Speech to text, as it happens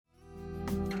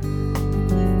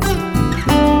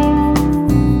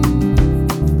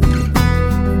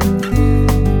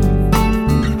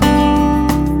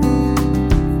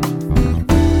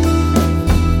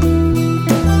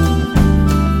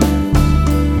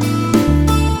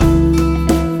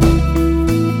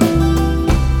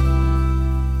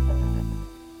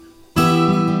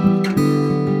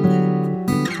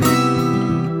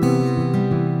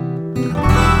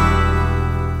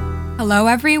Hello,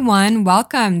 everyone.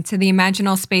 Welcome to the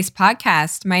Imaginal Space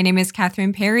Podcast. My name is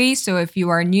Catherine Perry. So if you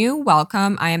are new,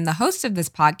 welcome. I am the host of this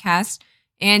podcast.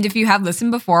 And if you have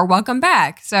listened before, welcome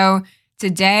back. So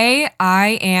today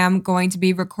I am going to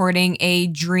be recording a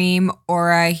dream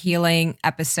aura healing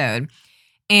episode.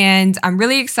 And I'm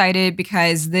really excited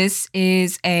because this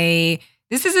is a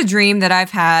dream that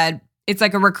I've had. It's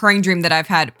like a recurring dream that I've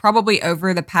had probably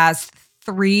over the past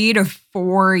 3 to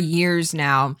 4 years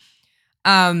now.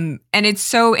 And it's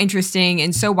so interesting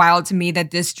and so wild to me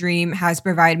that this dream has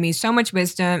provided me so much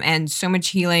wisdom and so much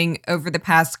healing over the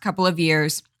past couple of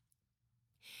years.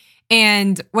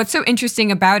 And what's so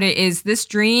interesting about it is this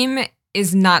dream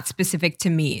is not specific to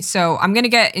me. So I'm going to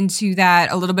get into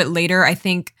that a little bit later. I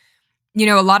think,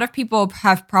 a lot of people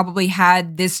have probably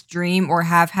had this dream or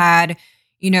have had,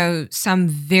 some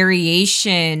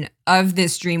variation of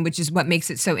this dream, which is what makes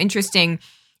it so interesting.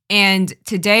 And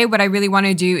today, what I really want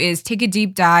to do is take a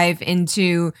deep dive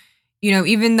into,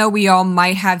 even though we all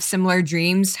might have similar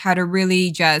dreams, how to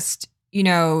really just,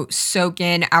 soak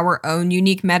in our own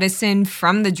unique medicine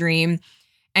from the dream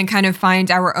and kind of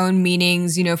find our own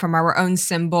meanings, from our own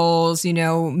symbols,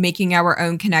 making our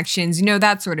own connections,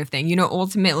 that sort of thing,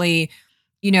 ultimately,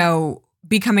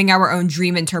 becoming our own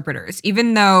dream interpreters,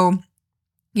 even though,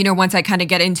 once I kind of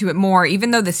get into it more,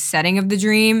 even though the setting of the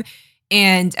dream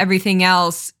and everything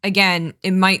else, again,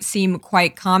 it might seem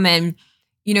quite common.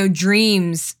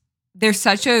 Dreams, they're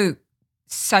such a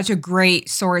great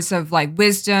source of like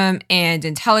wisdom and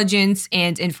intelligence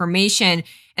and information.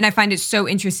 And I find it so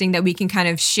interesting that we can kind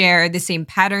of share the same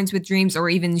patterns with dreams or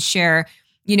even share,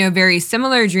 very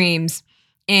similar dreams.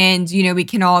 And, we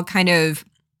can all kind of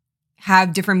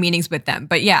have different meanings with them.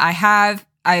 But yeah,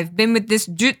 I've been with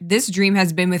this dream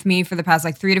has been with me for the past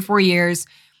like 3 to 4 years.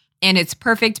 And it's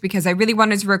perfect because I really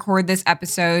wanted to record this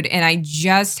episode. And I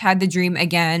just had the dream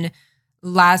again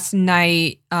last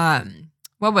night.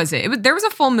 What was it? There was a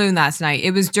full moon last night.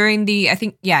 It was during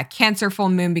Cancer full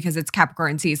moon because it's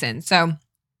Capricorn season. So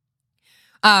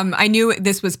I knew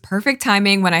this was perfect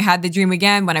timing when I had the dream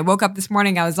again. When I woke up this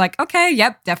morning, I was like, okay,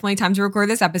 yep, definitely time to record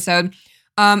this episode.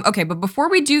 Okay, but before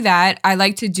we do that, I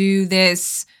like to do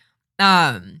this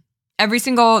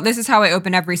this is how I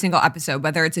open every single episode,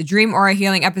 whether it's a dream aura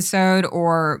healing episode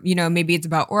or, maybe it's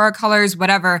about aura colors,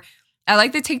 whatever. I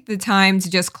like to take the time to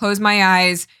just close my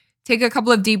eyes, take a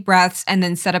couple of deep breaths, and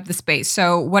then set up the space.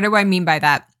 So what do I mean by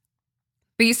that?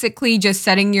 Basically just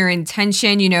setting your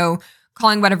intention,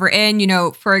 calling whatever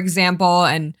in, for example,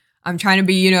 and I'm trying to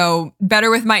be, better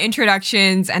with my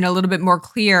introductions and a little bit more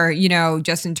clear,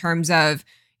 just in terms of,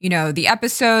 the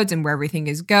episodes and where everything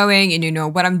is going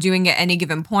and, what I'm doing at any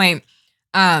given point.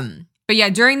 But yeah,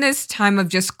 during this time of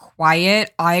just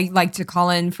quiet, I like to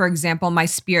call in, for example, my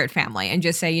spirit family and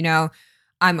just say,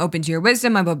 I'm open to your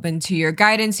wisdom. I'm open to your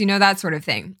guidance, that sort of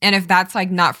thing. And if that's like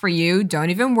not for you,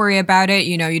 don't even worry about it.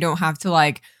 You don't have to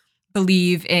like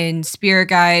believe in spirit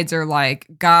guides or like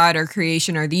God or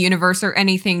creation or the universe or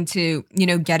anything to,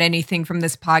 get anything from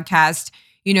this podcast.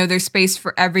 There's space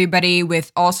for everybody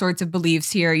with all sorts of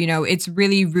beliefs here. It's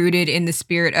really rooted in the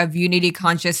spirit of unity,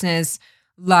 consciousness,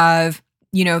 love,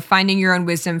 finding your own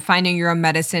wisdom, finding your own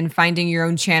medicine, finding your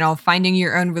own channel, finding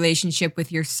your own relationship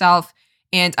with yourself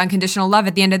and unconditional love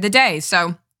at the end of the day.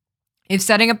 So if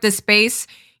setting up this space,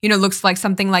 looks like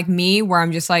something like me where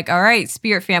I'm just like, all right,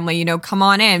 spirit family, come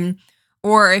on in.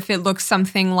 Or if it looks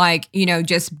something like,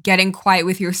 just getting quiet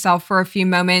with yourself for a few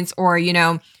moments or,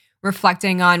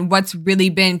 reflecting on what's really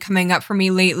been coming up for me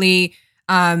lately.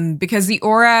 Because the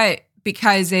aura,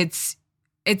 because it's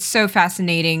so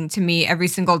fascinating to me every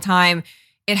single time.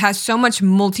 It has so much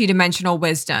multidimensional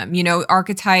wisdom,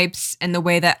 archetypes and the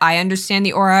way that I understand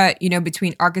the aura,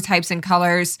 between archetypes and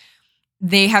colors,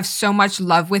 they have so much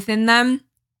love within them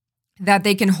that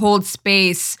they can hold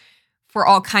space for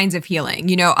all kinds of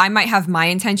healing. I might have my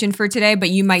intention for today,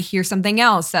 but you might hear something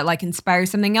else that like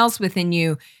inspires something else within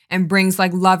you and brings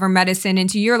like love or medicine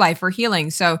into your life for healing.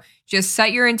 So just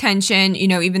set your intention,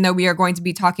 even though we are going to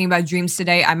be talking about dreams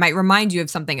today, I might remind you of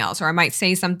something else, or I might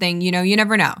say something, you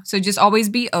never know. So just always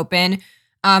be open.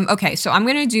 Okay, so I'm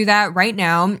going to do that right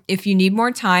now. If you need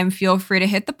more time, feel free to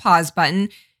hit the pause button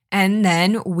and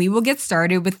then we will get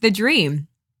started with the dream.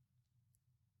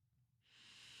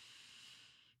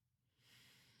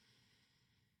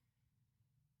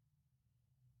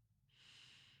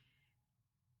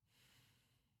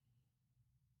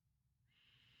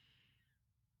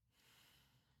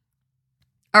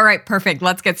 All right, perfect.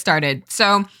 Let's get started.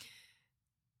 So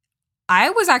I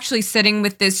was actually sitting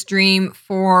with this dream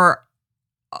for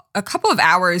a couple of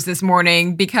hours this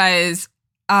morning because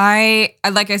like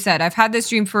I said, I've had this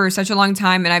dream for such a long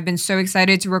time and I've been so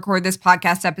excited to record this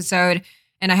podcast episode.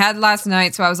 And I had last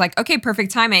night. So I was like, okay,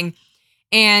 perfect timing.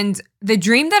 And the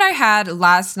dream that I had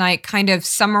last night kind of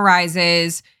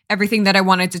summarizes everything that I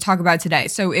wanted to talk about today.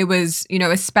 So it was,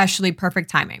 especially perfect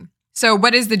timing. So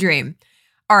what is the dream?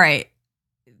 All right.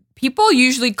 People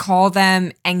usually call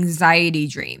them anxiety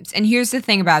dreams. And here's the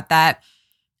thing about that.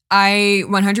 I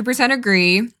 100%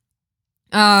 agree.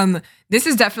 This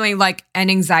is definitely like an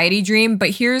anxiety dream, but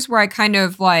here's where I kind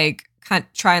of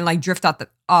try and drift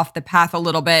off the path a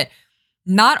little bit.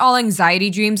 Not all anxiety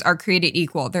dreams are created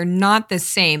equal. They're not the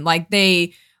same. What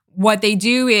they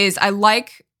do is I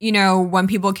like, when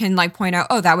people can point out,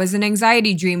 oh, that was an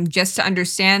anxiety dream, just to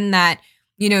understand that,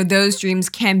 those dreams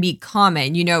can be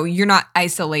common. You're not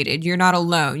isolated. You're not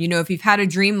alone. If you've had a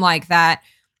dream like that,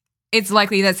 it's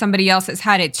likely that somebody else has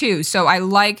had it too. So I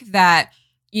like that,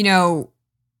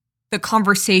 the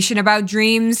conversation about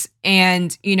dreams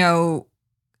and,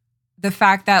 the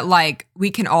fact that we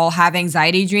can all have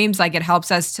anxiety dreams, it helps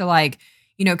us to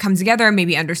come together and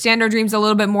maybe understand our dreams a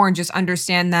little bit more and just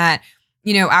understand that,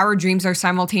 our dreams are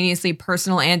simultaneously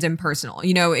personal and impersonal.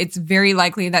 It's very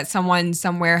likely that someone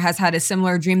somewhere has had a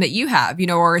similar dream that you have,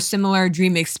 or a similar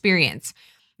dream experience.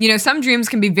 Some dreams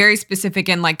can be very specific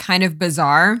and kind of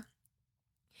bizarre.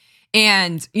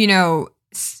 And, those,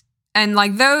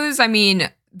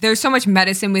 there's so much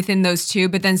medicine within those too,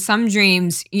 but then some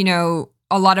dreams,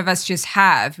 a lot of us just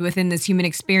have within this human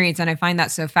experience. And I find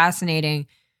that so fascinating,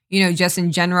 just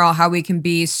in general, how we can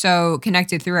be so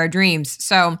connected through our dreams.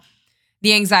 So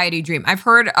the anxiety dream, I've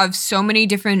heard of so many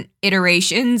different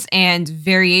iterations and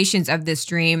variations of this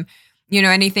dream,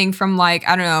 anything from I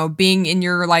don't know, being in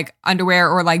your underwear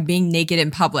or being naked in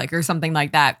public or something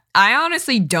like that. I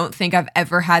honestly don't think I've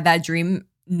ever had that dream.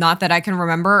 Not that I can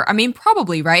remember.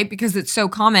 Probably, right? Because it's so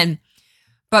common.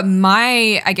 But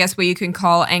I guess what you can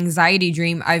call anxiety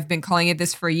dream, I've been calling it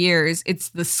this for years. It's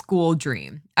the school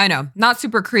dream. I know, not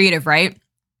super creative, right?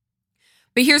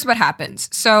 But here's what happens.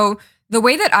 So the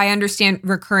way that I understand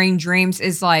recurring dreams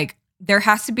is there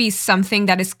has to be something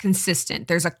that is consistent.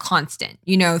 There's a constant,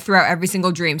 throughout every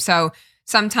single dream. So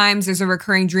sometimes there's a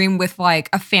recurring dream with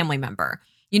a family member.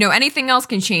 Anything else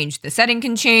can change. The setting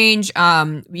can change.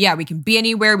 We can be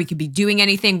anywhere. We could be doing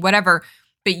anything, whatever.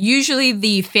 But usually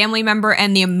the family member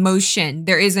and the emotion,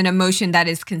 there is an emotion that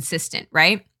is consistent,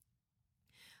 right?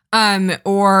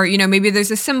 Or, maybe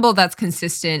there's a symbol that's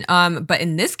consistent. But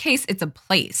in this case, it's a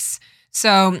place.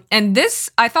 So, and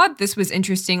I thought this was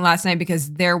interesting last night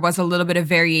because there was a little bit of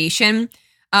variation.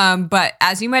 But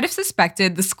as you might have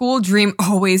suspected, the school dream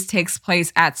always takes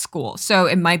place at school. So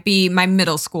it might be my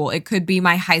middle school. It could be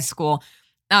my high school.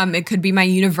 It could be my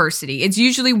university. It's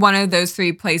usually one of those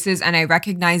three places, and I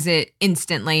recognize it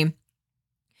instantly.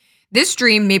 This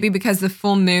dream, maybe because the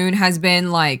full moon has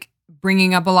been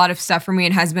bringing up a lot of stuff for me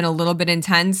and has been a little bit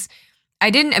intense, I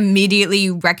didn't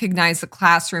immediately recognize the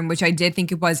classroom, which I did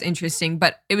think it was interesting,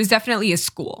 but it was definitely a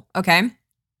school, okay?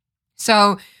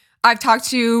 So I've talked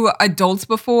to adults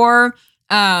before.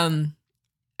 I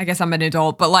guess I'm an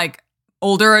adult, but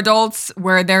older adults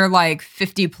where they're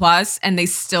 50 plus and they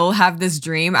still have this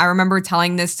dream. I remember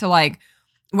telling this to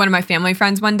one of my family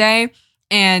friends one day.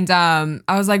 And I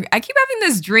was like, I keep having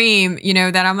this dream,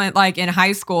 that I'm in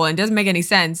high school and it doesn't make any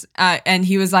sense. And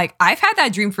he was like, I've had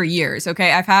that dream for years.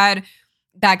 Okay. I've had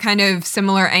that kind of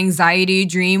similar anxiety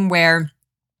dream where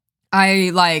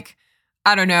I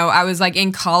don't know, I was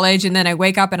in college and then I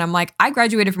wake up and I'm I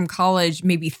graduated from college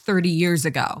maybe 30 years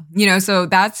ago, so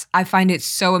I find it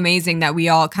so amazing that we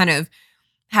all kind of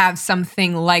have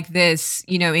something like this,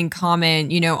 in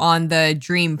common, on the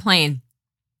dream plane.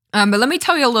 But let me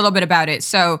tell you a little bit about it.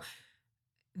 So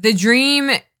the dream,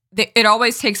 it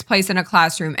always takes place in a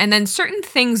classroom, and then certain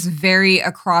things vary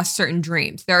across certain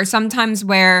dreams. There are some times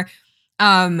where,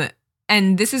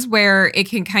 and this is where it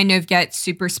can kind of get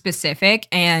super specific.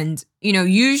 And,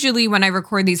 usually when I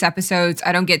record these episodes,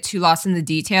 I don't get too lost in the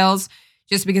details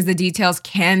just because the details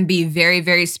can be very,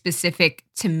 very specific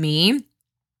to me.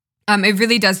 It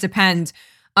really does depend.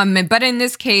 But in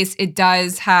this case, it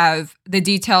does have, the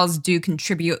details do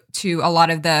contribute to a lot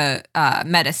of the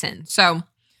medicine. So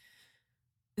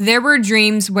there were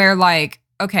dreams where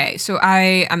okay, so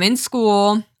I'm in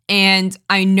school and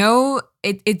I know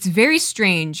it's very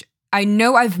strange. I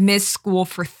know I've missed school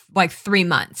for 3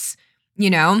 months,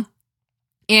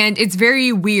 and it's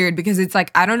very weird because it's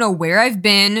I don't know where I've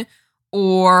been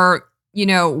or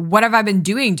what have I been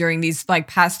doing during these like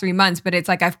past 3 months? But it's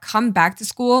like I've come back to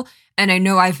school and I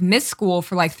know I've missed school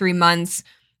for like 3 months.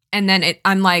 And then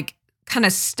I'm like kind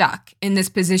of stuck in this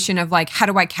position of like, how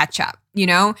do I catch up?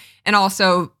 And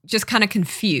also just kind of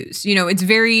confused.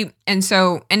 And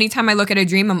so anytime I look at a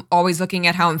dream, I'm always looking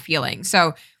at how I'm feeling.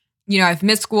 So, I've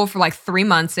missed school for like 3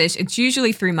 months-ish. It's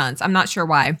usually 3 months. I'm not sure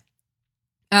why.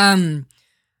 But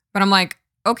I'm like,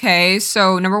 okay,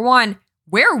 so number one,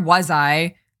 where was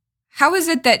I? How is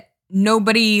it that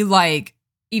nobody like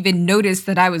even noticed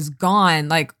that I was gone?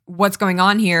 Like, what's going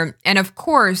on here? And of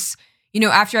course,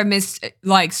 after I missed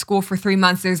like school for 3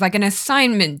 months, there's like an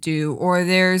assignment due, or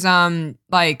there's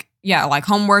like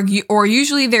homework, or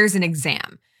usually there's an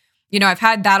exam. I've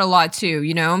had that a lot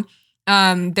too,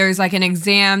 there's like an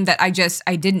exam that I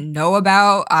didn't know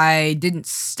about. I didn't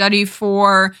study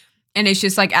for, and it's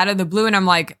just like out of the blue. And I'm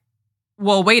like,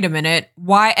 well, wait a minute.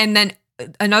 Why? And then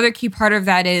another key part of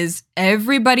that is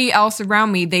everybody else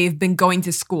around me, they've been going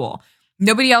to school.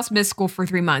 Nobody else missed school for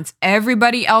 3 months.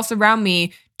 Everybody else around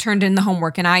me turned in the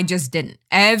homework and I just didn't.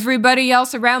 Everybody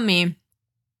else around me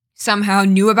somehow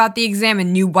knew about the exam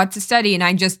and knew what to study and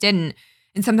I just didn't.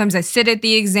 And sometimes I sit at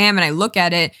the exam and I look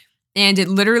at it and it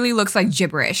literally looks like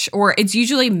gibberish, or it's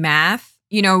usually math,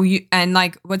 and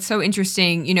like what's so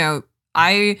interesting,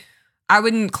 I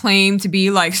wouldn't claim to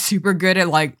be like super good at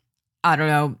like, I don't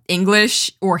know, English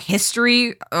or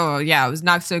history. Oh yeah, I was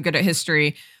not so good at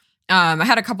history. I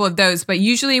had a couple of those, but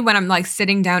usually when I'm like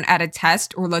sitting down at a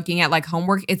test or looking at like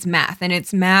homework, it's math, and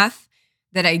it's math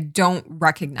that I don't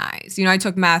recognize. I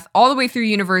took math all the way through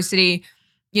university,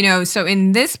 so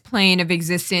in this plane of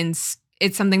existence,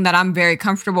 it's something that I'm very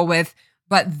comfortable with.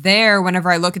 But there,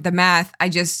 whenever I look at the math,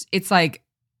 it's like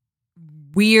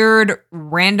weird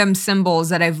random symbols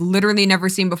that I've literally never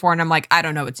seen before. And I'm like, I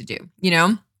don't know what to do,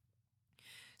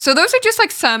 So those are just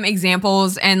like some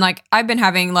examples. And like, I've been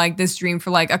having like this dream for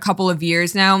like a couple of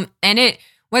years now. And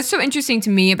what's so interesting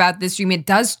to me about this dream, it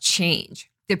does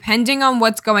change depending on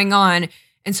what's going on.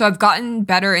 And so I've gotten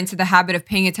better into the habit of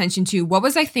paying attention to what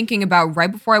was I thinking about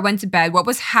right before I went to bed? What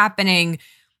was happening,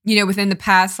 within the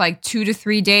past like 2 to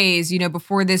 3 days,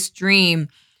 before this dream?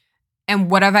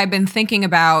 And what have I been thinking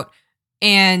about?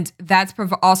 And that's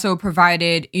also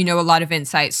provided, a lot of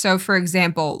insight. So for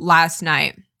example, last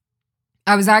night,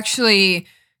 I was actually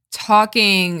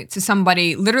talking to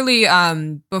somebody literally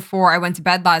before I went to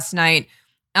bed last night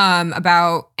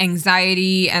about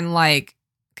anxiety and like,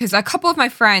 because a couple of my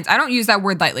friends, I don't use that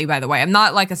word lightly, by the way. I'm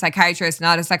not like a psychiatrist,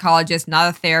 not a psychologist, not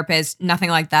a therapist, nothing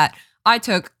like that. I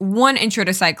took one intro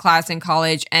to psych class in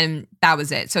college and that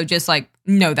was it. So just like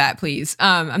know that, please.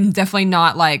 I'm definitely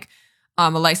not like a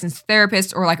licensed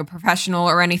therapist or like a professional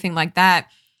or anything like that.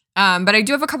 But I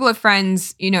do have a couple of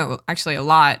friends, actually a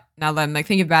lot now that I'm like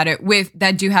thinking about it,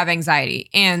 that do have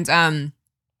anxiety and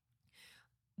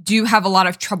do have a lot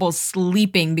of trouble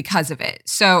sleeping because of it.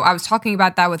 So I was talking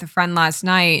about that with a friend last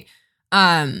night,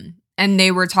 and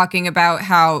they were talking about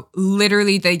how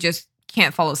literally they just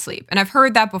can't fall asleep. And I've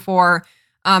heard that before.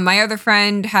 My other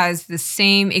friend has the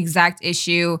same exact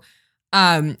issue.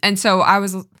 And so I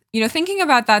was, thinking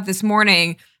about that this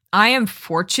morning. I am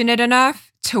fortunate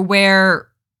enough to where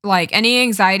like any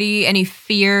anxiety, any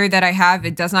fear that I have,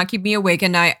 it does not keep me awake at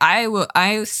night.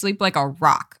 I sleep like a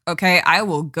rock. Okay. I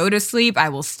will go to sleep. I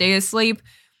will stay asleep,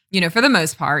 for the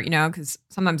most part, because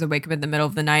sometimes I wake up in the middle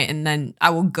of the night and then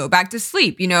I will go back to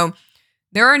sleep. Even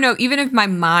if my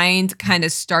mind kind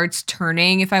of starts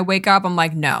turning, if I wake up, I'm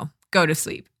like, no, go to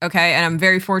sleep. Okay. And I'm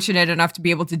very fortunate enough to be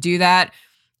able to do that.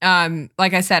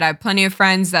 Like I said, I have plenty of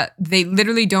friends that they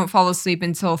literally don't fall asleep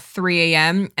until 3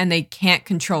 a.m. and they can't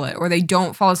control it, or they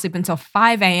don't fall asleep until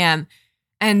 5 a.m.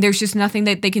 and there's just nothing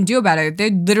that they can do about it.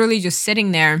 They're literally just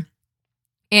sitting there.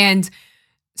 And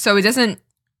so it doesn't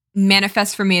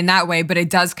manifest for me in that way, but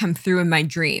it does come through in my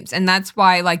dreams. And that's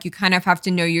why like you kind of have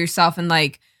to know yourself and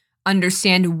like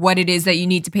understand what it is that you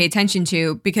need to pay attention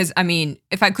to. Because I mean,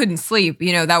 if I couldn't sleep,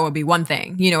 that would be one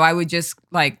thing. I would just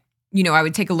like, I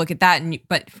would take a look at that.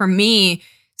 But for me,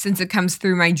 since it comes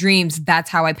through my dreams, that's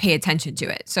how I pay attention to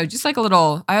it. So just like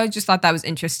I just thought that was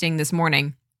interesting this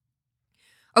morning.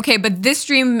 Okay, but this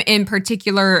dream in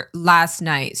particular last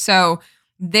night. So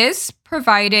this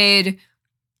provided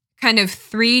kind of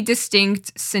 3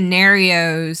 distinct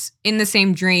scenarios in the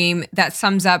same dream that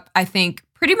sums up, I think,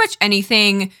 pretty much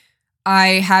anything I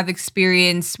have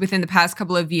experienced within the past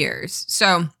couple of years.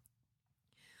 So,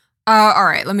 all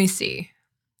right, let me see.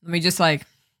 Let me just like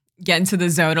get into the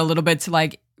zone a little bit to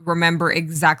like remember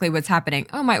exactly what's happening.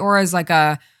 Oh, my aura is like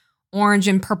a orange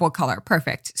and purple color.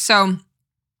 Perfect. So,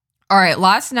 all right,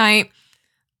 last night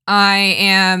I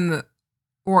am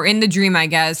or in the dream, I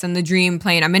guess, in the dream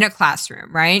plane, I'm in a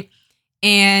classroom, right?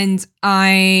 And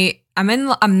I'm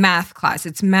in a math class.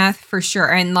 It's math for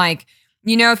sure. And like,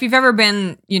 if you've ever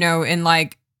been, in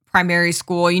like primary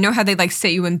school, you know how they like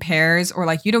sit you in pairs, or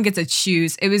like you don't get to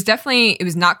choose. It was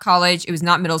not college. It was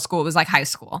not middle school. It was like high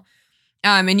school.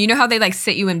 And you know how they like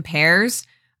sit you in pairs?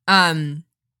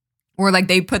 Or like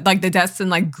they put like the desks in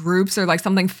like groups or like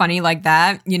something funny like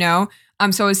that, So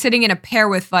I was sitting in a pair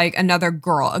with like another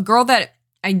girl, a girl that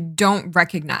I don't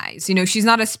recognize. She's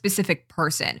not a specific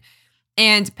person.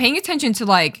 And paying attention to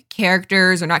like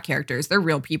characters, or not characters, they're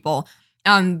real people.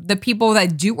 The people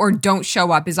that do or don't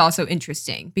show up is also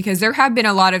interesting, because there have been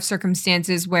a lot of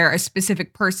circumstances where a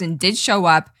specific person did show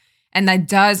up, and that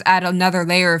does add another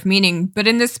layer of meaning. But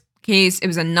in this case, it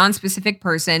was a non-specific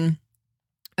person.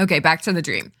 Okay, back to the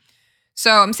dream.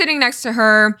 So I'm sitting next to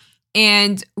her,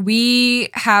 and we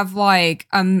have like,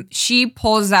 she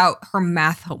pulls out her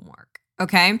math homework,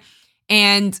 okay?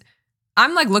 And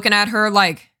I'm like looking at her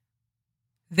like,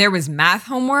 there was math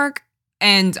homework,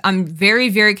 and I'm very,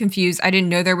 very confused. I didn't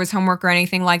know there was homework or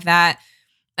anything like that.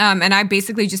 And I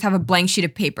basically just have a blank sheet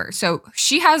of paper. So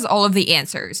she has all of the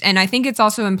answers. And I think it's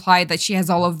also implied that she has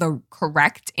all of the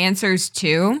correct answers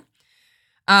too,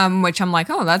 which I'm like,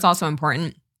 oh, that's also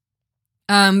important.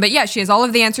 But yeah, she has all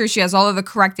of the answers. She has all of the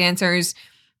correct answers.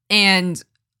 And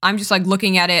I'm just like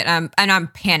looking at it and I'm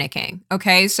panicking.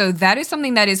 Okay. So that is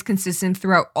something that is consistent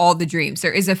throughout all the dreams.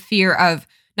 There is a fear of,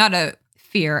 not a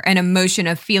fear, an emotion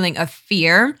of feeling of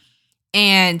fear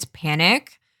and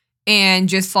panic, and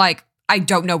just like, I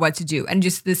don't know what to do. And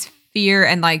just this fear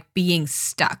and like being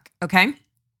stuck. Okay.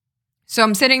 So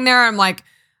I'm sitting there. I'm like,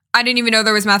 I didn't even know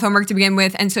there was math homework to begin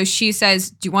with. And so she says,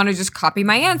 do you want to just copy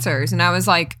my answers? And I was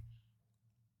like,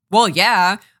 well,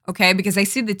 yeah. Okay. Because I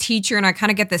see the teacher, and I kind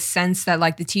of get the sense that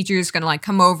like the teacher is going to like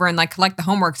come over and like collect the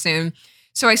homework soon.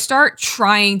 So I start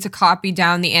trying to copy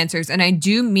down the answers, and I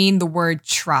do mean the word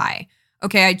try.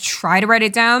 Okay. I try to write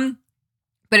it down,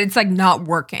 but it's like not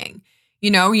working.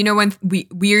 When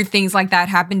weird things like that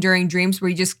happen during dreams, where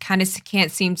you just kind of can't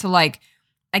seem to like,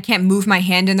 I can't move my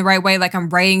hand in the right way. Like I'm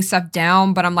writing stuff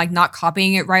down, but I'm like not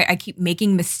copying it right. I keep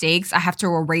making mistakes. I have to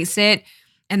erase it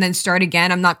and then start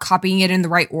again. I'm not copying it in the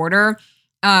right order,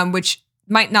 which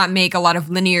might not make a lot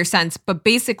of linear sense. But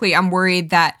basically, I'm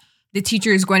worried that the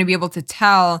teacher is going to be able to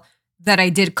tell that I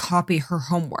did copy her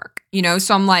homework,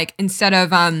 So I'm like, instead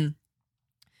of,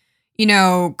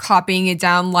 copying it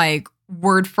down like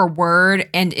word for word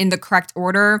and in the correct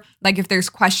order, like if there's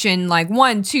question like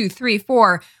 1, 2, 3,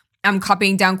 4, I'm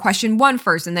copying down question 1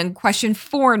 first, and then question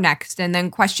 4 next, and then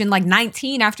question like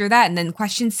 19 after that, and then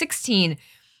question 16.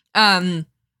 And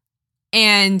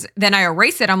then I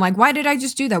erase it. I'm like, why did I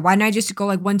just do that? Why didn't I just go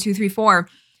like 1, 2, 3, 4?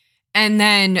 And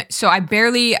then, so I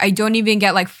don't even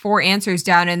get like 4 answers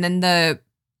down. And then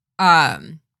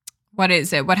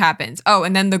what happens? Oh,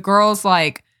 and then the girl's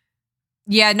like,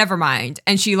 yeah, never mind.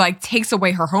 And she like takes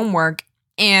away her homework.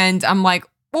 And I'm like,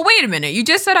 well, wait a minute. You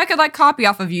just said I could like copy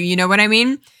off of you. You know what I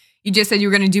mean? You just said you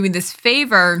were going to do me this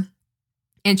favor.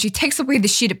 And she takes away the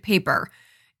sheet of paper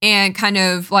and kind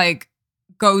of like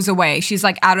goes away. She's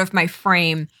like out of my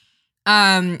frame.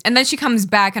 And then she comes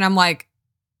back, and I'm like,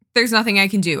 there's nothing I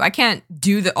can do. I can't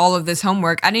do all of this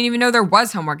homework. I didn't even know there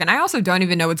was homework. And I also don't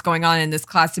even know what's going on in this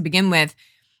class to begin with.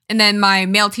 And then my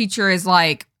male teacher is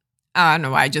like, I don't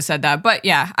know why I just said that. But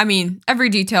yeah, I mean, every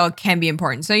detail can be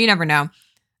important. So you never know.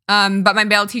 But my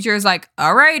male teacher is like,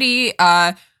 alrighty,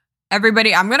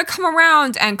 everybody, I'm going to come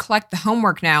around and collect the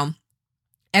homework now.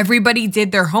 Everybody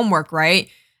did their homework, right?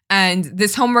 And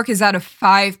this homework is out of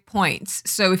 5 points.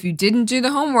 So if you didn't do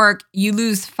the homework, you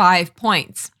lose 5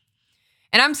 points.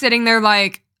 And I'm sitting there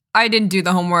like, I didn't do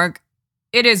the homework.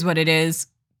 It is what it is.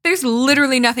 There's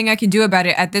literally nothing I can do about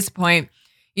it at this point.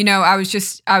 I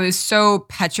was so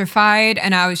petrified,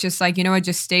 and I was just like, you know what,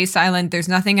 just stay silent. There's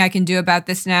nothing I can do about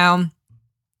this now.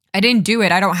 I didn't do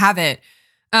it. I don't have it.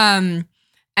 And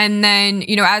then,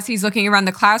 as he's looking around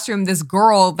the classroom, this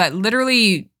girl that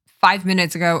literally 5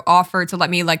 minutes ago offered to let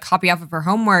me like copy off of her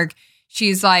homework,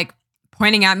 she's like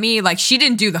pointing at me like she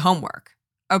didn't do the homework.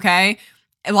 Okay.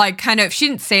 Like kind of, she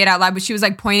didn't say it out loud, but she was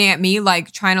like pointing at me,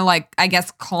 like trying to like, I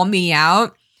guess, call me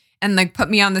out and like put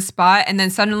me on the spot. And then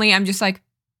suddenly I'm just like,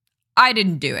 I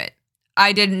didn't do it.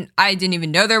 I didn't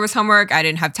even know there was homework. I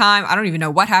didn't have time. I don't even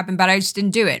know what happened, but I just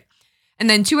didn't do it. And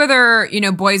then 2 other,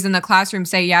 boys in the classroom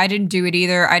say, yeah, I didn't do it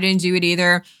either. I didn't do it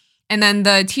either. And then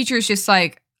the teacher's just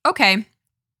like, okay,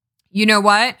 you know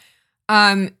what?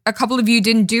 A couple of you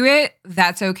didn't do it.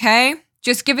 That's okay.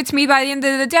 Just give it to me by the end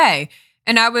of the day.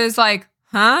 And I was like,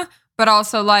 huh? But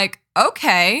also like,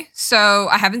 okay. So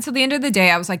I have until the end of the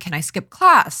day. I was like, can I skip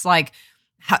class? Like,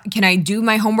 can I do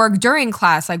my homework during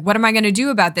class? Like, what am I going to do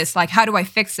about this? Like, how do I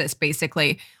fix this,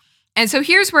 basically? And so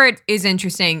here's where it is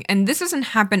interesting. And this doesn't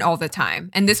happen all the time.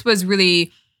 And this was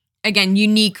really, again,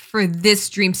 unique for this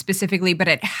dream specifically, but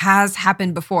it has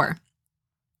happened before.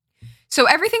 So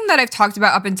everything that I've talked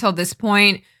about up until this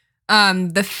point,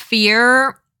 the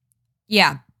fear,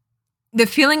 the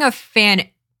feeling of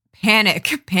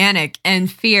panic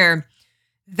and fear,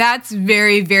 that's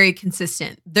very, very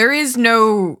consistent. There is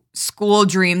no school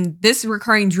dream. This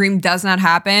recurring dream does not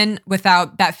happen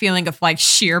without that feeling of like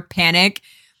sheer panic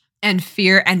and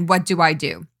fear. And what do I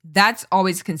do? That's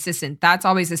always consistent. That's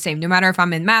always the same. No matter if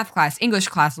I'm in math class, English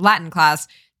class, Latin class,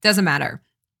 doesn't matter.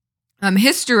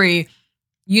 History,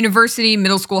 university,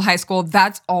 middle school, high school,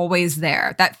 that's always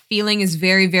there. That feeling is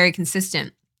very, very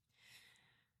consistent.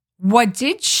 What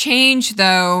did change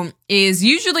though is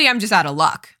usually I'm just out of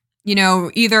luck.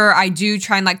 Either I do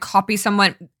try and like copy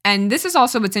someone. And this is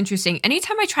also what's interesting.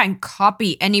 Anytime I try and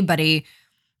copy anybody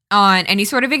on any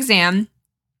sort of exam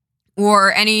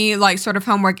or any like sort of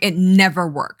homework, it never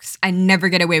works. I never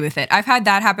get away with it. I've had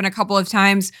that happen a couple of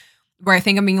times where I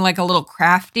think I'm being like a little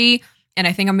crafty and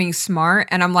I think I'm being smart.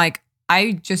 And I'm like,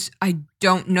 I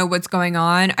don't know what's going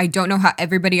on. I don't know how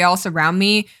everybody else around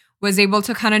me was able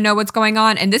to kind of know what's going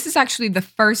on. And this is actually the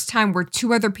first time where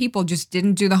 2 other people just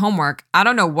didn't do the homework. I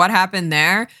don't know what happened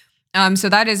there. So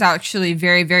that is actually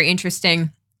very, very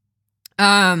interesting.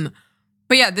 But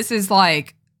yeah, this is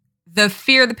like the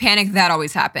fear, the panic, that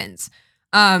always happens.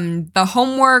 The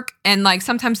homework and like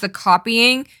sometimes the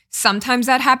copying, sometimes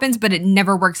that happens, but it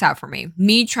never works out for me.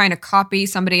 Me trying to copy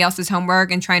somebody else's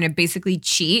homework and trying to basically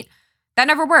cheat, that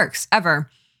never works, ever.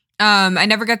 I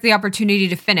never get the opportunity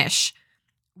to finish.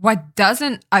 What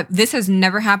doesn't, this has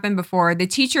never happened before. The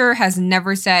teacher has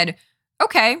never said,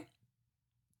 okay,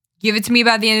 give it to me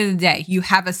by the end of the day. You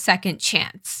have a second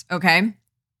chance, okay?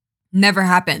 Never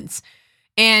happens.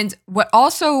 And what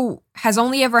also has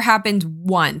only ever happened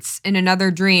once in another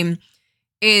dream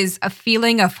is a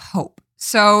feeling of hope.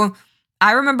 So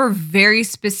I remember very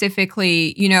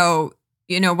specifically,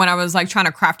 when I was like trying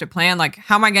to craft a plan, like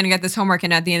how am I going to get this homework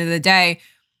in at the end of the day?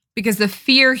 Because the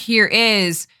fear here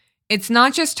is, it's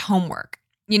not just homework.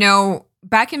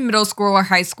 Back in middle school or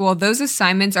high school, those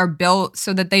assignments are built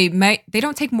so that they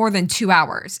don't take more than 2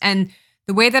 hours. And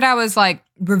the way that I was like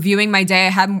reviewing my day, I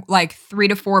had like 3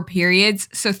 to 4 periods.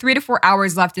 So 3 to 4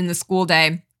 hours left in the school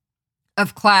day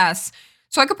of class.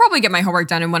 So I could probably get my homework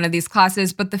done in one of these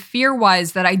classes. But the fear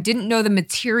was that I didn't know the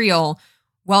material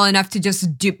well enough to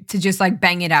just like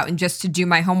bang it out and just to do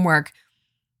my homework.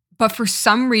 But for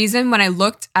some reason, when I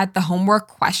looked at the homework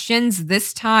questions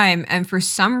this time, and for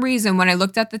some reason, when I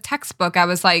looked at the textbook, I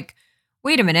was like,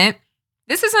 wait a minute,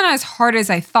 this isn't as hard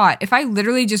as I thought. If I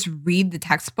literally just read the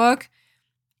textbook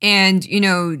and,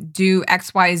 do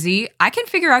X, Y, Z, I can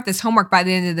figure out this homework by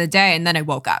the end of the day. And then I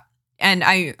woke up and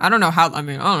I don't know how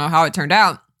it turned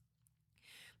out.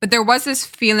 But there was this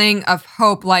feeling of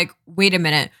hope, like, wait a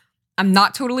minute, I'm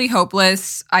not totally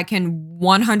hopeless. I can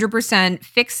 100%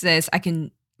 fix this. I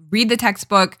can read the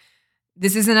textbook.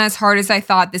 This isn't as hard as I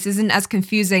thought. This isn't as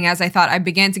confusing as I thought. I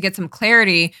began to get some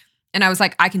clarity and I was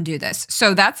like, I can do this.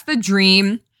 So that's the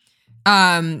dream.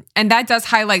 And that does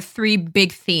highlight 3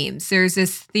 big themes. There's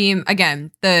this theme,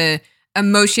 again, the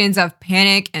emotions of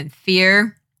panic and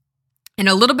fear and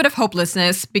a little bit of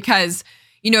hopelessness because,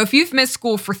 if you've missed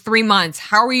school for 3 months,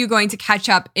 how are you going to catch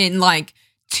up in like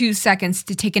 2 seconds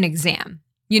to take an exam?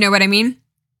 You know what I mean?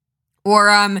 Or,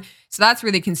 so that's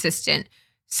really consistent.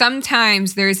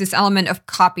 Sometimes there is this element of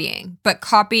copying, but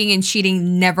copying and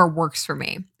cheating never works for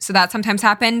me. So that sometimes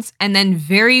happens. And then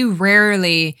very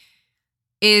rarely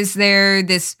is there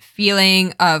this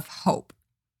feeling of hope.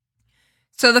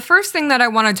 So the first thing that I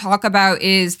want to talk about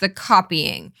is the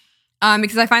copying,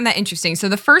 because I find that interesting. So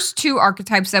the first 2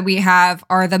 archetypes that we have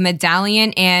are the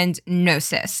medallion and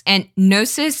gnosis. And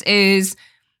gnosis is,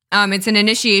 it's an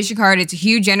initiation card. It's a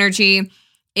huge energy.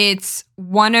 It's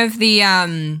one of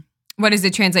the, what does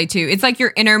it translate to? It's like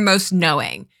your innermost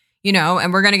knowing,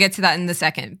 and we're going to get to that in a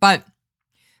second. But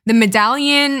the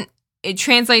medallion, it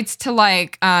translates to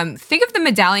like, think of the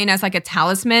medallion as like a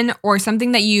talisman or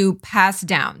something that you pass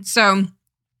down. So,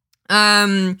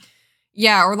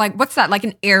 or like, what's that? Like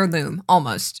an heirloom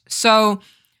almost. So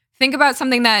think about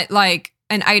something that like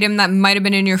an item that might have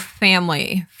been in your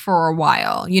family for a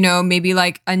while, maybe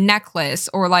like a necklace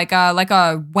or like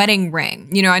a wedding ring.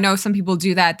 I know some people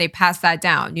do that. They pass that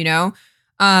down,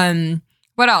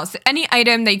 what else? Any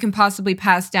item that you can possibly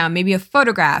pass down, maybe a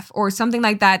photograph or something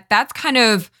like that. That's kind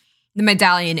of the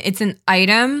medallion. It's an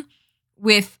item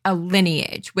with a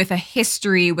lineage, with a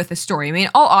history, with a story. I mean,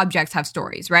 all objects have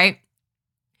stories, right?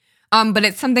 but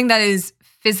it's something that is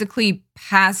physically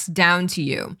passed down to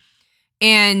you.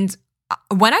 And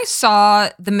when I saw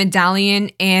the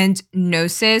medallion and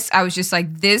gnosis, I was just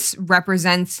like, this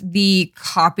represents the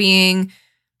copying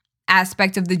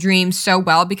aspect of the dream so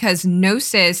well, because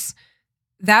gnosis,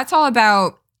 that's all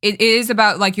about, it is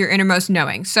about like your innermost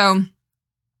knowing. So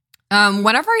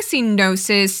whenever I see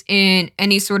gnosis in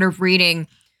any sort of reading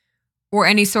or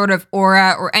any sort of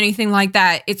aura or anything like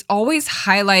that, it's always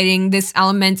highlighting this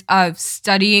element of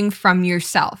studying from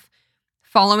yourself,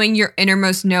 following your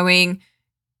innermost knowing,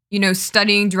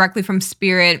 studying directly from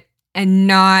spirit and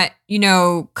not,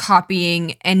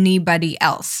 copying anybody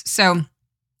else. So,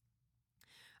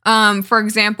 for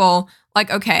example,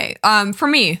 like, okay, for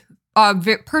me,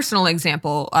 personal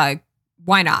example,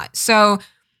 why not? So,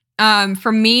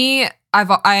 for me,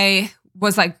 I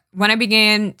was like, when I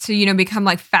began to, become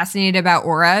like fascinated about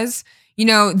auras,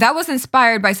 that was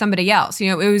inspired by somebody else.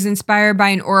 It was inspired by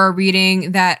an aura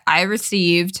reading that I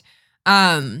received.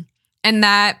 And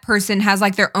that person has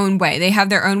like their own way. They have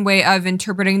their own way of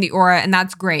interpreting the aura, and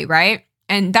that's great, right?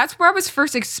 And that's where I was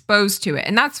first exposed to it.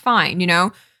 And that's fine,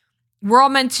 We're all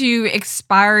meant to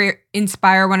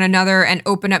inspire one another and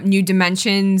open up new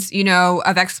dimensions,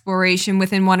 of exploration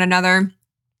within one another.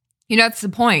 That's the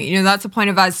point. That's the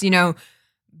point of us,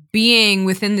 being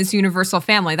within this universal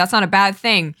family. That's not a bad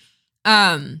thing,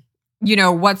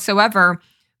 whatsoever.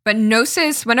 But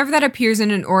gnosis, whenever that appears in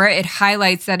an aura, it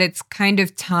highlights that it's kind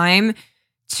of time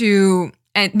to,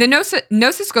 and the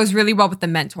gnosis goes really well with the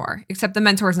mentor, except the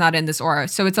mentor is not in this aura.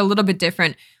 So it's a little bit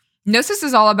different. Gnosis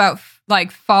is all about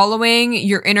like following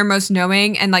your innermost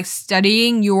knowing and like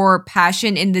studying your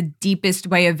passion in the deepest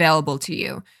way available to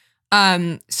you.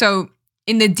 So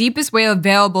in the deepest way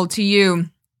available to you,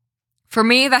 for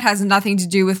me, that has nothing to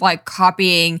do with like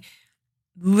copying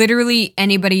literally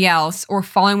anybody else or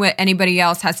following what anybody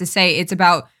else has to say. It's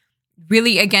about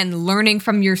really, again, learning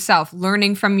from yourself,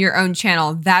 learning from your own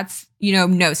channel. That's,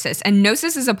 gnosis. And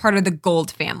gnosis is a part of the gold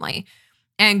family.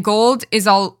 And gold it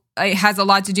has a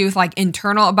lot to do with like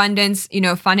internal abundance,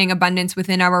 finding abundance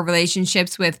within our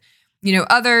relationships with,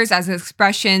 others as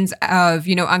expressions of,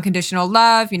 unconditional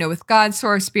love, with God,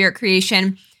 source, spirit,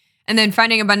 creation, and then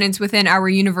finding abundance within our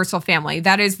universal family.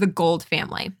 That is the gold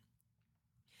family.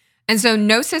 And so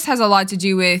gnosis has a lot to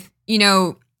do with,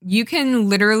 you can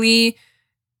literally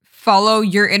follow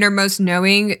your innermost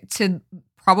knowing to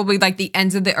probably like the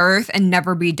ends of the earth and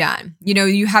never be done.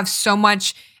 You have so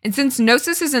much. And since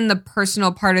gnosis is in the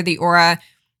personal part of the aura,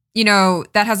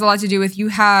 that has a lot to do with you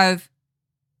have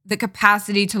the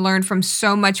capacity to learn from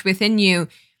so much within you.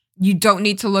 You don't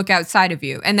need to look outside of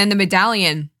you. And then the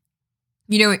medallion,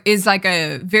 is like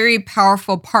a very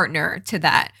powerful partner to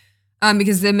that.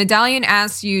 Because the medallion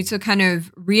asks you to kind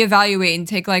of reevaluate and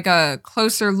take like a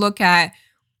closer look at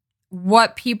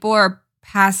what people are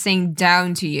passing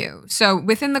down to you. So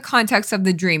within the context of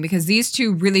the dream, because these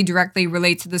two really directly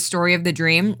relate to the story of the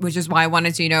dream, which is why I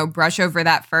wanted to, brush over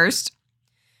that first.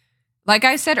 Like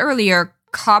I said earlier,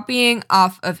 copying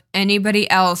off of anybody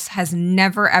else has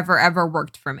never, ever, ever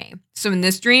worked for me. So in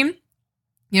this dream,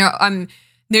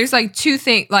 there's like two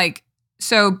things, like,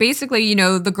 so basically,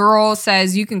 the girl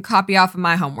says, you can copy off of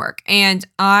my homework. And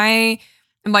I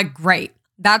am like, great,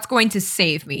 that's going to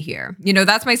save me here.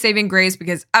 That's my saving grace,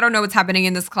 because I don't know what's happening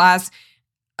in this class.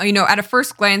 At a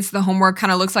first glance, the homework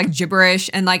kind of looks like gibberish.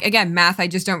 And like, again, math, I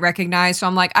just don't recognize. So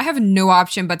I'm like, I have no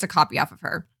option but to copy off of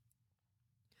her.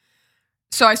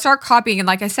 So I start copying. And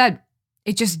like I said,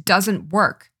 it just doesn't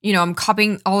work. I'm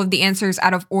copying all of the answers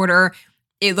out of order.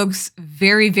 It looks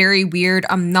very, very weird.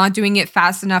 I'm not doing it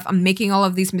fast enough. I'm making all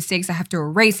of these mistakes. I have to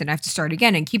erase it. I have to start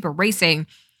again and keep erasing.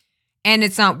 And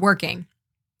it's not working.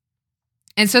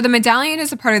 And so the medallion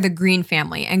is a part of the green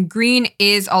family. And green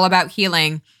is all about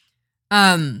healing.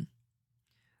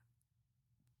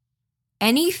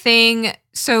 Anything.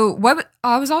 So what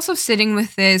I was also sitting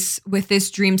with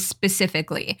this dream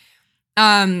specifically. What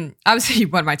am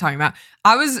I talking about?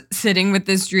 I was sitting with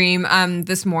this dream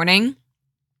this morning.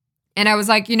 And I was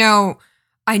like,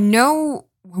 I know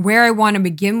where I want to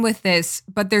begin with this,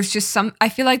 but there's just I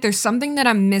feel like there's something that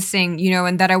I'm missing,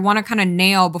 and that I want to kind of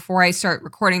nail before I start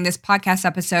recording this podcast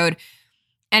episode.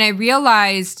 And I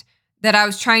realized that I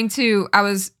was paying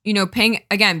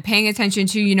attention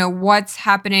to, what's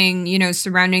happening,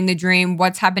 surrounding the dream,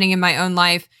 what's happening in my own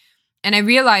life. And I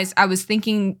realized I was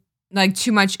thinking like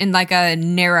too much in like a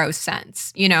narrow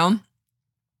sense,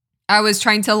 I was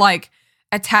trying to like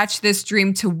attach this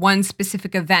dream to one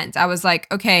specific event. I was like,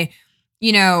 okay,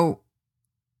 and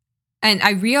I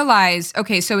realized,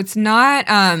 okay, so it's not,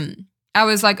 I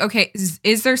was like, okay,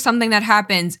 is there something that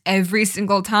happens every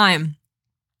single time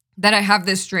that I have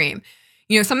this dream?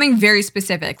 something very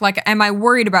specific. Like, am I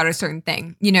worried about a certain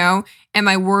thing? Am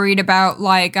I worried about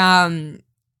like,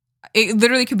 it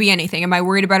literally could be anything. Am I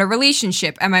worried about a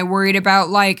relationship? Am I worried about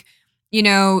like,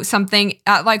 something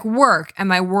at like work?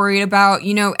 Am I worried about,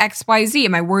 XYZ?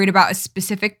 Am I worried about a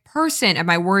specific person? Am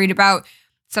I worried about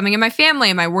something in my family?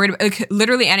 Am I worried about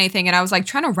literally anything? And I was like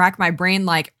trying to rack my brain,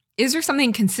 like, is there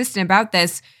something consistent about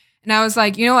this? And I was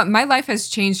like, you know what? My life has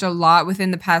changed a lot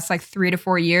within the past like 3 to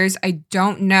 4 years. I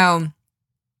don't know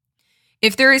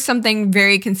if there is something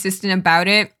very consistent about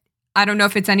it. I don't know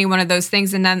if it's any one of those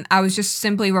things. And then I was just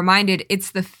simply reminded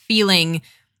it's the feeling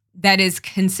that is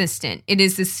consistent. It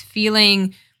is this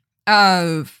feeling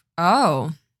of, okay.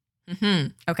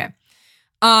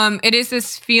 It is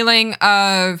this feeling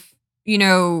of,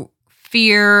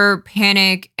 fear,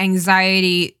 panic,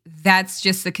 anxiety. That's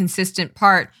just the consistent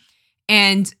part.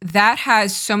 And that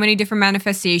has so many different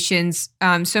manifestations,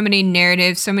 so many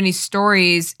narratives, so many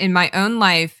stories in my own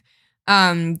life,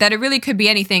 that it really could be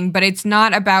anything, but it's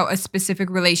not about a specific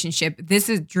relationship. This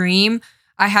is dream.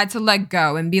 I had to let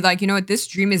go and be like, you know what? This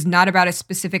dream is not about a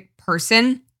specific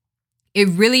person. It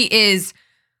really is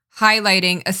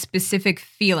highlighting a specific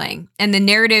feeling, and the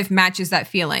narrative matches that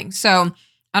feeling. So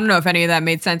I don't know if any of that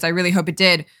made sense. I really hope it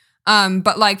did.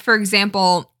 But like, for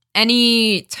example,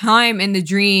 any time in the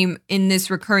dream, in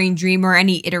this recurring dream or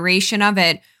any iteration of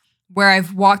it, where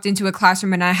I've walked into a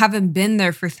classroom and I haven't been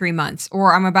there for 3 months,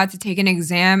 or I'm about to take an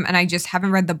exam and I just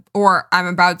haven't read or I'm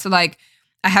about to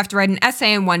I have to write an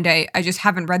essay in one day, I just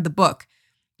haven't read the book.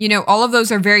 All of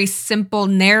those are very simple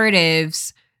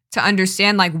narratives to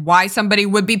understand like why somebody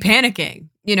would be panicking.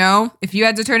 If you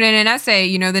had to turn in an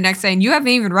essay, the next day and you haven't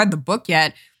even read the book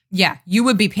yet, yeah, you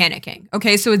would be panicking.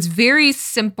 Okay, so it's very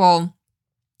simple.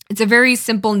 It's a very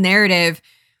simple narrative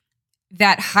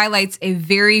that highlights a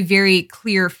very, very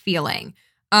clear feeling.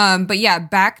 But yeah,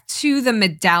 back to the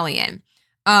medallion,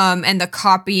 and the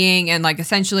copying and like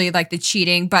essentially like the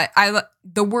cheating. But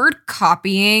the word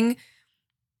copying,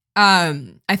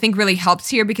 I think really helps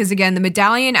here because again, the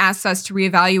medallion asks us to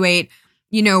reevaluate,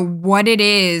 what it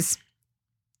is,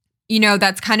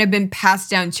 that's kind of been passed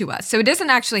down to us. So it doesn't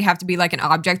actually have to be like an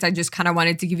object. I just kind of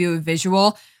wanted to give you a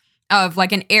visual of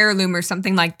like an heirloom or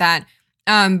something like that.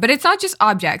 But it's not just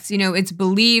objects, it's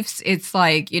beliefs. It's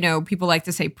like, people like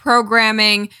to say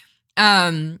programming,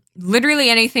 literally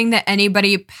anything that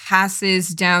anybody passes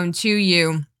down to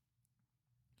you.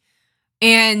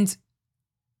 And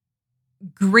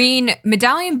green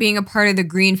medallion being a part of the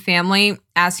green family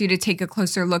asks you to take a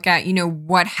closer look at,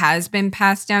 what has been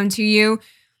passed down to you.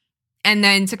 And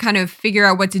then to kind of figure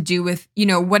out what to do with,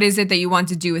 what is it that you want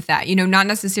to do with that? Not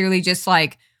necessarily just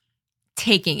like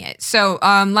taking it. So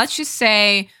let's just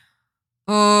say,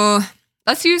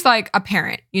 let's use like a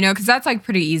parent, because that's like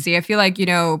pretty easy. I feel like,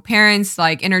 parents,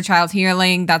 like inner child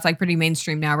healing, that's like pretty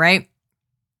mainstream now, right?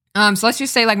 So let's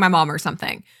just say like my mom or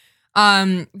something.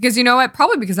 Because you know what?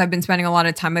 Probably because I've been spending a lot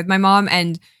of time with my mom,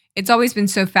 and it's always been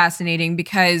so fascinating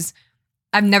because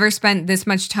I've never spent this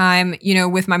much time,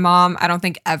 with my mom, I don't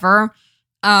think ever.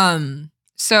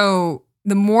 So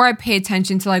the more I pay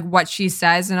attention to like what she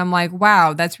says, and I'm like,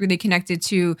 wow, that's really connected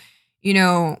to,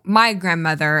 my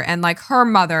grandmother and like her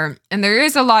mother. And there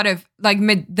is a lot of like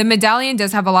the medallion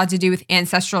does have a lot to do with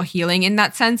ancestral healing in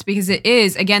that sense, because it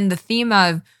is, again, the theme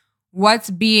of what's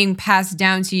being passed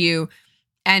down to you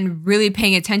and really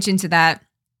paying attention to that.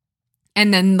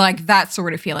 And then like that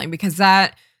sort of feeling, because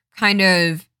that kind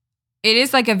of, it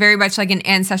is like a very much like an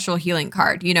ancestral healing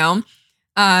card,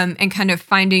 and kind of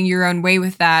finding your own way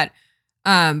with that.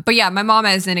 But yeah, my mom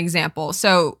as an example.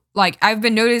 So like I've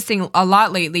been noticing a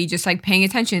lot lately, just like paying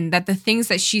attention that the things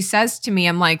that she says to me,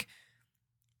 I'm like,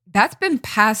 that's been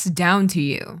passed down to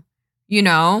you,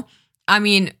 I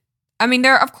mean,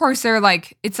 of course they're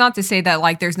like, it's not to say that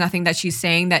like there's nothing that she's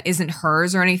saying that isn't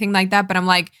hers or anything like that. But I'm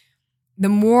like, the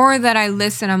more that I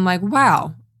listen, I'm like,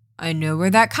 wow, I know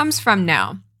where that comes from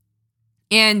now.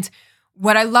 And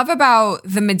what I love about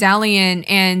the medallion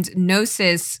and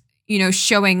gnosis,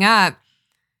 showing up,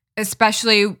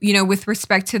 especially, with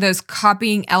respect to those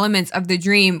copying elements of the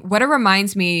dream, what it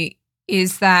reminds me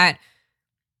is that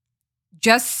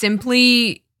just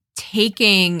simply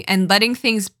taking and letting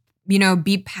things,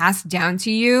 be passed down to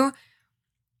you,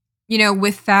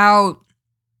 without,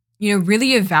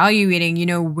 really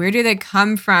evaluating, where do they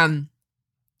come from,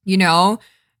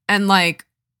 and like,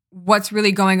 what's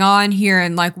really going on here,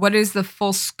 and like what is the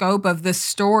full scope of the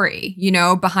story,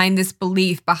 behind this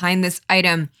belief, behind this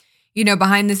item,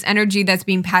 behind this energy that's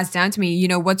being passed down to me,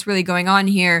 what's really going on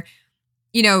here,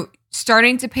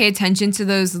 starting to pay attention to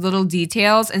those little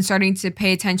details and starting to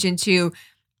pay attention to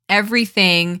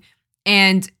everything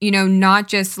And, not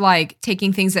just like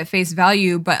taking things at face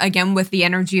value, but again, with the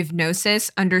energy of gnosis,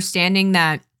 understanding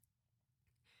that,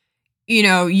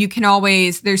 you can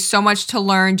always, there's so much to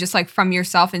learn just like from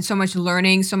yourself, and so much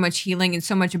learning, so much healing, and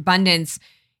so much abundance.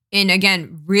 And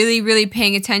again, really, really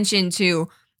paying attention to,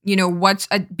 what's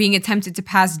being attempted to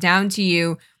pass down to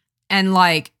you. And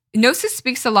like, gnosis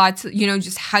speaks a lot to,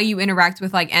 just how you interact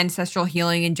with like ancestral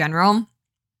healing in general.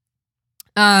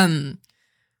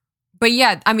 But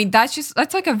yeah, I mean, that's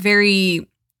like a very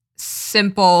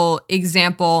simple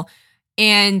example.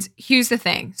 And here's the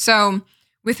thing. So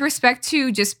with respect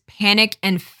to just panic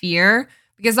and fear,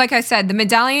 because like I said, the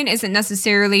medallion isn't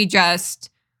necessarily just,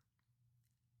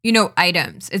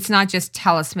 items. It's not just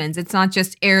talismans. It's not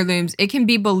just heirlooms. It can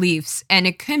be beliefs, and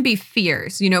it can be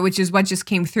fears, which is what just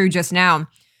came through just now.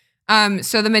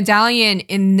 So the medallion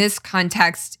in this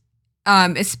context,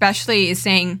 especially, is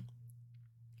saying,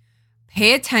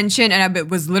 pay attention. And I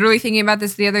was literally thinking about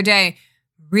this the other day.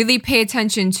 Really pay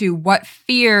attention to what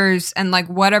fears and like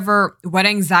what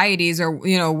anxieties, or,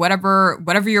 whatever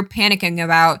you're panicking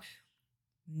about.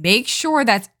 Make sure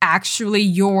that's actually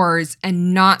yours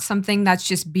and not something that's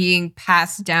just being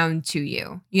passed down to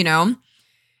you,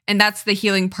 And that's the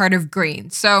healing part of green.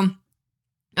 So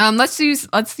let's use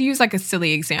like a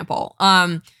silly example.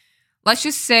 Let's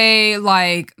just say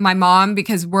like my mom,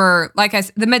 because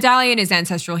the medallion is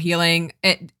ancestral healing.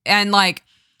 And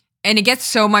it gets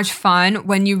so much fun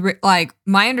when you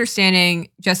my understanding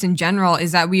just in general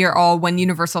is that we are all one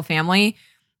universal family.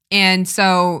 And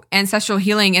so ancestral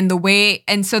healing and the way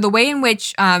in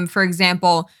which, for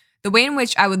example, the way in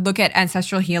which I would look at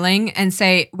ancestral healing and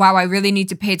say, wow, I really need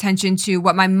to pay attention to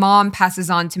what my mom passes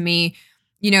on to me,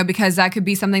 because that could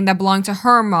be something that belonged to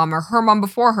her mom or her mom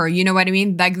before her. You know what I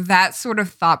mean? Like that sort of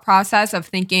thought process of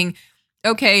thinking,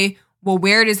 okay, well,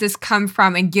 where does this come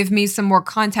from? And give me some more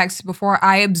context before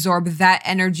I absorb that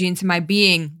energy into my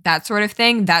being, that sort of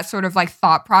thing, that sort of like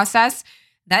thought process.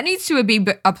 That needs to be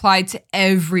applied to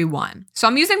everyone. So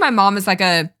I'm using my mom as like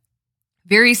a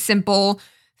very simple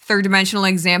third dimensional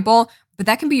example, but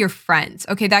that can be your friends.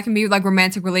 Okay, that can be like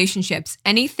romantic relationships.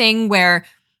 Anything where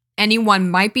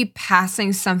anyone might be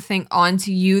passing something on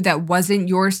to you that wasn't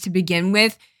yours to begin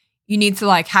with, you need to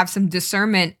like have some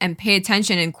discernment and pay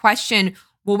attention and question,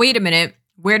 well, wait a minute,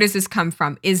 where does this come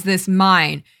from? Is this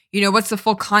mine? What's the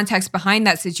full context behind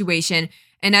that situation?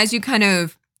 And as you kind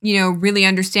of really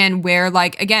understand where,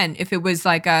 like, again, if it was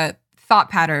like a thought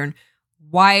pattern,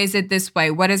 why is it this way?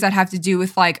 What does that have to do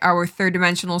with like our third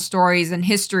dimensional stories and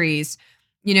histories?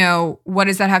 What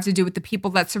does that have to do with the people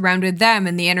that surrounded them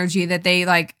and the energy that they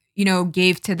like,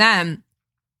 gave to them?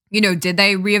 Did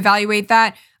they reevaluate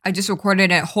that? I just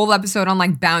recorded a whole episode on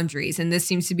like boundaries, and this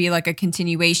seems to be like a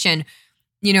continuation,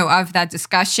 of that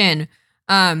discussion.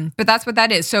 But that's what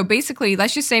that is. So basically,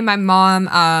 let's just say my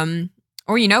mom,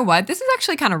 or you know what? This is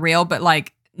actually kind of real, but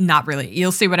like not really.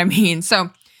 You'll see what I mean.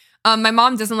 So my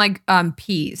mom doesn't like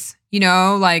peas,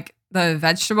 like the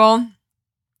vegetable.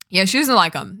 Yeah, she doesn't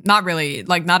like them. Not really,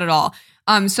 like not at all.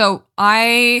 So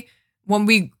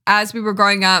as we were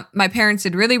growing up, my parents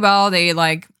did really well. They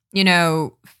like,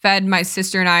 fed my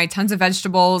sister and I tons of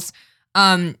vegetables.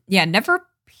 Never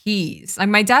peas. Like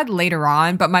my dad later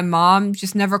on, but my mom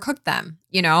just never cooked them,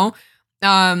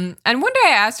 And one day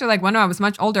I asked her, like when I was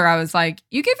much older, I was like,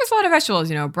 you gave us a lot of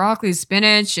vegetables, broccoli,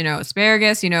 spinach,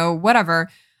 asparagus, whatever.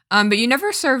 But you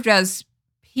never served us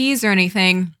peas or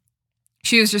anything.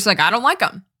 She was just like, I don't like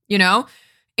them,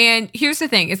 And here's the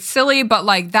thing. It's silly, but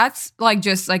like that's like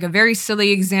just like a very silly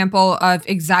example of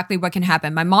exactly what can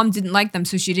happen. My mom didn't like them,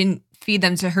 so she didn't feed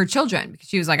them to her children because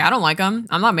she was like, I don't like them.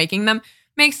 I'm not making them.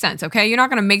 Makes sense, okay? You're not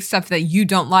going to make stuff that you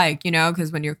don't like,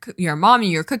 because when you're a mom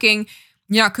and you're cooking,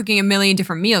 you're not cooking a million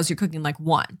different meals. You're cooking like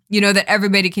one, that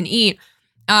everybody can eat.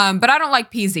 But I don't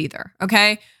like peas either,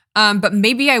 okay? But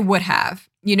maybe I would have,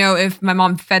 if my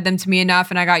mom fed them to me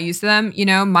enough and I got used to them.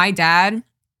 My dad,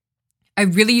 I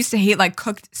really used to hate like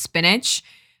cooked spinach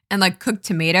and like cooked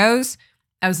tomatoes.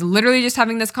 I was literally just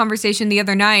having this conversation the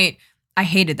other night. I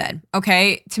hated that.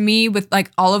 Okay. To me, with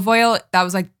like olive oil, that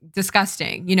was like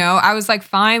disgusting. I was like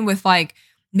fine with like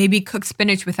maybe cooked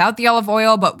spinach without the olive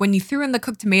oil, but when you threw in the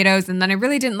cooked tomatoes, and then I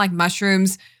really didn't like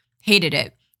mushrooms, hated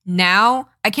it. Now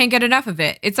I can't get enough of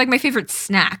it. It's like my favorite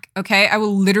snack. Okay. I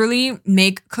will literally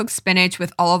make cooked spinach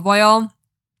with olive oil,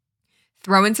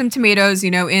 throw in some tomatoes,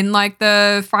 in like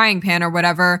the frying pan or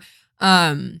whatever.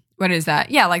 What is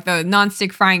that? Yeah, like the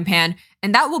nonstick frying pan.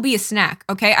 And that will be a snack,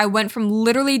 okay? I went from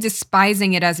literally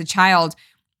despising it as a child,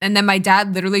 and then my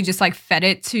dad literally just like fed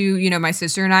it to, my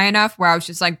sister and I enough where I was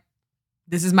just like,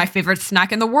 this is my favorite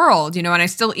snack in the world, and I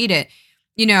still eat it,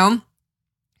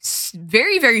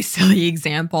 very, very silly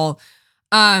example.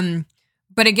 But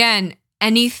again,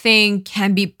 anything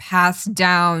can be passed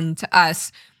down to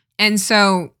us. And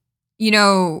so,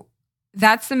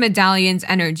 that's the medallion's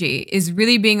energy, is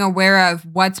really being aware of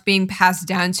what's being passed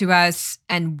down to us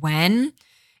and when.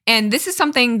 And this is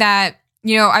something that,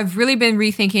 I've really been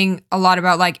rethinking a lot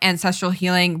about, like, ancestral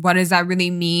healing. What does that really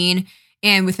mean?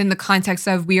 And within the context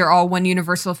of we are all one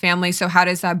universal family. So how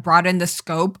does that broaden the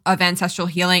scope of ancestral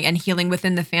healing and healing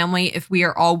within the family if we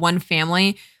are all one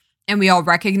family and we all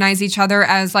recognize each other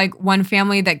as like one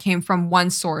family that came from one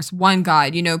source, one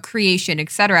God, creation,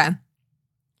 etc.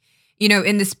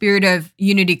 In the spirit of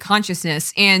unity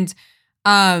consciousness. And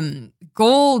gnosis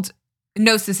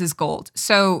is gold.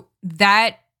 So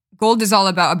that gold is all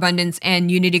about abundance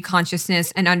and unity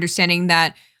consciousness and understanding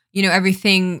that,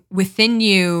 everything within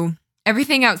you,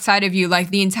 everything outside of you, like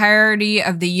the entirety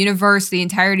of the universe, the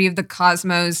entirety of the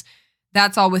cosmos,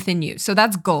 that's all within you. So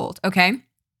that's gold, okay?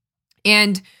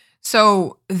 And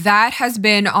so that has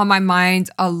been on my mind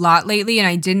a lot lately, and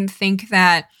I didn't think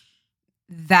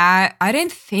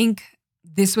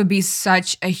this would be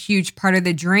such a huge part of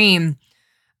the dream.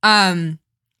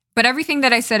 But everything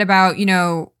that I said about,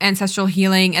 ancestral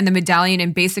healing and the medallion,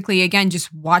 and basically, again,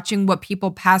 just watching what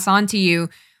people pass on to you,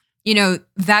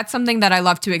 that's something that I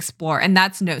love to explore, and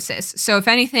that's gnosis. So if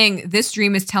anything, this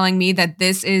dream is telling me that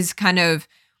this is kind of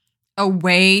a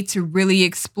way to really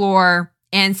explore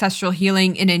ancestral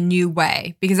healing in a new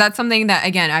way, because that's something that,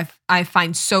 again, I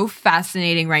find so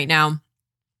fascinating right now.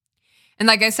 And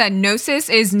like I said, gnosis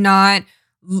is not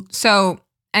so,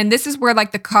 and this is where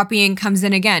like the copying comes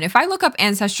in again. If I look up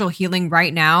ancestral healing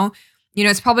right now,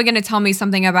 it's probably going to tell me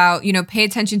something about, pay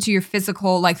attention to your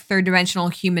physical, like third dimensional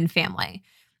human family.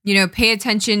 Pay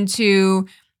attention to,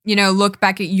 look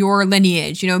back at your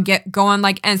lineage, go on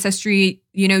like Ancestry,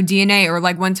 DNA or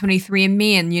like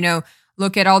 123andMe and,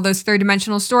 look at all those third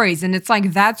dimensional stories. And it's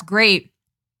like, that's great.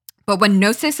 But when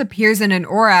gnosis appears in an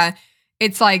aura,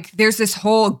 it's like there's this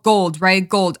whole gold, right?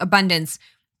 Gold, abundance.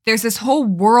 There's this whole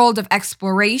world of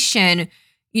exploration,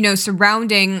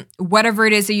 surrounding whatever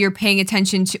it is that you're paying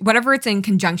attention to, whatever it's in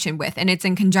conjunction with. And it's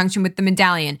in conjunction with the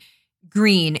medallion,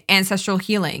 green, ancestral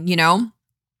healing,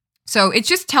 So it's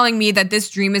just telling me that this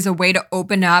dream is a way to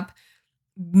open up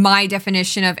my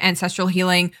definition of ancestral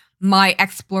healing, my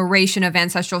exploration of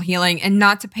ancestral healing, and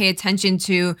not to pay attention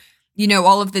to,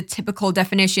 all of the typical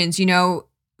definitions.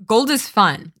 Gold is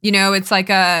fun. It's like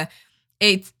I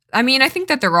think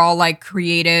that they're all like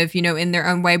creative, in their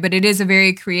own way, but it is a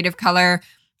very creative color.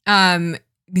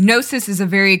 Gnosis is a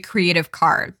very creative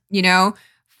card,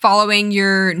 following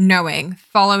your knowing,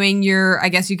 following your, I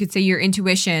guess you could say, your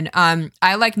intuition.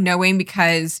 I like knowing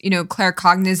because,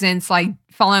 claircognizance, like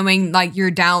following like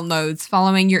your downloads,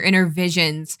 following your inner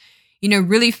visions,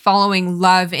 really following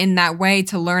love in that way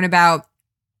to learn about,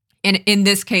 and in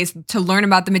this case, to learn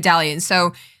about the medallion.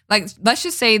 So like, let's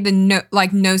just say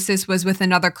gnosis was with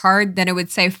another card, then it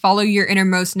would say follow your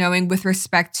innermost knowing with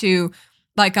respect to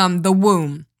like, the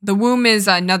womb. The womb is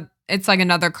it's like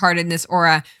another card in this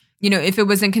aura. If it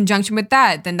was in conjunction with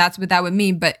that, then that's what that would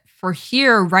mean. But for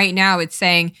here right now, it's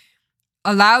saying,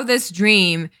 allow this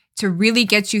dream to really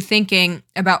get you thinking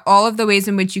about all of the ways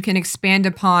in which you can expand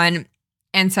upon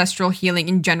ancestral healing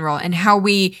in general and how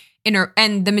we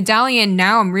and the medallion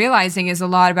now I'm realizing is a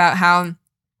lot about how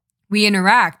we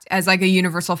interact as like a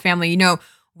universal family.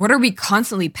 What are we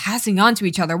constantly passing on to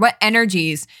each other? What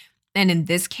energies? And in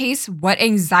this case, what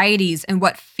anxieties and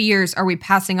what fears are we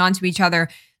passing on to each other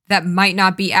that might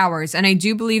not be ours? And I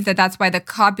do believe that that's why the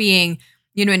copying,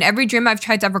 in every dream I've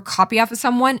tried to ever copy off of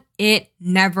someone, it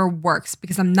never works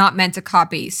because I'm not meant to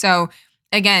copy. So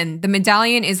again, the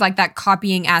medallion is like that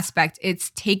copying aspect.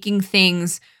 It's taking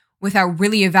things without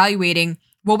really evaluating,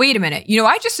 well, wait a minute.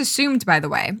 I just assumed, by the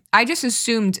way,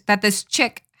 that this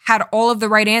chick had all of the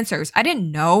right answers. I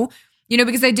didn't know,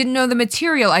 because I didn't know the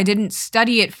material. I didn't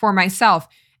study it for myself.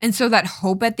 And so that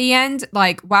hope at the end,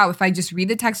 like, wow, if I just read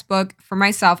the textbook for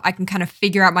myself, I can kind of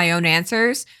figure out my own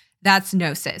answers. That's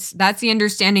gnosis. That's the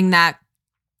understanding that,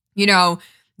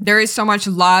 there is so much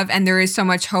love and there is so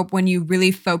much hope when you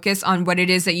really focus on what it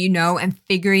is that you know and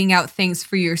figuring out things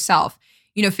for yourself.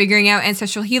 Figuring out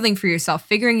ancestral healing for yourself,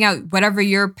 figuring out whatever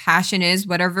your passion is,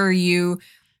 whatever you,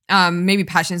 maybe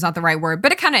passion is not the right word,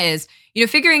 but it kind of is,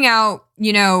 figuring out,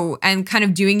 and kind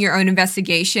of doing your own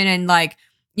investigation and like,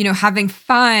 having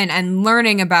fun and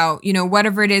learning about,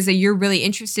 whatever it is that you're really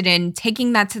interested in,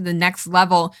 taking that to the next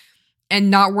level and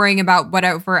not worrying about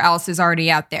whatever else is already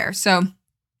out there. So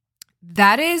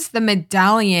that is the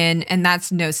medallion, and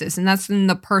that's gnosis, and that's in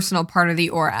the personal part of the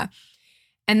aura.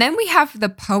 And then we have the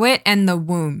poet and the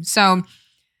womb. So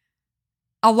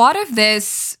a lot of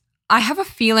this, I have a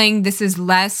feeling this is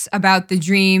less about the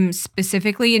dream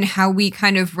specifically and how we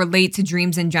kind of relate to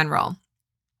dreams in general.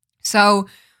 So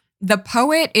the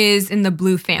poet is in the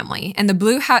blue family, and the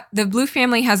blue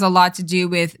family has a lot to do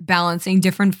with balancing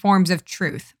different forms of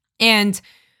truth. And,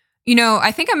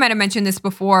 I think I might have mentioned this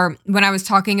before when I was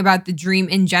talking about the dream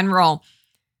in general.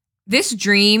 This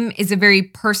dream is a very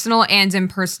personal and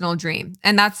impersonal dream,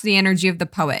 and that's the energy of the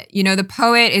poet. The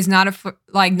poet is not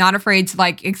afraid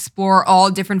to explore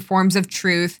all different forms of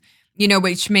truth,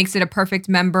 which makes it a perfect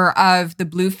member of the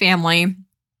blue family.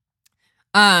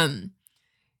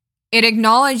 It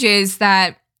acknowledges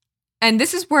that, and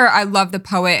this is where I love the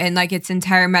poet and its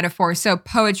entire metaphor. So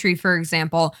poetry, for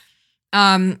example,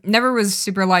 never was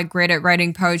super great at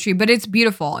writing poetry, but it's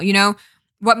beautiful.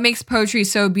 What makes poetry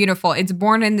so beautiful? It's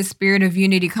born in the spirit of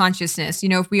unity consciousness.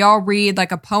 If we all read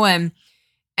a poem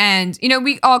and,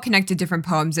 we all connect to different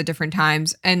poems at different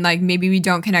times. And maybe we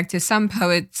don't connect to some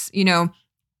poets,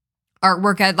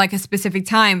 artwork at a specific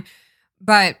time.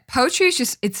 But poetry is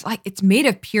just, it's made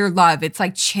of pure love. It's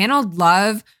channeled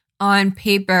love on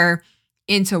paper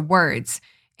into words.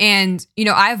 And,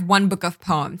 I have one book of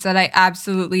poems that I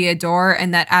absolutely adore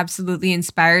and that absolutely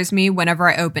inspires me whenever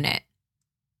I open it.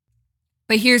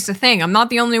 But here's the thing, I'm not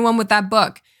the only one with that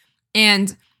book.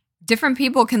 And different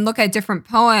people can look at different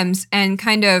poems and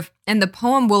and the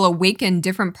poem will awaken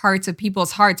different parts of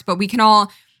people's hearts. But we can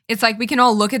all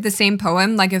look at the same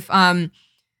poem. If,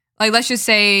 let's just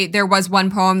say there was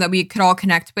one poem that we could all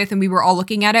connect with and we were all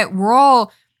looking at it. We're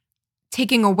all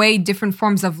taking away different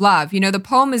forms of love. The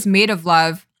poem is made of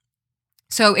love.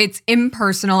 So it's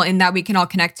impersonal in that we can all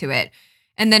connect to it.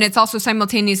 And then it's also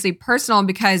simultaneously personal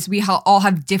because we all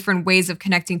have different ways of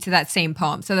connecting to that same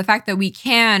poem. So the fact that we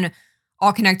can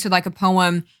all connect to a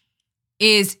poem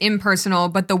is impersonal,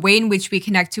 but the way in which we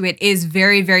connect to it is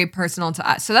very, very personal to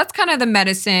us. So that's kind of the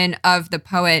medicine of the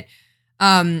poet,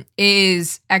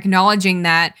 is acknowledging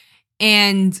that.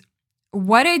 And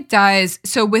what it does,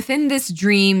 so within this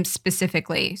dream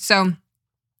specifically, so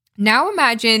now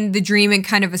imagine the dream in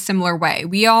kind of a similar way.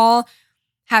 We all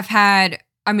have had,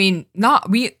 we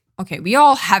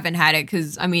all haven't had it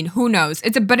because, who knows?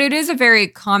 But it is a very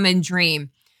common dream.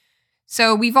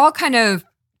 So we've all kind of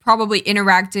probably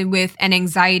interacted with an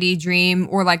anxiety dream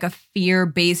or a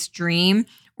fear-based dream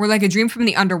or a dream from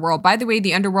the underworld. By the way,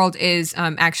 the underworld is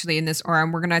actually in this aura,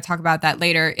 and we're going to talk about that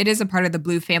later. It is a part of the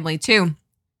blue family too.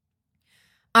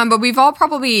 But we've all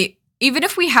probably, even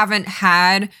if we haven't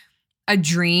had a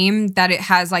dream that it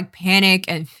has panic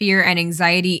and fear and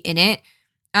anxiety in it,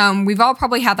 we've all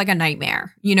probably had a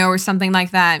nightmare, or something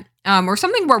like that. Or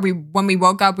something where when we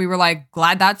woke up, we were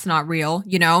glad that's not real,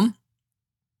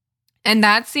 And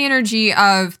that's the energy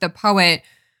of the poet,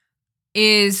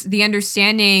 is the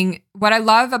understanding. What I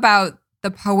love about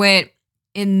the poet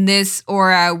in this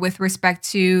aura with respect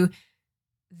to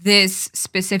this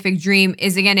specific dream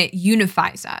is, again, it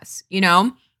unifies us,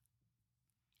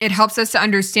 It helps us to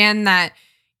understand that,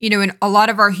 in a lot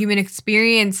of our human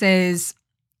experiences,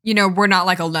 we're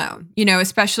not alone,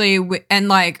 especially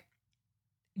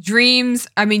dreams.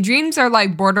 Dreams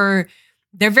are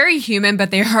they're very human, but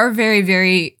they are very,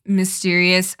 very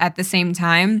mysterious at the same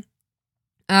time.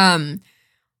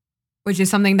 Which is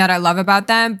something that I love about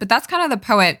them, but that's kind of the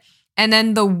poet. And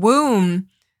then the womb,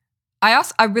 I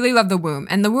really love the womb,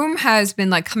 and the womb has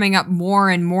been coming up more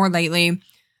and more lately.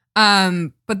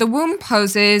 But the womb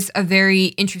poses a very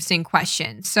interesting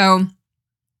question. So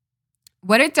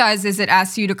what it does is it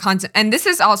asks you to and this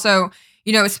is also,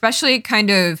 especially kind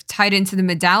of tied into the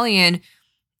medallion,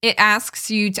 it asks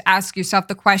you to ask yourself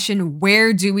the question,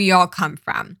 where do we all come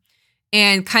from?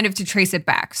 And kind of to trace it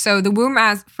back. So the womb,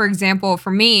 as for example,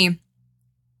 for me,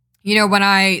 when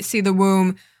I see the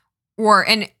womb,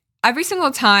 and every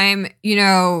single time,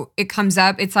 it comes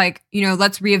up, it's let's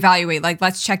reevaluate,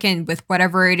 let's check in with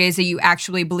whatever it is that you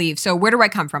actually believe. So where do I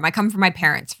come from? I come from my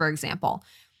parents, for example,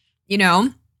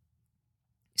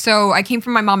 So I came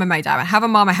from my mom and my dad. I have a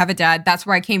mom, I have a dad. That's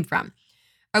where I came from.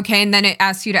 Okay. And then it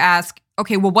asks you to ask,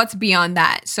 okay, well, what's beyond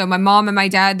that? So my mom and my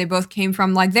dad, they both came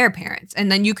from their parents.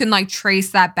 And then you can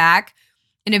trace that back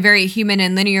in a very human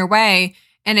and linear way.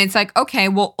 And it's okay,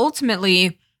 well,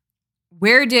 ultimately,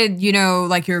 where did,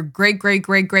 your great, great,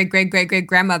 great, great, great, great, great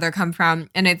grandmother come from?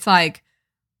 And it's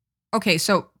okay,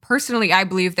 so personally, I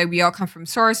believe that we all come from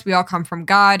source. We all come from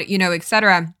God,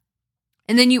 etc.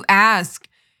 And then you ask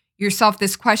yourself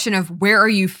this question of where are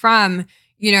you from?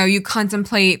 You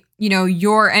contemplate,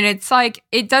 and it's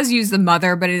it does use the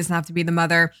mother, but it doesn't have to be the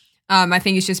mother. I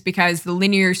think it's just because the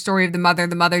linear story of the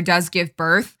mother does give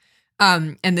birth.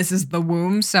 And this is the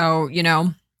womb. So,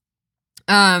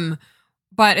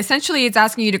 But essentially, it's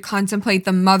asking you to contemplate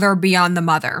the mother beyond the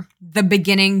mother, the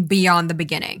beginning beyond the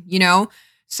beginning, you know?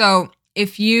 So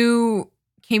if you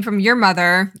came from your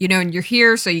mother, you know, and you're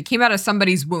here, so you came out of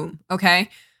somebody's womb, okay?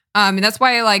 And that's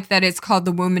why I like that it's called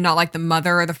the womb and not like the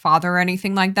mother or the father or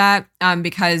anything like that,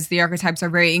 because the archetypes are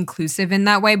very inclusive in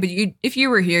that way. But if you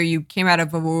were here, you came out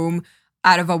of a womb,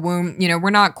 you know, we're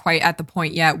not quite at the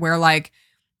point yet where like,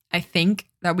 I think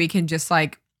that we can just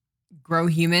like grow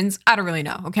humans. I don't really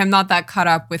know. Okay. I'm not that caught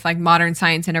up with like modern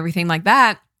science and everything like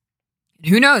that.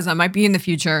 Who knows? That might be in the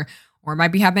future or it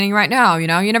might be happening right now. You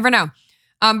know, you never know.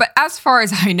 But as far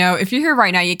as I know, if you're here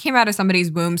right now, you came out of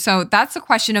somebody's womb. So that's the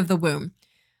question of the womb.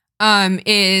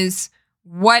 Is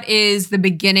what is the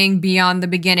beginning beyond the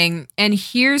beginning? And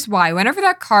here's why. Whenever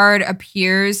that card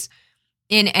appears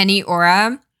in any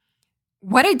aura,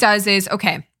 what it does is,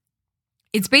 okay,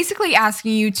 it's basically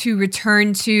asking you to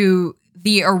return to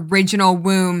the original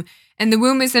womb. And the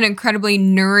womb is an incredibly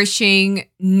nourishing,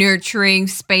 nurturing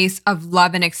space of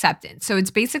love and acceptance. So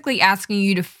it's basically asking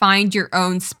you to find your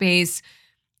own space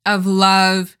of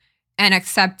love and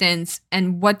acceptance.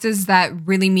 And what does that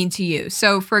really mean to you?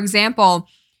 So for example,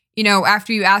 you know,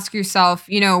 after you ask yourself,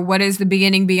 you know, what is the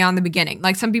beginning beyond the beginning?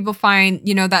 Like some people find,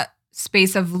 you know, that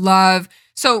space of love.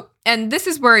 So, and this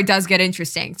is where it does get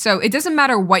interesting. So it doesn't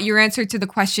matter what your answer to the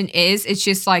question is. It's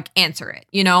just like, answer it,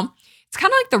 you know? It's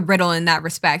kind of like the riddle in that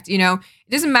respect, you know?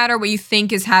 It doesn't matter what you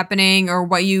think is happening or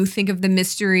what you think of the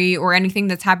mystery or anything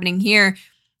that's happening here.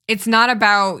 It's not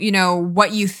about, you know,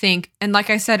 what you think. And like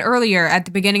I said earlier at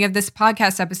the beginning of this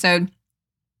podcast episode,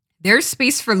 there's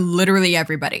space for literally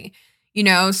everybody, you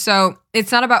know? So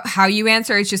it's not about how you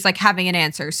answer. It's just like having an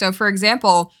answer. So for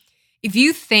example, if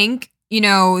you think, you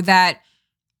know, that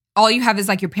all you have is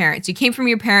like your parents, you came from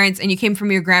your parents and you came from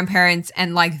your grandparents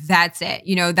and like, that's it,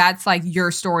 you know, that's like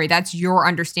your story. That's your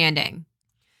understanding.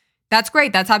 That's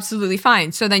great. That's absolutely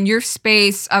fine. So then your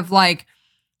space of like,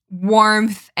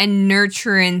 warmth and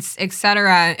nurturance,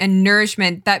 etc., and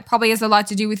nourishment, that probably has a lot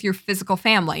to do with your physical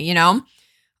family, you know?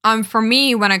 For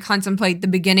me, when I contemplate the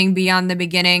beginning beyond the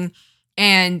beginning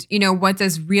and, you know, what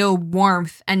does real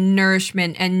warmth and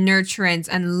nourishment and nurturance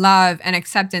and love and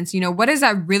acceptance, you know, what does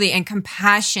that really, and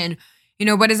compassion, you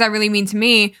know, what does that really mean to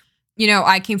me? You know,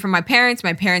 I came from my parents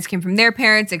came from their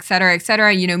parents,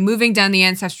 etc., you know, moving down the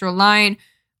ancestral line.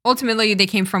 Ultimately, they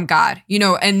came from God, you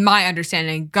know, and my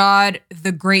understanding, God,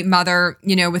 the great mother,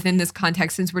 you know, within this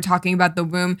context, since we're talking about the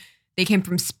womb, they came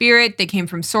from spirit, they came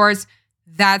from source.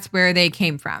 That's where they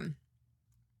came from.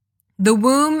 The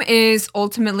womb is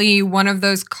ultimately one of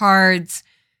those cards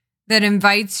that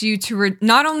invites you to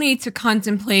not only to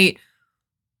contemplate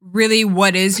really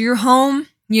what is your home,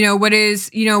 you know, what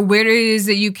is, you know, where it is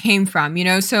that you came from, you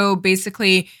know, so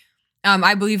basically,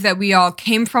 I believe that we all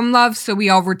came from love, so we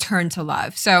all return to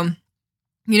love. So,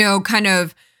 you know, kind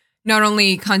of not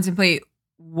only contemplate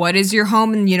what is your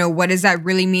home and, you know, what does that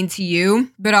really mean to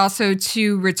you, but also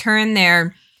to return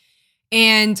there.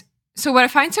 And so what I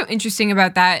find so interesting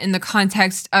about that in the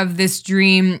context of this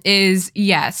dream is,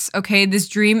 yes, okay, this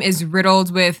dream is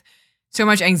riddled with so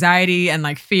much anxiety and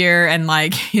like fear and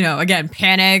like, you know, again,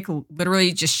 panic,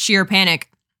 literally just sheer panic.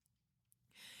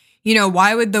 You know,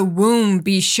 why would the womb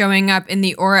be showing up in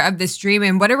the aura of this dream?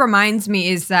 And what it reminds me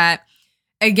is that,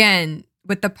 again,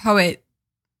 with the poet,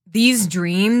 these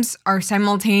dreams are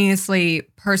simultaneously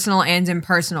personal and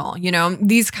impersonal, you know,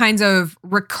 these kinds of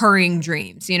recurring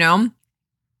dreams, you know,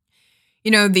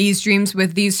 these dreams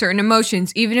with these certain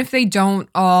emotions, even if they don't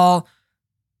all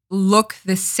look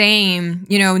the same,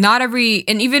 you know, not every,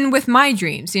 and even with my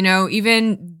dreams, you know,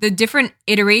 even the different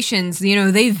iterations, you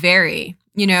know, they vary,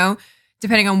 you know,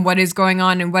 depending on what is going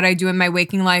on and what I do in my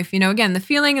waking life. You know, again, the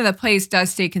feeling of the place does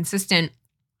stay consistent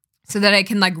so that I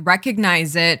can like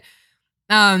recognize it.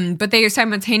 But they are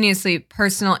simultaneously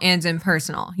personal and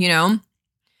impersonal, you know?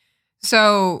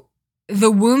 So the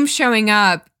womb showing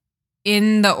up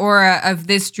in the aura of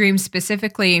this dream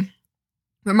specifically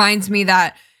reminds me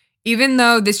that even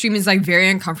though this dream is like very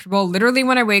uncomfortable, literally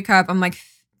when I wake up, I'm like,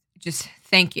 just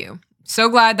thank you. So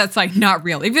glad that's like not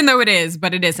real, even though it is,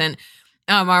 but it isn't.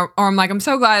 Or I'm like, I'm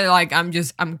so glad, like,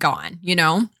 I'm gone, you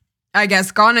know, I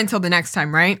guess gone until the next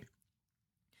time, right?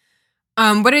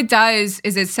 What it does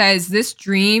is it says this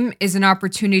dream is an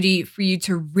opportunity for you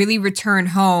to really return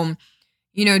home,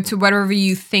 you know, to whatever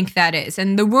you think that is.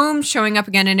 And the womb showing up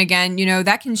again and again, you know,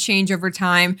 that can change over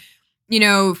time. You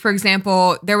know, for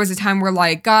example, there was a time where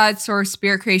like God, source,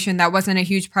 spirit creation, that wasn't a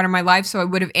huge part of my life. So I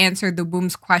would have answered the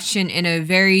womb's question in a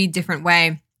very different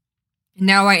way.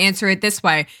 Now I answer it this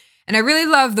way. And I really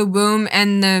love the womb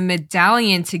and the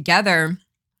medallion together,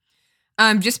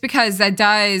 just because that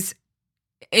does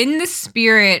in the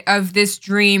spirit of this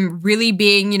dream really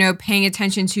being, paying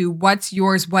attention to what's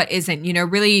yours, what isn't,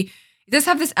 really it does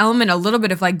have this element, a little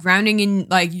bit of like grounding in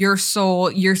like your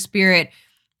soul, your spirit,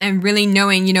 and really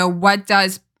knowing, what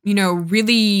does,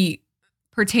 really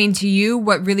pertain to you,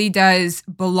 what really does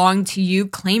belong to you,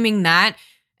 claiming that,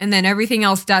 and then everything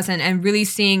else doesn't, and really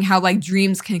seeing how like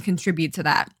dreams can contribute to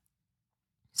that.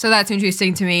 So that's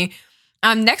interesting to me.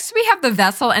 Next, we have the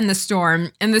vessel and the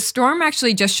storm. And the storm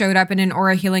actually just showed up in an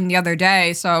aura healing the other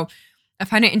day. So I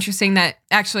find it interesting that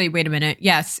actually, wait a minute.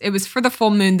 Yes, it was for the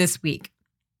full moon this week.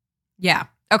 Yeah.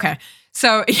 Okay.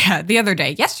 So yeah, the other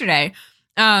day, yesterday.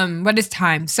 What is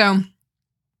time? So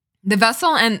the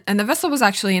vessel and the vessel was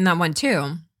actually in that one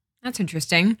too. That's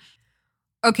interesting.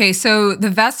 Okay. So the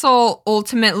vessel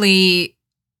ultimately,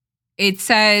 it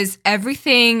says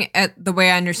everything, the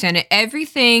way I understand it,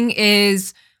 everything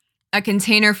is a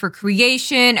container for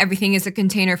creation. Everything is a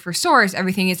container for source.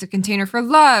 Everything is a container for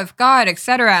love, God,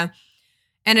 etc.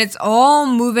 And it's all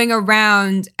moving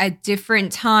around at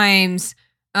different times.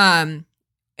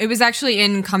 It was actually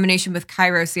in combination with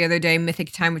Kairos the other day,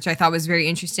 Mythic Time, which I thought was very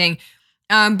interesting.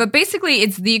 But basically,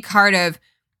 it's the card of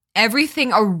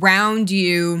everything around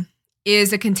you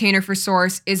is a container for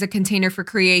source, is a container for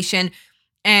creation.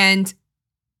 And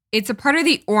it's a part of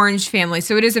the orange family.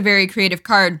 So it is a very creative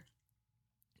card.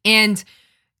 And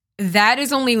that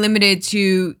is only limited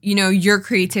to, your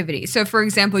creativity. So for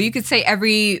example, you could say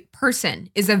every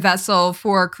person is a vessel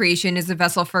for creation, is a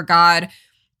vessel for God.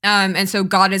 And so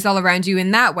God is all around you in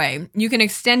that way. You can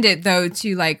extend it though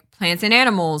to like plants and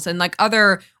animals and like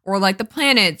other, or like the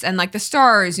planets and like the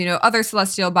stars, other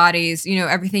celestial bodies,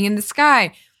 everything in the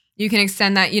sky. You can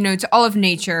extend that, to all of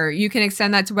nature. You can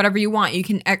extend that to whatever you want. You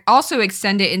can also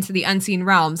extend it into the unseen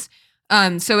realms.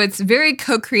 So it's very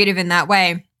co-creative in that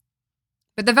way.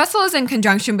 But the vessel is in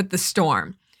conjunction with the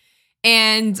storm.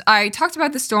 And I talked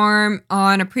about the storm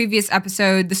on a previous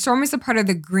episode. The storm is a part of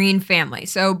the green family.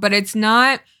 So, but it's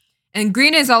not, and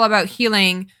green is all about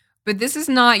healing, but this is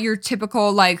not your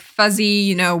typical like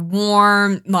fuzzy,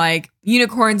 warm, like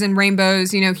unicorns and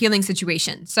rainbows, healing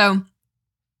situation. So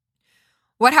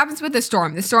what happens with the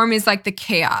storm? The storm is like the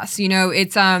chaos,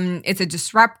 it's a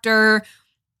disruptor.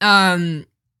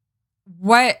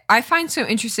 What I find so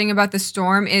interesting about the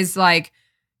storm is like,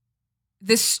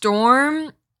 the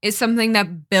storm is something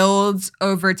that builds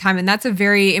over time. And that's a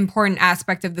very important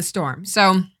aspect of the storm.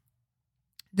 So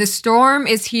the storm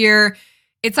is here.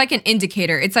 It's like an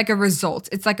indicator. It's like a result.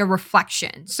 It's like a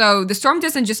reflection. So the storm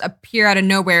doesn't just appear out of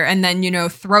nowhere and then,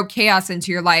 throw chaos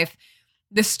into your life.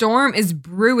 The storm is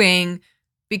brewing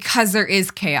because there is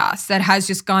chaos that has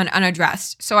just gone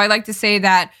unaddressed. So I like to say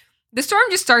that the storm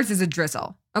just starts as a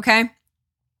drizzle. Okay.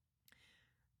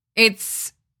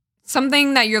 It's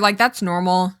something that you're like, that's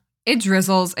normal. It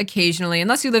drizzles occasionally,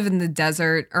 unless you live in the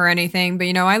desert or anything.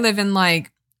 But, I live in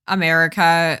like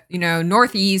America,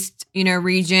 Northeast,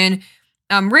 region.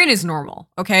 Rain is normal,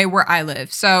 okay, where I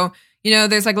live. So,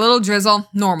 there's like a little drizzle,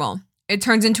 normal. It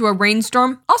turns into a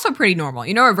rainstorm, also pretty normal.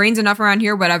 It rains enough around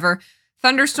here, whatever.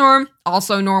 Thunderstorm,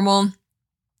 also normal.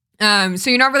 So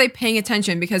you're not really paying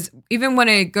attention because even when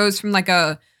it goes from like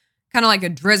a kind of like a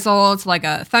drizzle to like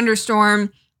a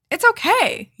thunderstorm, it's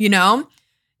okay,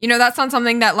 that's not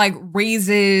something that like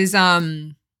raises,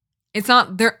 it's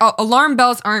not there. Alarm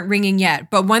bells aren't ringing yet,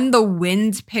 but when the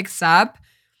wind picks up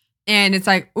and it's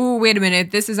like, oh, wait a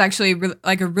minute, this is actually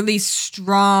like a really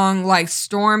strong like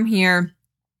storm here.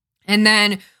 And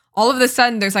then all of a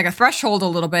sudden there's like a threshold a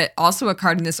little bit, also a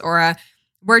card in this aura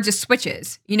where it just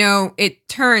switches, it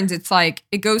turns, it's like,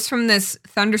 it goes from this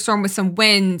thunderstorm with some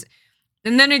wind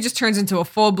and then it just turns into a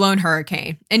full-blown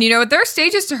hurricane. And, there are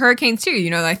stages to hurricanes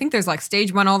too. I think there's like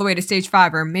stage 1 all the way to stage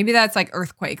 5, or maybe that's like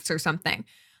earthquakes or something.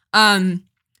 The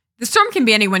storm can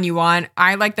be anyone you want.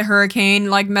 I like the hurricane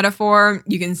like metaphor.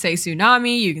 You can say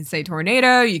tsunami, you can say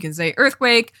tornado, you can say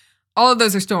earthquake. All of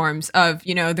those are storms of,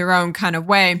 their own kind of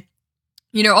way.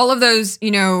 All of those,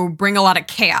 bring a lot of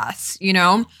chaos,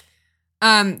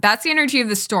 That's the energy of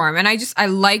the storm. And I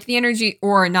like the energy,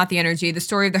 or not the energy, the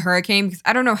story of the hurricane, because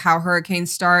I don't know how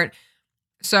hurricanes start.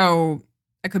 So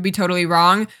I could be totally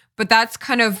wrong, but that's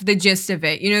kind of the gist of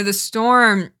it. The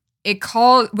storm,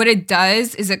 what it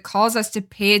does is it calls us to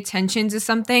pay attention to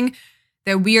something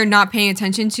that we are not paying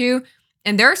attention to.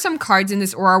 And there are some cards in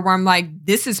this aura where I'm like,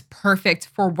 this is perfect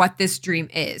for what this dream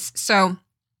is. So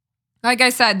like I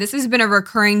said, this has been a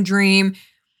recurring dream,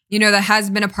 that has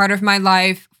been a part of my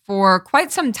life for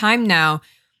quite some time now.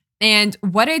 And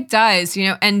what it does,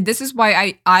 and this is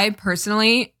why I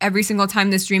personally, every single time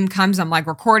this dream comes, I'm like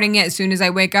recording it as soon as I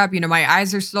wake up, my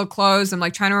eyes are still closed. I'm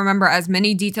like trying to remember as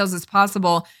many details as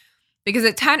possible because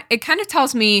it kind of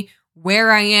tells me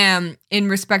where I am in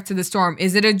respect to the storm.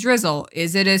 Is it a drizzle?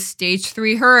 Is it a stage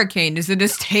 3 hurricane? Is it a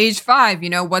stage 5?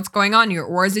 What's going on here?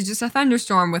 Or is it just a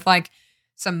thunderstorm with like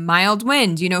some mild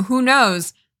wind? Who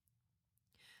knows?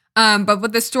 But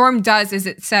what the storm does is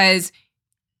it says,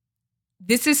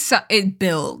 it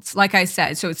builds, like I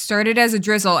said. So it started as a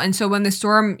drizzle. And so when the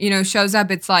storm, shows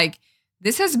up, it's like,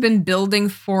 this has been building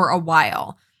for a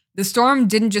while. The storm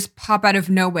didn't just pop out of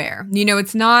nowhere.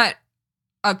 It's not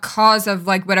a cause of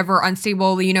like whatever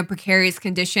unstable, precarious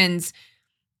conditions.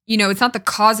 It's not the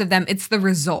cause of them. It's the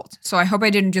result. So I hope I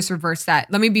didn't just reverse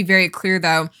that. Let me be very clear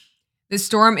though. The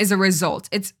storm is a result.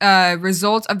 It's a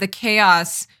result of the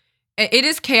chaos. It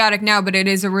is chaotic now, but it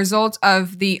is a result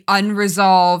of the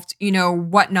unresolved,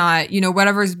 whatnot,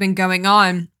 whatever's been going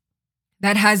on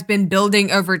that has been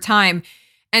building over time.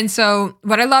 And so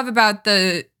what I love about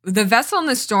the vessel in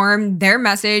the storm, their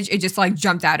message, it just like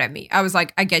jumped out at me. I was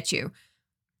like, I get you.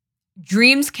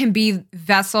 Dreams can be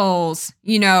vessels,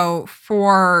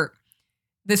 for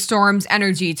the storm's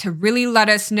energy to really let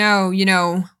us know,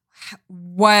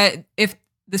 what if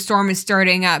the storm is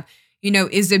starting up,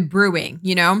 is it brewing,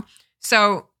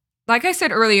 So like I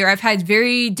said earlier, I've had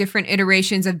very different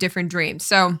iterations of different dreams.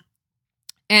 So,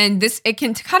 and it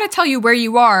can kind of tell you where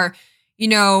you are,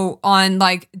 on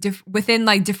like within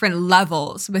like different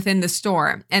levels within the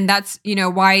storm. And that's,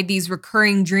 why these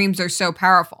recurring dreams are so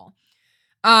powerful.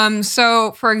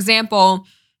 So for example,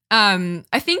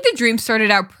 I think the dream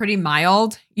started out pretty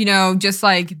mild, just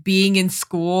like being in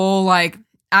school, like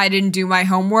I didn't do my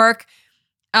homework.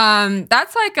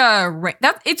 That's like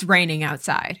it's raining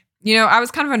outside. I was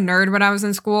kind of a nerd when I was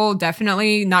in school,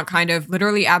 definitely, not kind of,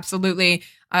 literally, absolutely.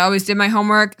 I always did my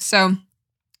homework. So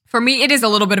for me, it is a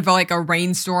little bit of like a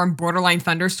rainstorm, borderline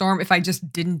thunderstorm if I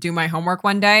just didn't do my homework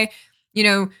one day.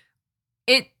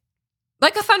 It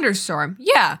like a thunderstorm.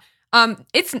 Yeah.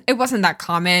 It wasn't that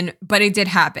common, but it did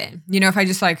happen. If I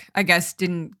just like, I guess,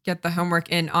 didn't get the homework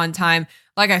in on time.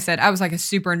 Like I said, I was like a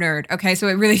super nerd. Okay. So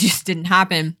it really just didn't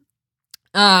happen.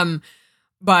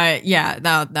 But yeah,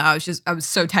 no, I was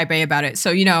so type A about it.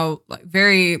 So, like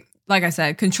very, like I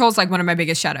said, control's like one of my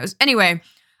biggest shadows. Anyway,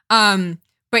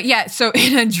 but yeah, so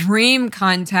in a dream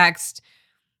context,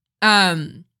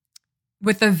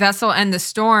 with the vessel and the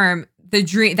storm, the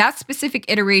dream, that specific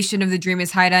iteration of the dream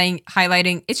is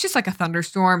highlighting, it's just like a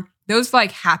thunderstorm. Those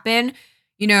like happen,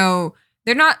 they're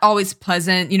not always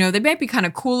pleasant. They might be kind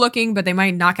of cool looking, but they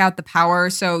might knock out the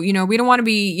power. So, we don't want to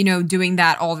be, doing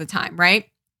that all the time, right?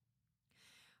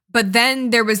 But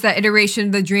then there was that iteration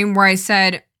of the dream where I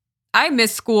said, I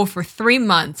missed school for 3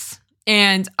 months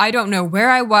and I don't know where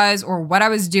I was or what I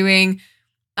was doing.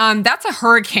 That's a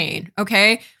hurricane,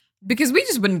 okay? Because we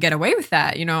just wouldn't get away with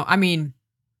that, I mean,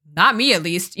 not me at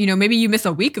least. Maybe you miss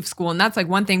a week of school and that's like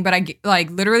one thing, but I like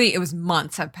literally it was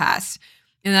months have passed.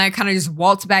 And then I kind of just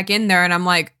waltzed back in there and I'm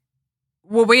like,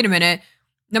 well, wait a minute.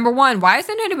 Number one, why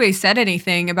hasn't anybody said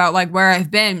anything about like where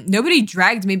I've been? Nobody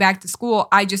dragged me back to school.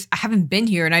 I haven't been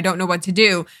here and I don't know what to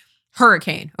do.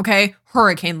 Hurricane, okay?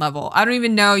 Hurricane level. I don't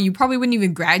even know. You probably wouldn't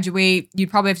even graduate. You'd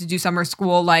probably have to do summer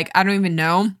school. Like, I don't even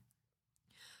know.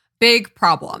 Big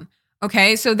problem.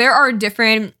 Okay, so there are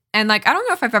different, and like, I don't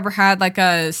know if I've ever had like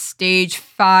a stage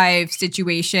 5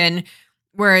 situation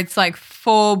where it's like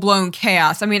full blown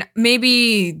chaos. I mean,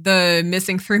 maybe the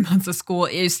missing 3 months of school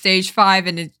is stage 5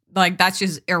 and it, like, that's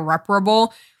just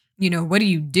irreparable. What do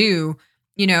you do?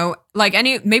 Like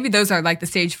maybe those are like the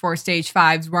stage 4, stage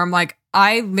 5s where I'm like,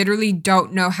 I literally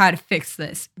don't know how to fix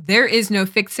this. There is no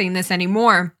fixing this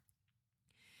anymore.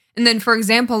 And then, for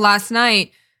example, last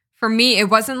night, for me, it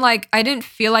wasn't like, I didn't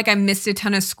feel like I missed a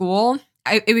ton of school.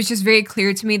 It was just very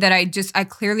clear to me that I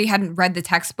clearly hadn't read the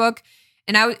textbook.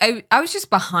 And I was just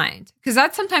behind, because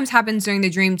that sometimes happens during the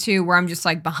dream too, where I'm just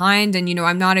like behind and,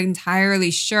 I'm not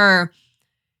entirely sure,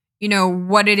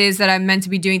 what it is that I'm meant to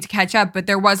be doing to catch up. But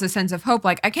there was a sense of hope,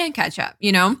 like I can catch up,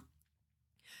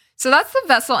 So that's the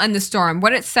vessel and the storm.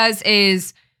 What it says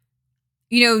is,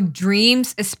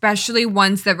 dreams, especially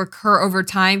ones that recur over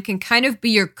time, can kind of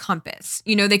be your compass.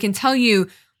 They can tell you,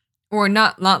 or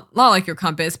not like your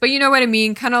compass, but you know what I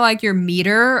mean? Kind of like your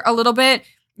meter a little bit.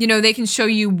 They can show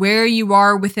you where you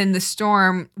are within the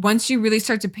storm once you really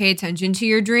start to pay attention to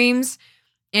your dreams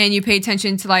and you pay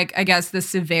attention to, like, I guess, the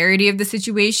severity of the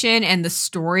situation and the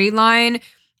storyline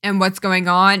and what's going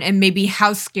on and maybe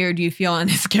how scared you feel on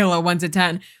a scale of 1 to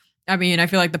 10. I mean, I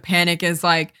feel like the panic is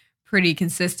like pretty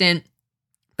consistent.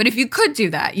 But if you could do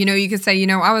that, you could say,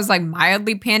 I was like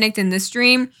mildly panicked in this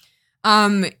dream.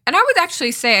 And I would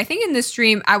actually say, I think in this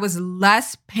dream, I was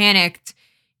less panicked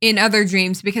in other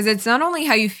dreams, because it's not only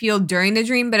how you feel during the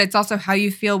dream, but it's also how you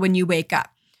feel when you wake up.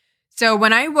 So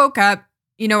when I woke up,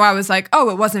 I was like, oh,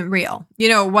 it wasn't real.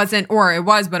 It wasn't, or it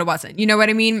was, but it wasn't. You know what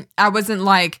I mean? I wasn't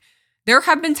like, there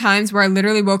have been times where I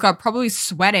literally woke up probably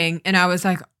sweating and I was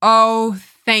like, oh,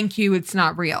 thank you. It's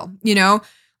not real,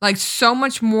 like so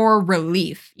much more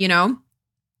relief,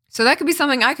 So that could be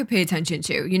something I could pay attention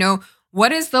to,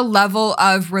 what is the level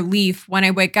of relief when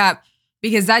I wake up?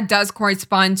 Because that does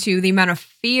correspond to the amount of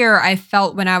fear I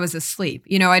felt when I was asleep.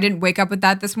 I didn't wake up with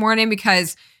that this morning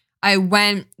because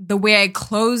the way I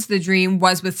closed the dream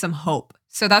was with some hope.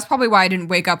 So that's probably why I didn't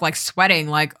wake up like sweating,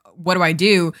 like, what do I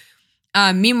do?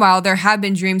 Meanwhile, there have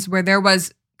been dreams where there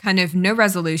was kind of no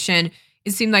resolution.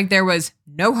 It seemed like there was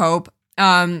no hope.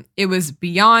 It was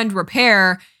beyond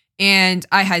repair and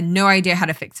I had no idea how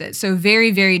to fix it. So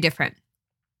very, very different.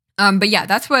 But yeah,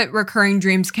 that's what recurring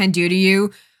dreams can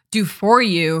do for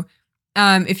you.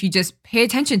 If you just pay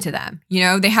attention to them,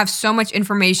 they have so much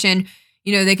information.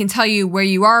 They can tell you where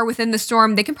you are within the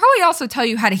storm. They can probably also tell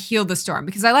you how to heal the storm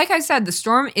because like I said, the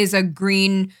storm is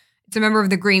it's a member of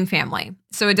the green family.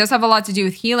 So it does have a lot to do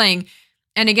with healing.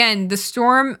 And again, the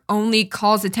storm only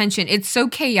calls attention. It's so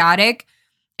chaotic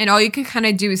and all you can kind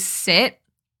of do is sit.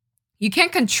 You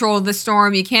can't control the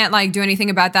storm. You can't like do anything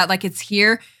about that. Like it's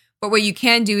here. But what you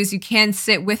can do is you can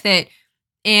sit with it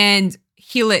and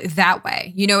heal it that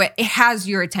way. It has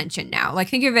your attention now. Like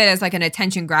think of it as like an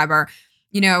attention grabber.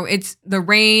 It's the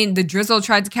rain, the drizzle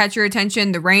tried to catch your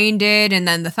attention, the rain did, and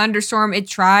then the thunderstorm, it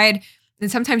tried.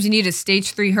 And sometimes you need a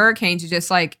stage 3 hurricane to just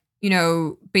like,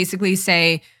 basically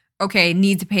say, okay,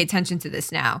 need to pay attention to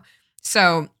this now.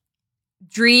 So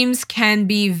dreams can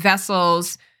be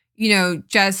vessels,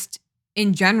 just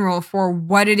in general for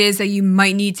what it is that you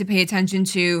might need to pay attention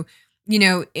to,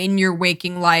 in your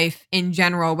waking life in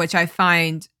general, which I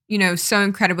find, so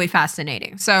incredibly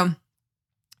fascinating. So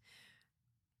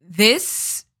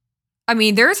there's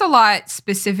a lot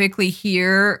specifically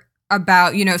here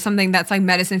about, something that's like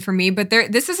medicine for me, but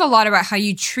this is a lot about how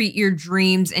you treat your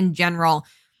dreams in general.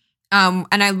 And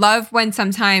I love when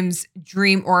sometimes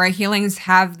dream aura healings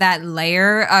have that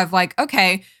layer of like,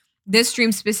 okay, this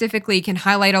dream specifically can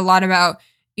highlight a lot about,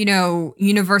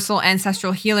 universal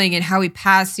ancestral healing and how we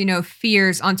pass,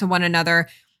 fears onto one another.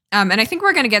 And I think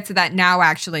we're going to get to that now,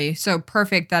 actually. So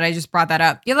perfect that I just brought that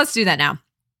up. Yeah, let's do that now.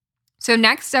 So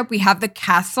next up, we have the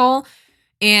castle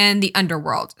and the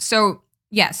underworld. So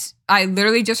yes, I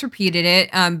literally just repeated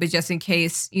it, but just in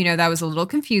case, that was a little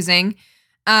confusing.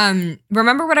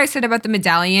 Remember what I said about the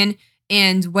medallion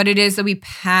and what it is that we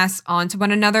pass on to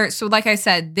one another? So like I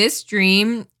said, this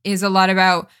dream is a lot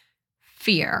about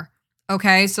fear.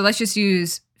 Okay, so let's just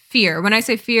use fear. When I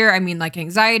say fear, I mean like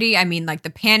anxiety. I mean like the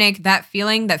panic, that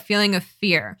feeling of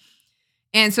fear.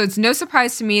 And so it's no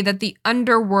surprise to me that the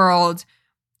underworld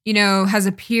has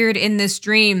appeared in this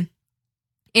dream.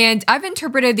 And I've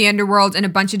interpreted the underworld in a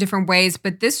bunch of different ways,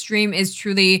 but this dream is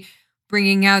truly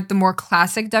bringing out the more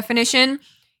classic definition.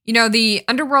 The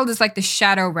underworld is like the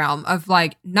shadow realm of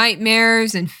like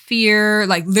nightmares and fear,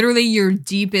 like literally your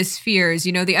deepest fears.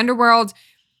 The underworld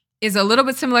is a little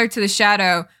bit similar to the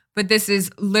shadow, but this is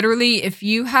literally if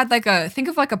you had think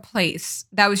of like a place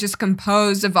that was just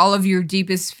composed of all of your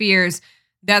deepest fears,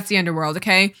 that's the underworld,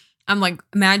 okay? I'm like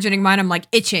imagining mine. I'm like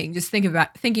itching just thinking about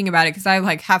it because I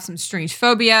like have some strange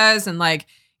phobias and like,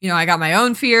 I got my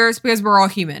own fears because we're all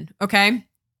human. Okay.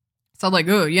 So I'm like,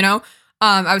 ooh,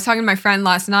 I was talking to my friend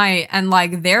last night and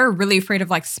like, they're really afraid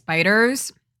of like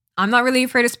spiders. I'm not really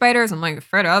afraid of spiders. I'm like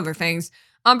afraid of other things.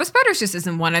 But spiders just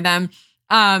isn't one of them.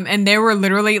 And they were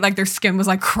literally like, their skin was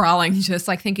like crawling, just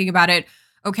like thinking about it.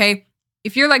 Okay.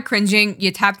 If you're like cringing,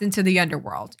 you tapped into the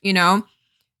underworld,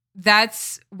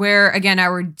 That's where, again,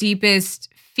 our deepest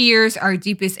fears, our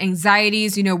deepest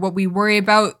anxieties, what we worry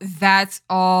about, that's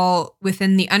all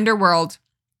within the underworld.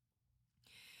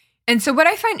 And so what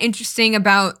I find interesting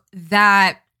about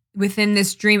that within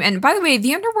this dream, and by the way,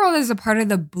 the underworld is a part of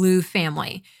the blue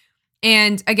family.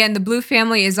 And again, the blue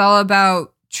family is all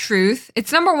about truth.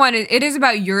 It's number one, it is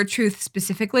about your truth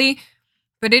specifically,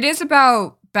 but it is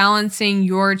about balancing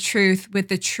your truth with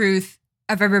the truth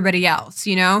of everybody else,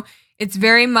 It's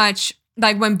very much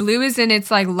like when blue is in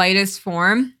its like lightest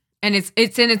form and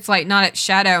it's in its light, not its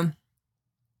shadow.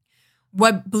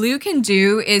 What blue can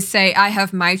do is say, I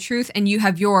have my truth and you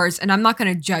have yours, and I'm not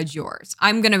going to judge yours.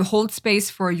 I'm going to hold space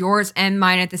for yours and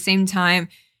mine at the same time,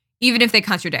 even if they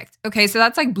contradict. Okay, so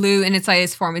that's like blue in its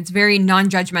lightest form. It's very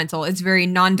non-judgmental. It's very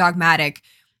non-dogmatic.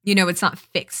 It's not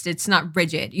fixed. It's not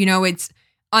rigid. It's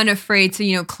unafraid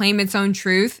to, claim its own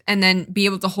truth and then be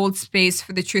able to hold space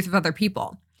for the truth of other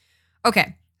people.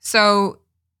 Okay, so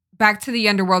back to the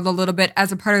underworld a little bit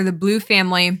as a part of the blue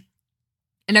family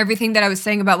and everything that I was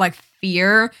saying about like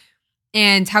fear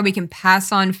and how we can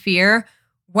pass on fear.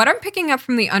 what I'm picking up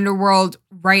from the underworld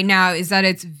right now is that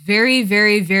it's very,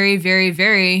 very, very, very,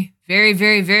 very, very,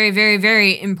 very, very, very,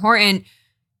 very important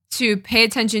to pay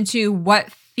attention to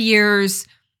what fears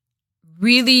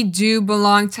really do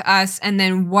belong to us, and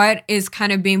then what is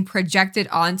kind of being projected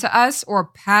onto us or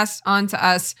passed on to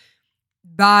us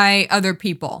by other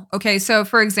people. Okay, so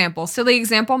for example, silly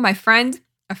example, my friend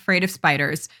afraid of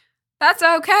spiders. That's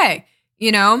okay,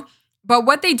 but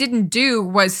what they didn't do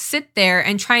was sit there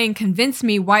and try and convince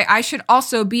me why I should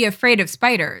also be afraid of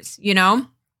spiders.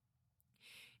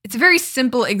 It's a very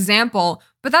simple example,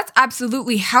 but that's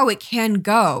absolutely how it can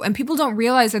go. And people don't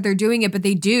realize that they're doing it, but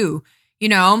they do,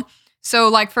 So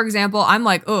like, for example, I'm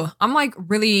like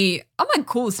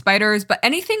cool with spiders, but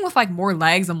anything with like more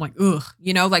legs, I'm like,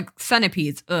 like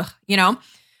centipedes, those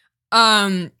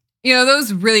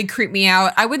really creep me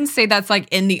out. I wouldn't say that's like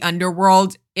in the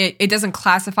underworld. It doesn't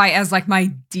classify as like my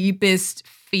deepest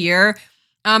fear.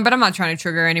 But I'm not trying to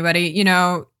trigger anybody,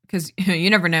 because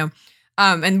you never know.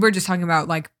 And we're just talking about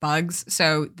like bugs.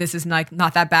 So this is like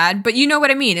not that bad, but you know what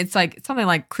I mean? It's like, it's something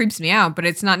like creeps me out, but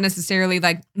it's not necessarily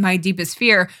like my deepest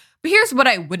fear. But here's what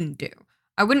I wouldn't do.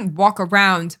 I wouldn't walk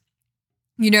around,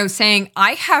 saying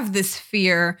I have this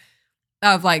fear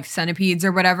of like centipedes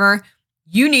or whatever.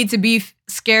 You need to be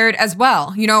scared as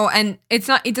well, and it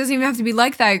doesn't even have to be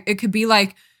like that. It could be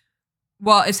like,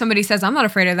 well, if somebody says, I'm not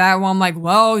afraid of that, well, I'm like,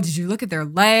 whoa, did you look at their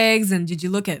legs? And did you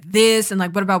look at this? And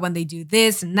like, what about when they do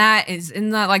this and that?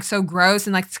 Isn't that like so gross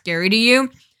and like scary to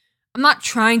you? I'm not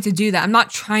trying to do that. I'm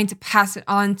not trying to pass it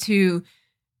on to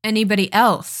anybody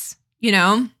else,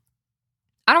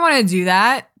 I don't want to do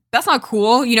that. That's not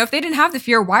cool. If they didn't have the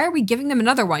fear, why are we giving them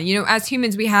another one? As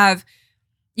humans, we have,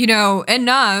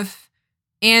 enough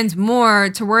and more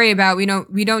to worry about. We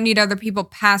don't need other people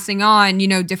passing on,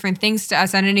 different things to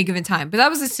us at any given time. But that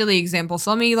was a silly example.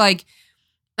 So let me like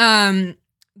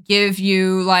give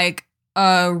you like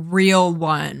a real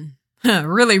one,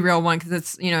 really real one, because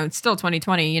it's, it's still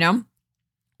 2020,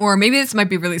 or maybe this might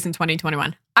be released in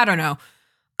 2021. I don't know.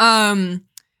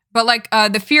 But like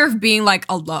the fear of being like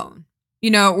alone,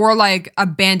 or like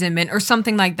abandonment or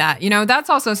something like that. That's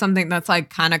also something that's like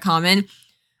kind of common.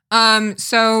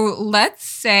 So let's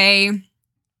say,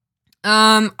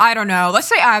 I don't know. Let's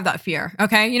say I have that fear.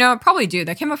 Okay. I probably do.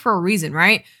 That came up for a reason,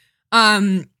 right?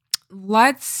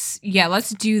 Let's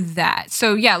do that.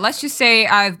 So yeah, let's just say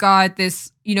I've got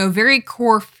this, very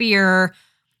core fear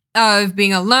of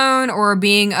being alone or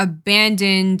being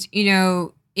abandoned,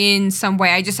 in some way.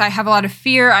 I have a lot of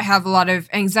fear. I have a lot of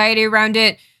anxiety around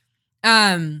it.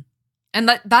 And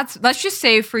let's just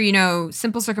say for,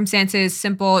 simple circumstances,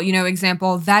 simple,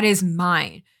 example, that is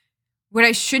mine. What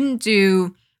I shouldn't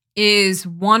do is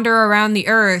wander around the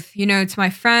earth, to my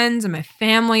friends and my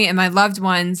family and my loved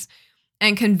ones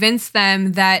and convince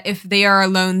them that if they are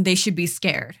alone, they should be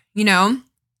scared,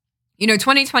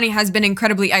 2020 has been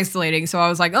incredibly isolating. So I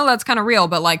was like, oh, that's kind of real,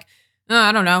 but like,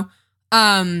 I don't know.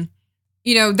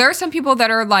 There are some people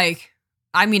that are like,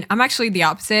 I'm actually the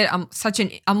opposite. I'm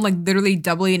like literally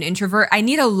doubly an introvert. I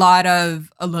need a lot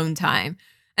of alone time.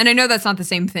 And I know that's not the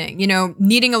same thing.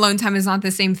 Needing alone time is not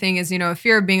the same thing as, a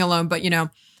fear of being alone. But,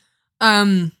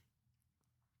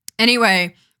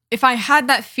 anyway, if I had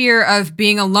that fear of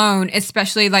being alone,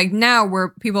 especially like now where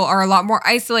people are a lot more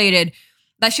isolated,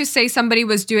 let's just say somebody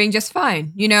was doing just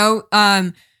fine,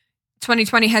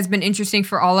 2020 has been interesting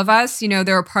for all of us. There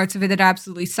were parts of it that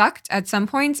absolutely sucked at some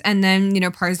points. And then,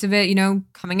 parts of it,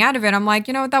 coming out of it, I'm like,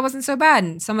 that wasn't so bad.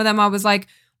 And some of them I was like,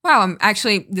 wow,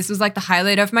 this was like the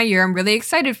highlight of my year. I'm really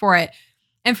excited for it.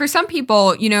 And for some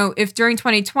people, if during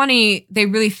 2020, they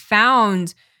really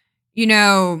found,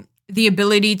 the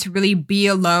ability to really be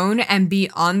alone and be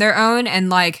on their own.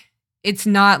 And like, it's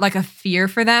not like a fear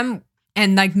for them.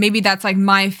 And like, maybe that's like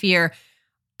my fear.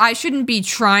 I shouldn't be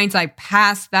trying to like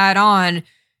pass that on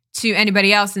to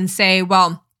anybody else and say,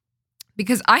 well,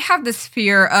 because I have this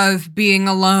fear of being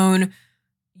alone,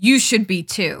 you should be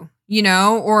too,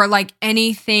 or like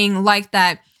anything like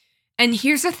that. And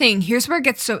here's the thing, here's where it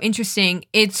gets so interesting.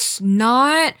 It's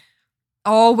not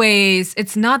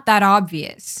that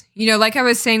obvious. Like I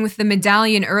was saying with the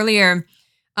medallion earlier,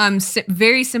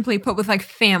 very simply put with like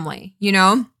family,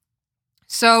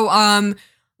 So,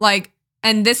 like,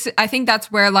 and this, I think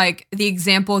that's where like the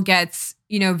example gets,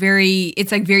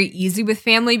 it's like very easy with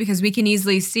family because we can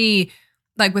easily see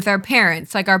like with our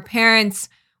parents,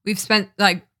 we've spent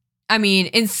like,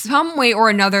 in some way or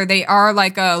another, they are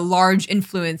like a large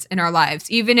influence in our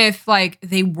lives. Even if like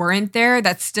they weren't there,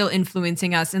 that's still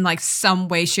influencing us in like some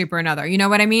way, shape or another. You know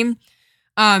what I mean?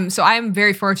 So I'm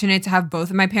very fortunate to have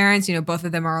both of my parents, both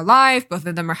of them are alive, both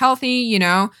of them are healthy,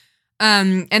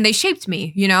 and they shaped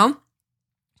me,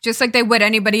 just like they would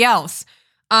anybody else.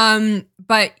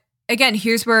 But again,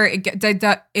 here's where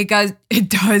it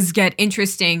does get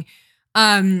interesting.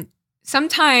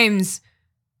 Sometimes,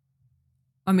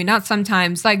 I mean, not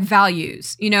sometimes, like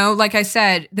values, like I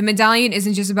said, the medallion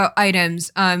isn't just about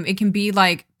items. It can be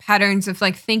like patterns of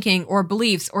like thinking or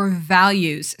beliefs or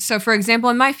values. So for example,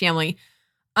 in my family,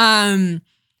 doing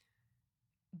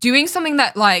something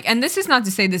that like, and this is not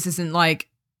to say this isn't like,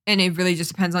 and it really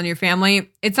just depends on your family.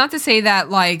 It's not to say that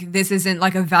like this isn't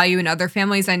like a value in other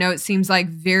families. I know it seems like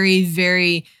very,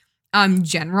 very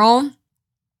general.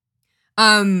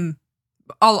 I'll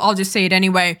just say it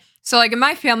anyway. So like in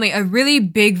my family, a really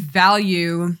big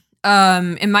value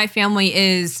in my family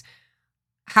is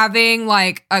having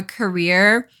like a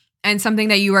career and something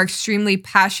that you are extremely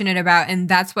passionate about, and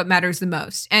that's what matters the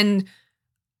most. And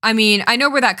I mean, I know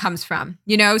where that comes from,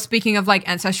 speaking of like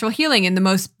ancestral healing in the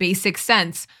most basic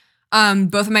sense.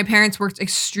 Both of my parents worked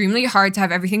extremely hard to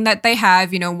have everything that they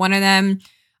have. One of them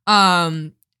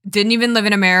didn't even live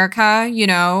in America.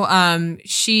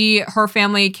 Her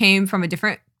family came from a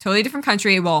totally different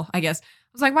country. Well, I guess I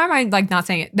was like, why am I like not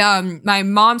saying it? My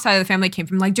mom's side of the family came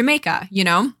from like Jamaica,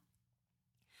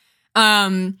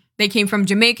 they came from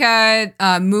Jamaica,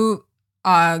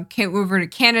 came over to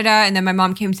Canada, and then my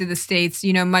mom came to the States,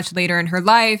 much later in her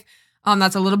life.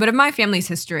 That's a little bit of my family's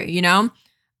history,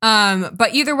 But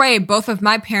either way, both of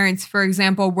my parents, for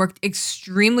example, worked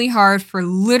extremely hard for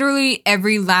literally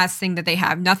every last thing that they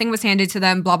have. Nothing was handed to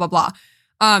them, blah, blah, blah.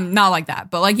 Not like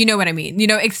that, but like, you know what I mean,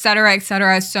 et cetera,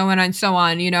 so on and so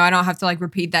on. I don't have to like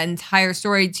repeat that entire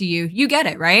story to you. You get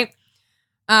it, right?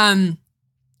 So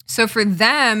for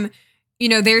them,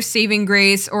 their saving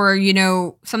grace or,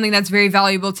 something that's very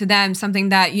valuable to them, something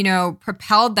that,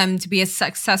 propelled them to be as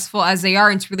successful as they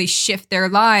are and to really shift their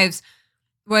lives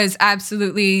was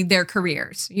absolutely their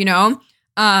careers,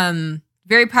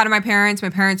 very proud of my parents. My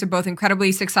parents are both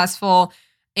incredibly successful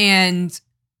and,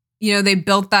 they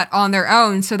built that on their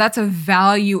own. So that's a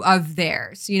value of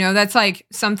theirs, that's like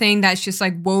something that's just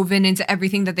like woven into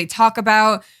everything that they talk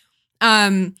about.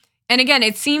 And again,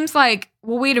 it seems like,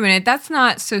 well, wait a minute, that's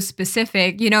not so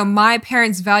specific. My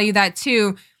parents value that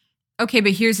too. Okay,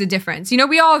 but here's the difference.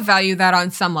 We all value that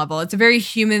on some level. It's a very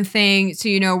human thing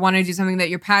to, want to do something that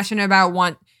you're passionate about,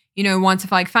 want to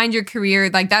like find your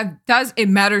career. Like it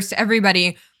matters to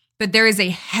everybody, but there is a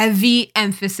heavy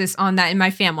emphasis on that in my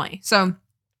family. So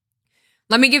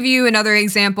let me give you another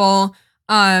example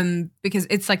because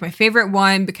it's like my favorite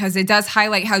one because it does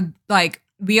highlight how like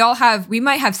we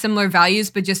might have similar values,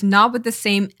 but just not with the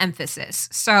same emphasis.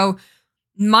 So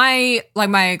my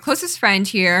closest friend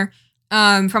here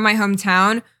from my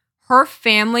hometown, her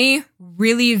family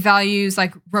really values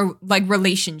like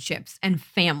relationships and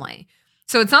family.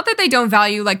 So it's not that they don't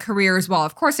value like career as well.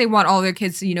 Of course, they want all their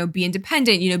kids to, be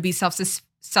independent, be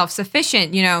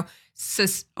self-sufficient,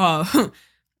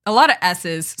 a lot of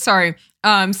S's, sorry.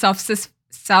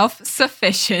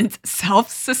 Self-sufficient,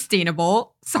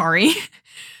 self-sustainable, sorry.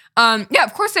 Yeah,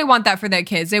 of course they want that for their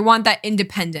kids. They want that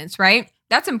independence, right?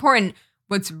 That's important.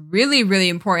 What's really, really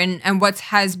important and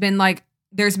has been like,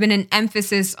 there's been an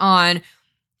emphasis on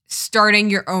starting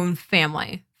your own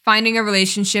family, finding a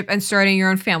relationship and starting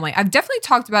your own family. I've definitely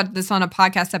talked about this on a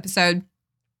podcast episode.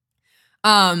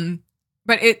 But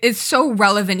it's so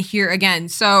relevant here again.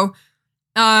 So,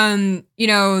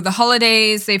 the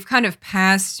holidays, they've kind of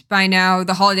passed by now.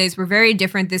 The holidays were very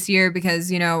different this year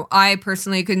because, I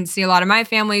personally couldn't see a lot of my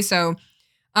family. So,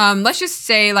 let's just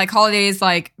say like holidays,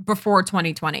 like before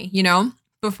 2020,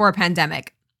 before a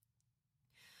pandemic.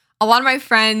 A lot of my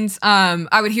friends,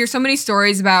 I would hear so many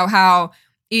stories about how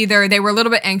either they were a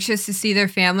little bit anxious to see their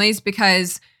families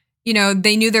because,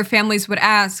 they knew their families would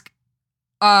ask,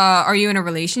 are you in a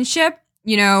relationship?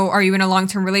 Are you in a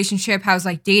long-term relationship? How's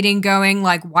like dating going?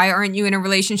 Like, why aren't you in a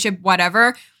relationship?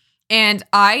 Whatever. And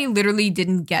I literally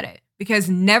didn't get it because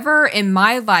never in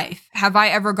my life have I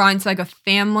ever gone to like a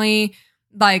family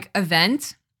like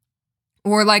event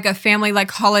or like a family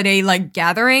like holiday like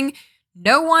gathering.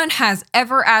 No one has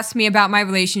ever asked me about my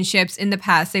relationships in the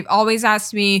past. They've always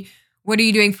asked me, what are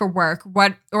you doing for work?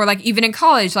 Or like even in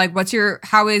college, like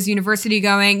how is university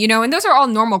going? And those are all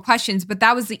normal questions, but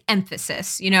that was the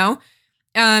emphasis,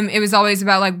 It was always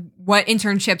about like, what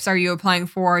internships are you applying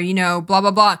for? Blah,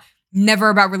 blah, blah. Never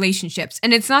about relationships.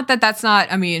 And it's not that that's not,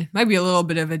 might be a little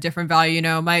bit of a different value.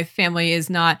 My family is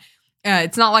not,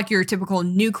 it's not like your typical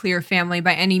nuclear family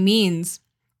by any means.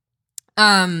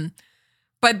 But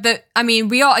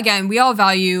we all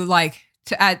value like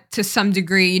to some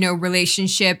degree,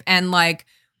 relationship and like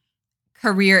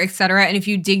career, etc. And if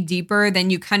you dig deeper, then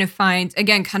you kind of find,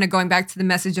 again, kind of going back to the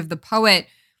message of the poet,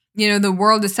 the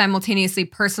world is simultaneously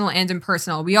personal and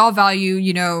impersonal. We all value,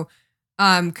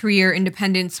 career,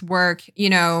 independence, work,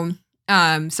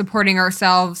 supporting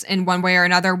ourselves in one way or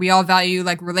another. We all value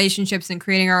like relationships and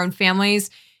creating our own families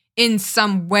in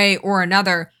some way or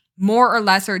another, more or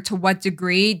less, or to what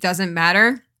degree, doesn't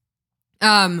matter.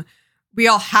 We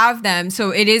all have them.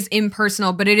 So it is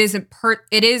impersonal, but it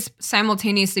is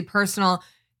simultaneously personal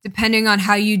depending on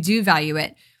how you do value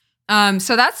it.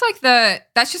 So that's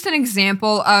just an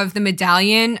example of the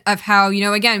medallion of how,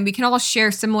 again, we can all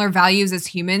share similar values as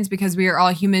humans because we are all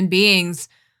human beings.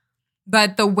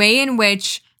 But the way in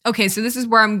which, okay, so this is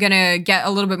where I'm going to get a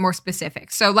little bit more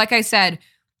specific. So like I said,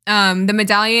 the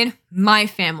medallion, my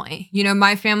family,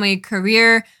 my family,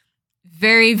 career,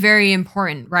 very, very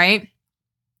important, right?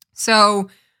 So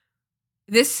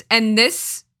this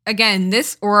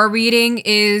aura reading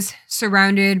is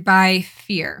surrounded by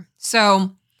fear.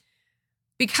 So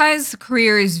because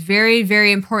career is very,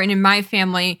 very important in my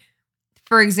family,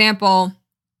 for example,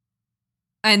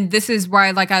 and this is why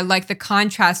I like the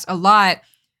contrast a lot,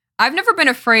 I've never been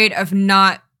afraid of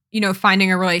not,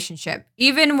 finding a relationship.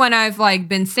 Even when I've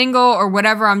been single or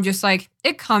whatever, I'm just like,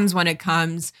 it comes when it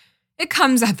comes. It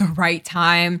comes at the right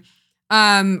time.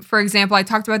 For example, I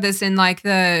talked about this in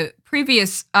the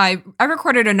previous, I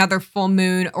recorded another full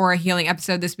moon or a healing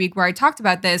episode this week where I talked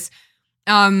about this.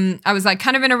 I was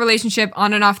kind of in a relationship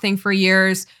on and off thing for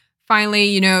years,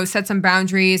 finally, set some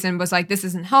boundaries and was like, this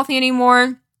isn't healthy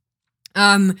anymore.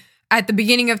 At the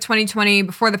beginning of 2020,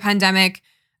 before the pandemic.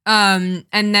 And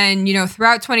then,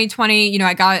 throughout 2020,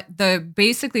 I got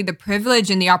basically the privilege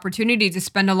and the opportunity to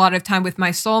spend a lot of time with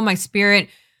my soul, my spirit,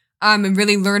 and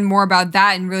really learn more about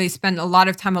that and really spend a lot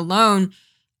of time alone.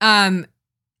 And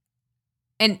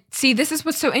see, this is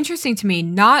what's so interesting to me.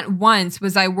 Not once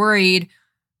was I worried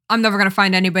I'm never going to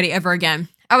find anybody ever again.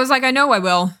 I was like, I know I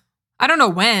will. I don't know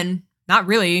when. Not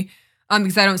really.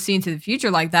 Because I don't see into the future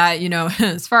like that,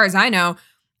 as far as I know.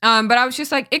 But I was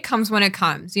just like, it comes when it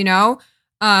comes,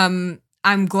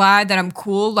 I'm glad that I'm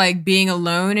cool, being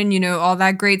alone and, all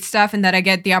that great stuff. And that I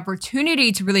get the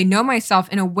opportunity to really know myself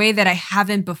in a way that I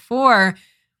haven't before.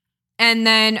 And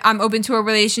then I'm open to a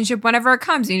relationship whenever it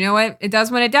comes. You know what? It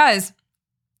does when it does.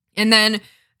 And then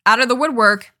out of the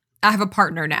woodwork, I have a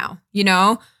partner now,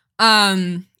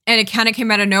 and it kind of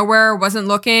came out of nowhere, wasn't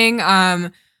looking.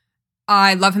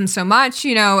 I love him so much,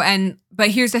 but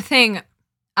here's the thing.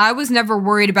 I was never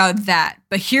worried about that.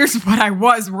 But here's what I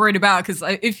was worried about. Because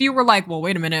if you were like, well,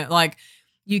 wait a minute,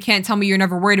 you can't tell me you're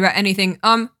never worried about anything.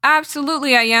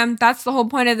 Absolutely I am. That's the whole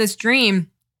point of this dream.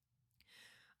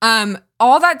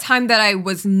 All that time that I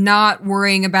was not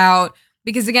worrying about,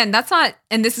 because again, that's not,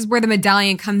 and this is where the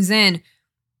medallion comes in.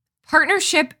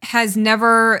 Partnership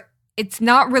it's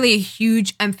not really a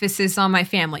huge emphasis on my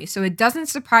family. So it doesn't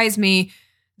surprise me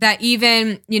that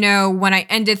even, when I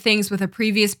ended things with a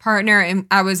previous partner and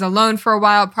I was alone for a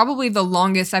while, probably the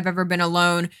longest I've ever been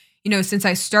alone, since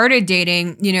I started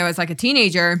dating, as a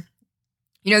teenager,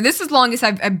 this is the longest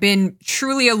I've been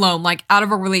truly alone, out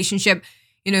of a relationship,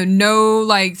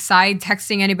 no side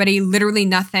texting anybody, literally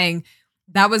nothing.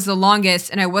 That was the longest.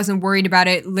 And I wasn't worried about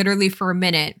it literally for a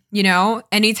minute.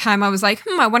 Anytime I was like,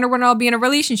 I wonder when I'll be in a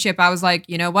relationship. I was like,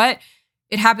 you know what?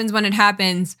 It happens when it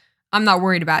happens. I'm not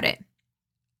worried about it.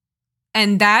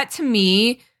 And that to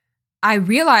me, I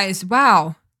realized,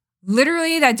 wow,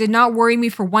 literally that did not worry me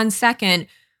for 1 second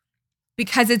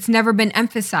because it's never been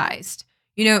emphasized,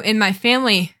 in my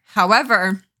family.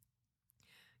 However,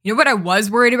 what I was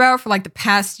worried about for the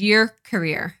past year?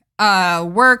 Career,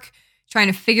 work, trying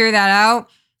to figure that out.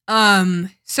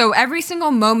 So every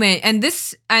single moment, and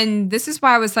this is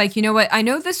why I was like, you know what? I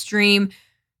know this dream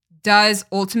does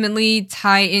ultimately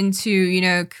tie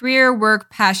into, career,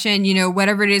 work, passion,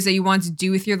 whatever it is that you want to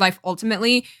do with your life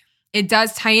ultimately. It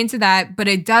does tie into that, but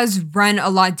it does run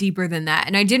a lot deeper than that.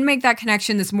 And I did make that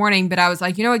connection this morning, but I was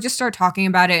like, just start talking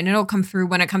about it and it'll come through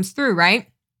when it comes through, right?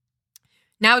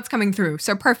 Now it's coming through.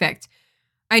 So perfect.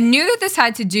 I knew that this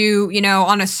had to do,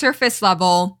 on a surface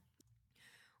level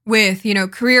with,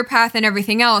 career path and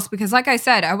everything else, because like I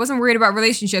said, I wasn't worried about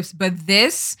relationships, but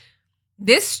this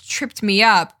tripped me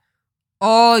up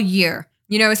all year,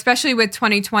 especially with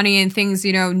 2020 and things,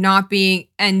 not being,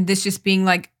 and this just being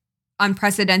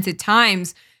unprecedented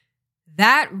times,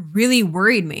 that really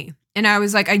worried me. And I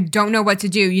was like, I don't know what to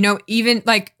do, even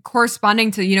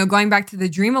corresponding to, going back to the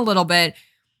dream a little bit,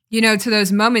 to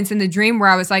those moments in the dream where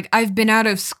I was like, I've been out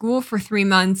of school for 3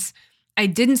 months. I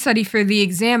didn't study for the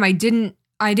exam. I didn't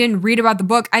read about the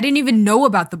book. I didn't even know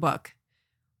about the book.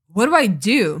 What do I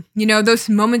do? Those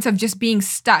moments of just being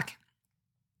stuck.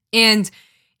 And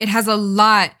it has a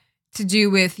lot to do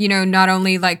with, not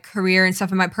only career and stuff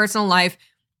in my personal life,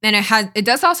 And it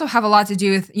does also have a lot to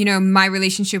do with, my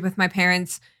relationship with my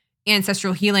parents,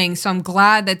 ancestral healing. So I'm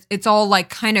glad that it's all like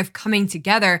kind of coming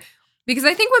together, because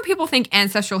I think when people think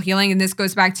ancestral healing, and this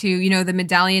goes back to, the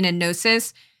medallion and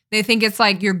gnosis, they think it's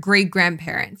like your great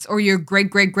grandparents or your great,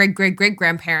 great, great, great, great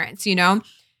grandparents,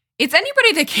 It's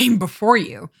anybody that came before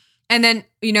you. And then,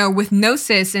 with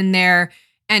gnosis in there,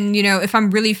 and, if I'm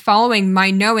really following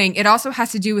my knowing, it also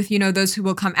has to do with, those who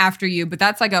will come after you. But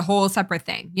that's like a whole separate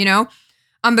thing,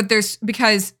 But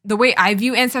because the way I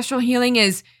view ancestral healing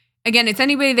is, again, it's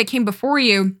anybody that came before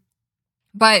you,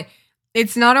 but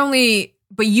it's not only,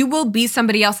 but you will be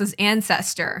somebody else's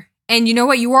ancestor. And you know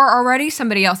what? You are already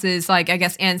somebody else's,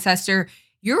 ancestor.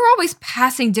 You're always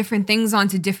passing different things on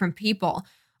to different people.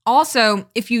 Also,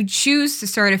 if you choose to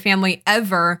start a family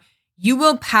ever, you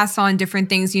will pass on different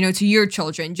things, to your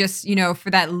children, just, for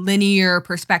that linear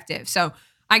perspective. So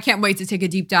I can't wait to take a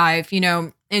deep dive,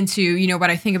 into, what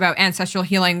I think about ancestral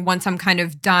healing once I'm kind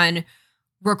of done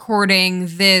recording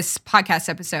this podcast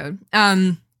episode.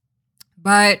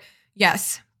 But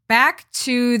yes, back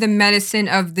to the medicine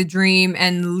of the dream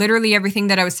and literally everything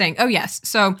that I was saying. Oh, yes.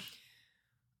 So,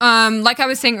 like I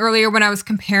was saying earlier when I was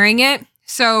comparing it,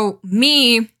 so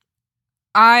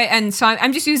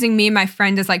I'm just using me and my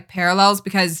friend as like parallels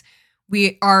because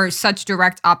we are such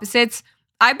direct opposites.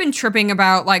 I've been tripping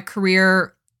about like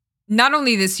career, not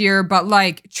only this year, but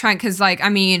like trying, cause like,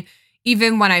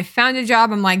 even when I found a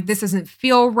job, I'm like, this doesn't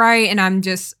feel right. And I'm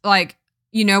just like,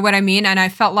 you know what I mean? And I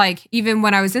felt like even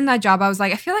when I was in that job, I was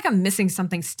like, I feel like I'm missing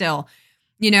something still.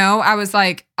 I was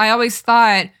like, I always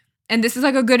thought, and this is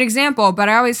like a good example, but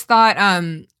I always thought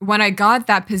when I got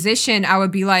that position, I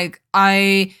would be like,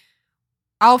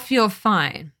 I'll feel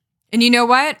fine. And you know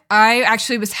what? I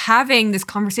actually was having this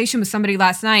conversation with somebody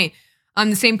last night.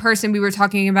 The same person, we were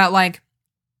talking about like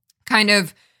kind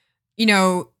of,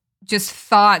 just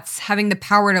thoughts having the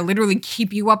power to literally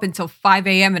keep you up until 5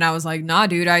 a.m. And I was like, nah,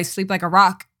 dude, I sleep like a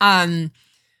rock. Not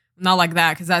like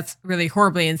that, because that's really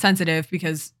horribly insensitive,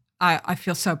 because I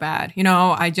feel so bad.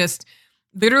 I just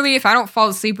literally, if I don't fall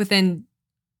asleep within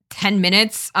 10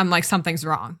 minutes, I'm like, something's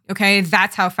wrong. Okay.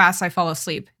 That's how fast I fall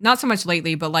asleep. Not so much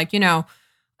lately, but like,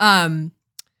 when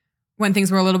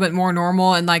things were a little bit more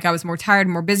normal and like I was more tired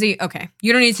and more busy. Okay.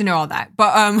 You don't need to know all that,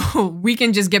 but we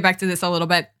can just get back to this a little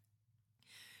bit.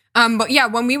 But yeah,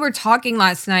 when we were talking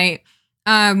last night,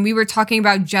 we were talking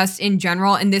about just in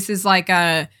general, and this is like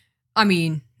not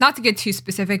to get too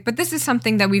specific, but this is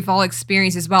something that we've all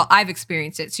experienced as well. I've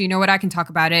experienced it. So you know what? I can talk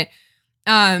about it.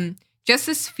 Just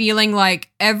this feeling like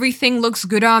everything looks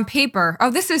good on paper. Oh,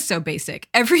 this is so basic.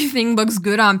 Everything looks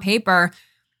good on paper.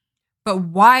 But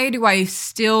why do I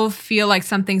still feel like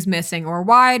something's missing? Or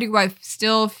why do I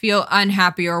still feel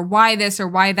unhappy? Or why this or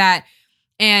why that?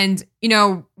 And,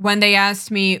 when they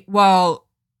asked me, well,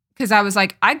 because I was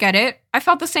like, I get it. I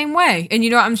felt the same way. And,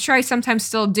 I'm sure I sometimes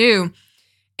still do.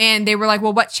 And they were like,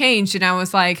 well, what changed? And I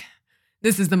was like,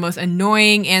 this is the most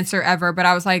annoying answer ever. But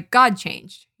I was like, God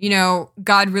changed.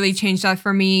 God really changed that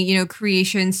for me.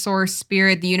 Creation, source,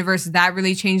 spirit, the universe, that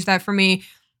really changed that for me.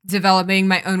 Developing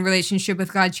my own relationship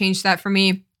with God changed that for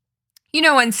me,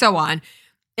 and so on.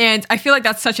 And I feel like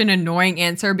that's such an annoying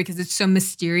answer because it's so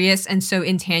mysterious and so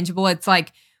intangible. It's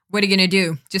like, what are you going to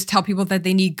do? Just tell people that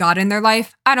they need God in their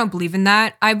life? I don't believe in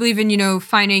that. I believe in,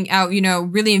 finding out,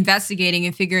 really investigating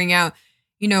and figuring out,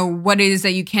 what it is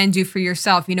that you can do for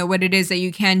yourself, what it is that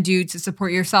you can do to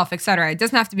support yourself, etc. It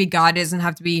doesn't have to be God. It doesn't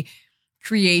have to be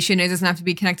creation. It doesn't have to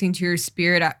be connecting to your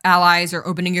spirit allies or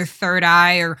opening your third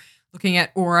eye or looking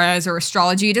at auras or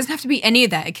astrology. It doesn't have to be any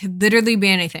of that. It could literally be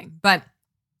anything, but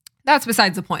that's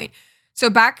besides the point. So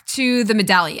back to the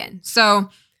medallion. So,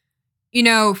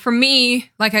 for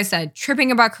me, like I said, tripping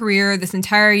about career this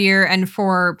entire year, and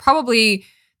for probably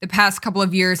the past couple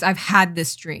of years, I've had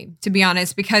this dream, to be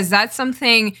honest, because that's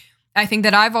something I think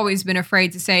that I've always been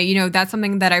afraid to say, that's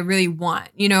something that I really want,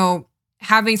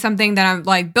 having something that I'm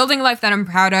like building a life that I'm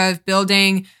proud of,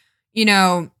 building,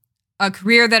 a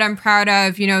career that I'm proud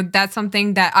of, that's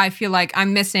something that I feel like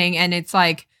I'm missing. And it's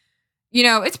like,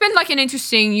 it's been like an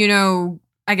interesting,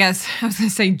 I guess I was going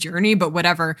to say journey, but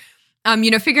whatever,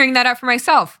 figuring that out for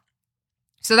myself.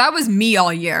 So that was me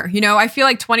all year. I feel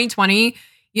like 2020,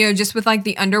 just with like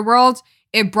the underworld,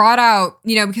 it brought out,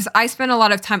 because I spent a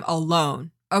lot of time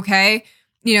alone. Okay.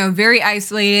 Very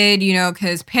isolated,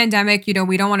 because pandemic,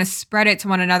 we don't want to spread it to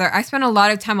one another. I spent a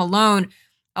lot of time alone,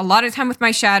 a lot of time with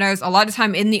my shadows, a lot of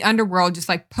time in the underworld, just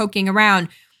like poking around,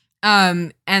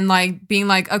 and like being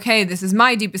like, okay, this is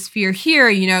my deepest fear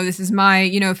here. This is my,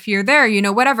 fear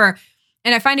there, whatever.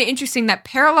 And I find it interesting that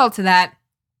parallel to that,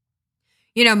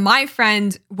 my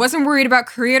friend wasn't worried about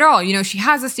career at all. She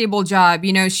has a stable job.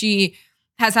 She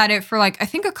has had it for like, I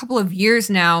think a couple of years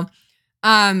now.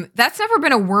 That's never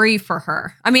been a worry for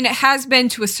her. I mean, it has been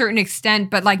to a certain extent,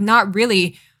 but like not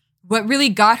really. What really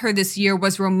got her this year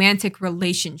was romantic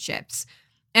relationships.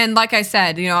 And like I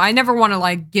said, I never want to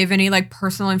like give any like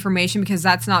personal information because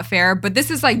that's not fair. But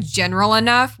this is like general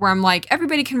enough where I'm like,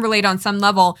 everybody can relate on some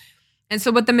level. And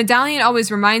so what the medallion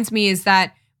always reminds me is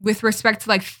that with respect to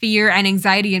like fear and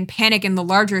anxiety and panic in the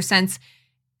larger sense,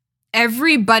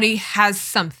 everybody has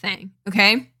something,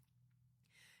 okay?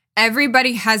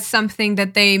 Everybody has something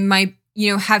that they might,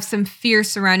 have some fear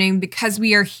surrounding because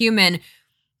we are human.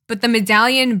 But the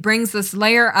medallion brings this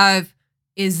layer of,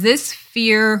 is this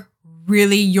fear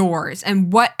really yours?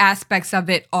 And what aspects of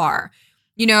it are?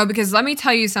 Because let me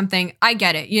tell you something, I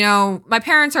get it. My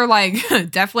parents are like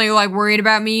definitely like worried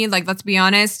about me. Like, let's be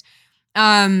honest.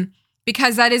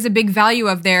 Because that is a big value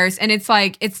of theirs. And it's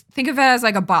like, think of it as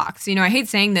like a box. I hate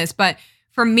saying this, but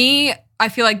for me, I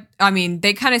feel like,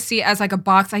 they kind of see it as like a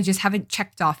box I just haven't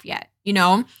checked off yet,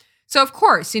 So of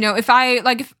course, if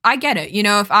I get it,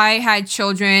 if I had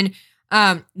children,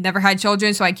 never had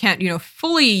children, so I can't,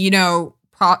 fully,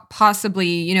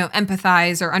 possibly,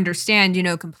 empathize or understand,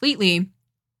 completely.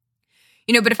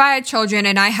 But if I had children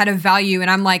and I had a value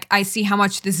and I'm like, I see how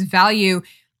much this value,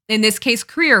 in this case,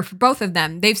 career for both of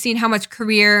them, they've seen how much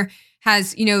career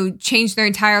has, changed their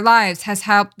entire lives, has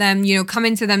helped them, come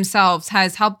into themselves,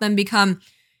 has helped them become,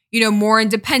 more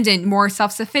independent, more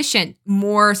self-sufficient,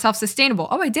 more self-sustainable.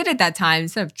 Oh, I did it that time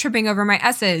instead of tripping over my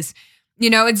S's.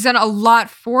 It's done a lot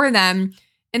for them.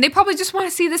 And they probably just want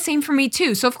to see the same for me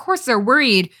too. So of course they're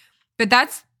worried, but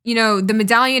that's, the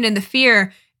medallion and the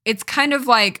fear, it's kind of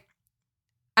like,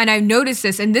 and I've noticed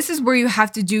this, and this is where you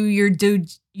have to do your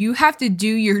diligence. You have to do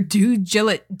your due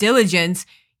diligence.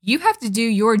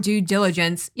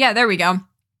 Yeah, there we go.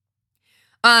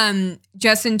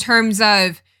 Just in terms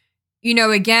of,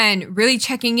 again, really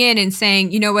checking in and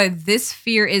saying, what, this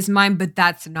fear is mine, but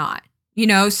that's not,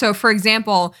 So for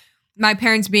example, my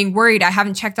parents being worried, I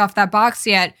haven't checked off that box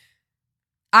yet.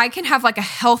 I can have like a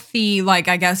healthy, like,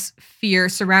 I guess, fear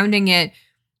surrounding it,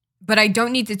 but I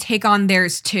don't need to take on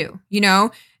theirs too,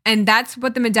 And that's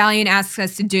what the medallion asks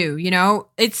us to do,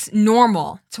 It's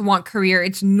normal to want career.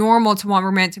 It's normal to want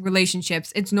romantic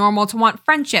relationships. It's normal to want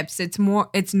friendships. It's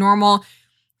normal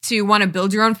to want to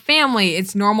build your own family.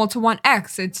 It's normal to want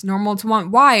X. It's normal to want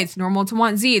Y. It's normal to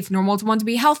want Z. It's normal to want to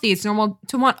be healthy. It's normal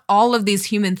to want all of these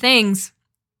human things.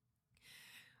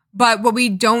 But what we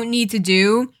don't need to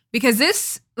do, because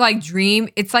this like dream,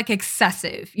 it's like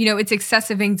excessive, it's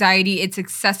excessive anxiety. It's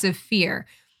excessive fear.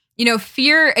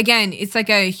 Fear, again, it's like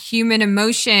a human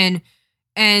emotion,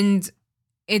 and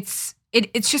it's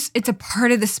a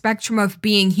part of the spectrum of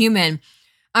being human.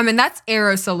 And that's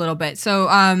Eros a little bit. So,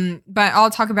 but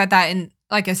I'll talk about that in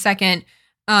like a second.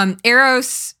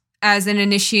 Eros as an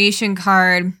initiation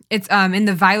card, it's in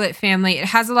the Violet family. It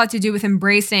has a lot to do with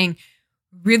embracing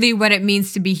really what it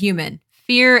means to be human.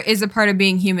 Fear is a part of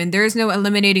being human. There is no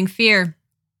eliminating fear.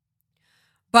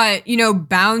 But,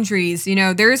 boundaries,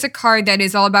 there is a card that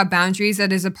is all about boundaries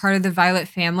that is a part of the Violet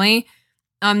family.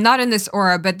 Not in this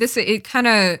aura, but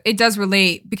it does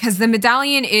relate because the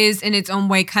medallion is in its own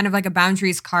way kind of like a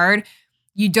boundaries card.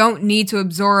 You don't need to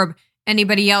absorb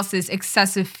anybody else's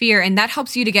excessive fear, and that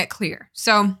helps you to get clear.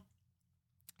 So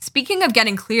speaking of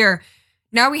getting clear,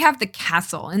 now we have the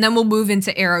castle, and then we'll move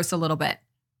into Eros a little bit.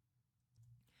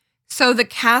 So the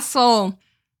castle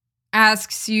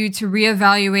asks you to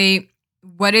reevaluate,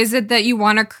 what is it that you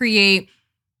want to create?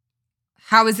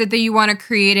 How is it that you want to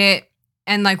create it?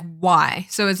 And like, why?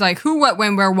 So it's like who, what,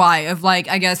 when, where, why of like,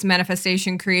 I guess,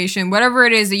 manifestation, creation, whatever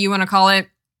it is that you want to call it.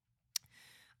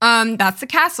 That's the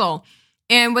castle.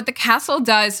 And what the castle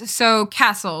does, so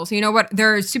castles, what,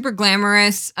 they're super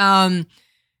glamorous. And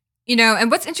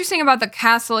what's interesting about the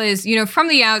castle is, from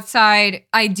the outside,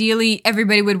 ideally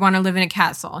everybody would want to live in a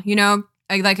castle,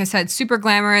 like I said, super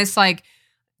glamorous, like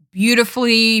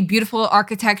beautiful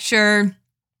architecture.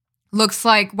 Looks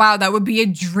like, wow, that would be a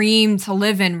dream to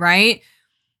live in, right?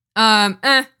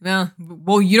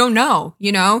 Well, you don't know,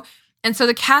 And so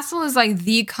the castle is like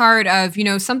the card of,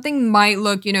 something might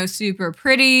look, super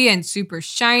pretty and super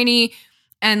shiny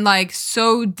and like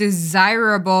so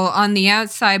desirable on the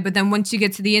outside. But then once you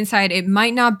get to the inside, it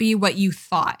might not be what you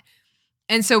thought.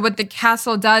 And so what the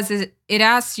castle does is it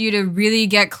asks you to really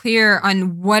get clear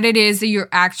on what it is that you're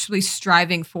actually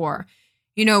striving for.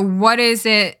 What is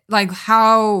it like,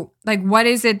 what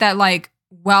is it that like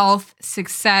wealth,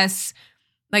 success,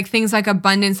 like things like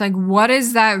abundance, like what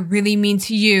does that really mean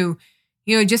to you?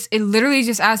 It literally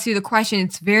just asks you the question.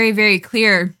 It's very, very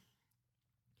clear.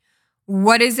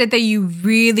 what is it that you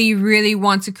really, really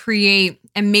want to create,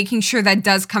 and making sure that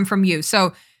does come from you.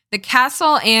 So the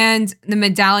castle and the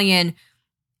medallion,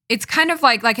 it's kind of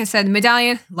like I said, the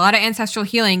medallion, a lot of ancestral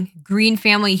healing, green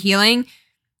family healing.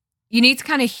 You need to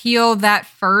kind of heal that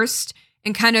first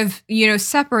and kind of,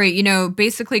 separate,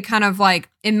 basically kind of like,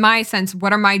 in my sense,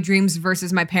 what are my dreams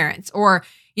versus my parents? Or,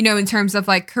 in terms of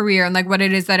like career and like what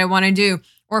it is that I want to do.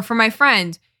 Or for my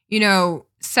friend,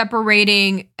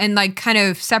 separating and like kind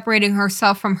of separating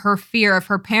herself from her fear of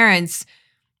her parents,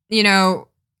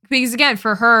 because again,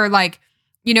 for her, like,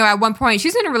 at one point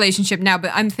she's in a relationship now,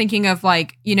 but I'm thinking of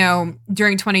like,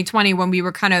 during 2020 when we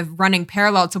were kind of running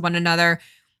parallel to one another,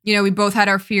 we both had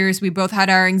our fears, we both had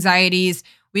our anxieties,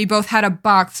 we both had a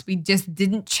box we just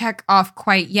didn't check off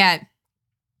quite yet.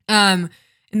 And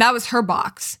that was her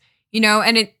box,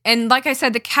 and like I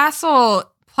said, the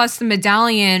castle plus the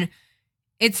medallion,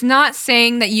 it's not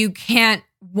saying that you can't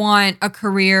want a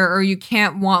career or you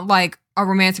can't want like a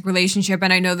romantic relationship.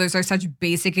 And I know those are such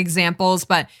basic examples,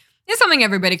 but it's something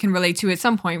everybody can relate to at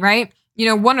some point, right?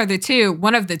 One of the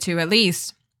two at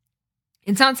least.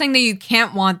 It's not saying that you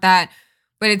can't want that,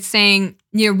 but it's saying,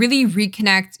 really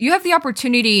reconnect. You have the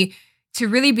opportunity to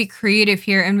really be creative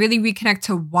here and really reconnect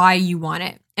to why you want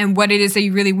it and what it is that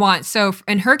you really want. So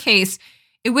in her case,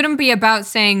 it wouldn't be about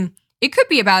saying, it could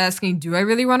be about asking, do I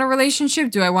really want a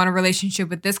relationship? Do I want a relationship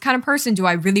with this kind of person? Do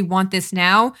I really want this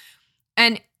now?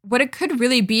 And what it could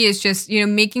really be is just,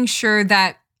 making sure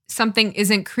that something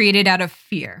isn't created out of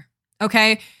fear.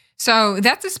 Okay. So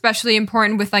that's especially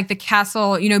important with like the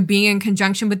castle, being in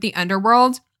conjunction with the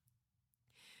underworld.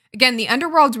 Again, the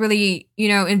underworld really,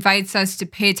 invites us to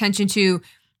pay attention to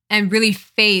and really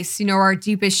face, our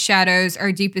deepest shadows,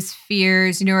 our deepest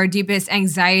fears, our deepest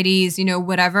anxieties,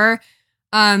 whatever.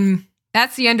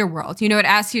 That's the underworld. It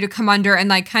asks you to come under and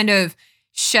like kind of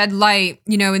shed light,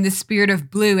 in the spirit of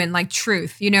blue and like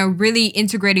truth, really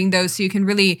integrating those so you can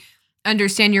really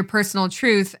understand your personal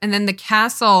truth. And then the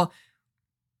castle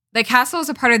is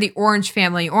a part of the orange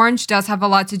family. Orange does have a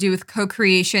lot to do with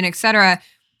co-creation, etc.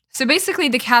 So basically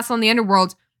the castle and the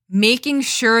underworld, making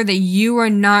sure that you are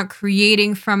not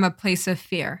creating from a place of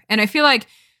fear. And I feel like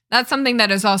that's something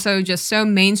that is also just so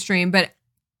mainstream, but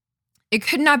it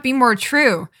could not be more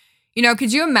true.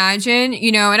 Could you imagine,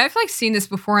 and I've like seen this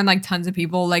before in like tons of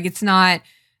people, like it's not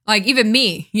like even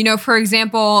me, for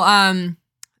example,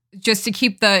 just to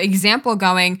keep the example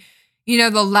going,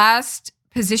 the last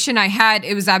position I had,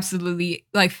 it was absolutely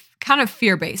like kind of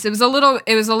fear-based. It was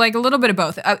like a little bit of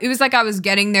both. It was like I was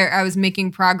getting there. I was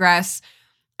making progress.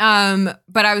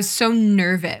 But I was so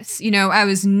nervous. I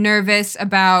was nervous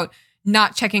about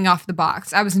not checking off the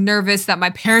box. I was nervous that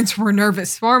my parents were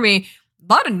nervous for me.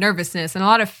 A lot of nervousness and a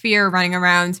lot of fear running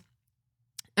around.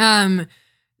 And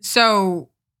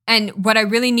what I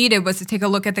really needed was to take a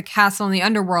look at the castle and the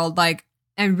underworld, like,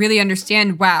 and really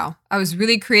understand, wow, I was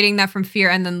really creating that from fear.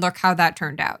 And then look how that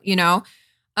turned out,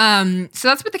 So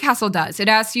that's what the castle does. It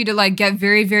asks you to like get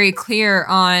very, very clear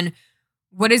on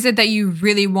what is it that you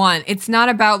really want. It's not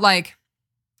about like,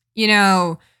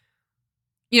 clear,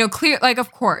 like,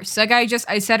 of course, like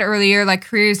I said earlier, like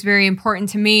career is very important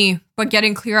to me, but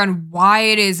getting clear on why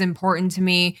it is important to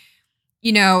me,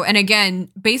 and again,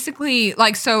 basically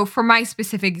like, so for my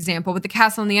specific example with the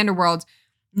castle and the underworld,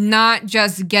 not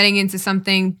just getting into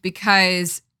something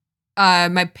because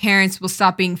my parents will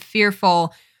stop being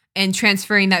fearful and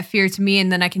transferring that fear to me,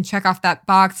 and then I can check off that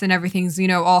box and everything's,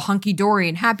 all hunky-dory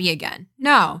and happy again.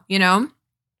 No, and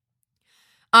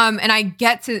I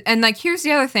get to, and like, here's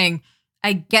the other thing,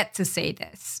 I get to say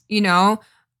this,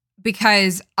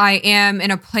 because I am in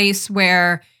a place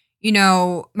where,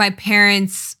 my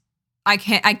parents, I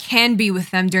can be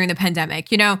with them during the pandemic,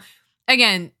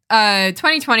 again,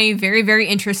 2020, very, very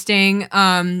interesting,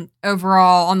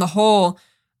 overall on the whole.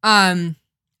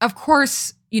 Of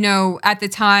course, at the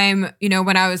time,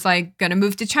 when I was like going to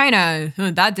move to China,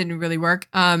 that didn't really work.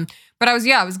 But I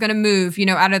was going to move,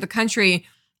 out of the country.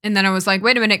 And then I was like,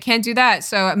 wait a minute, can't do that.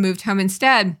 So I moved home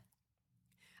instead.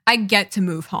 I get to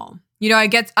move home. I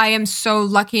am so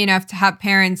lucky enough to have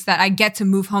parents that I get to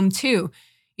move home to,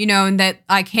 and that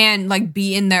I can like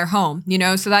be in their home,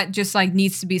 so that just like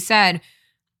needs to be said.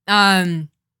 Because,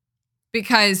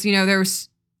 there was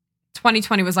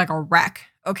 2020 was like a wreck.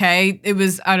 Okay. It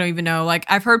was, I don't even know. Like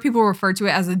I've heard people refer to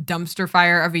it as a dumpster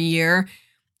fire of a year.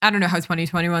 I don't know how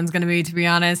 2021 is going to be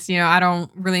honest. I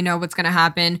don't really know what's going to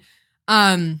happen.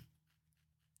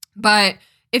 But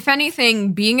if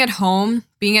anything, being at home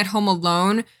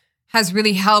alone has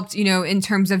really helped, in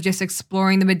terms of just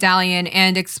exploring the medallion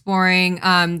and exploring,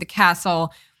 the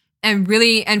castle. And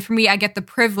really, and for me, I get the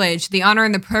privilege, the honor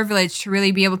and the privilege to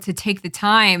really be able to take the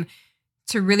time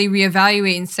to really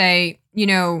reevaluate and say,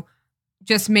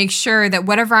 just make sure that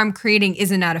whatever I'm creating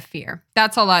isn't out of fear.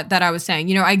 That's all that I was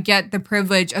saying. I get the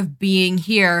privilege of being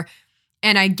here,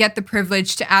 and I get the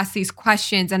privilege to ask these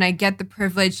questions, and I get the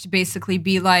privilege to basically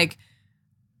be like,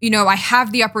 I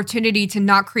have the opportunity to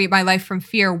not create my life from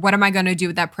fear. What am I going to do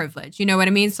with that privilege? You know what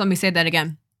I mean? So let me say that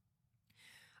again.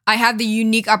 I have the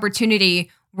unique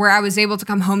opportunity where I was able to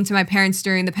come home to my parents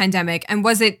during the pandemic. And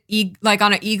was it like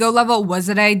on an ego level, was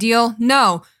it ideal?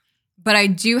 No. But I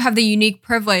do have the unique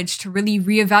privilege to really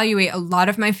reevaluate a lot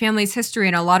of my family's history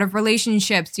and a lot of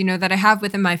relationships, that I have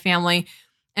within my family,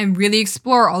 and really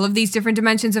explore all of these different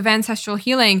dimensions of ancestral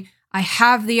healing. I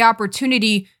have the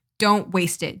opportunity. Don't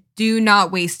waste it. Do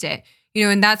not waste it.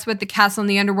 And that's what the castle in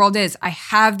the underworld is. I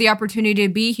have the opportunity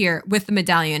to be here with the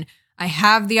medallion. I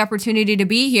have the opportunity to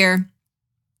be here.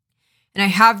 And I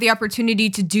have the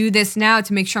opportunity to do this now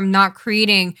to make sure I'm not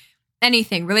creating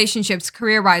anything, relationships,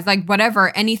 career-wise, like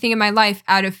whatever, anything in my life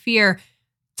out of fear.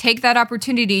 Take that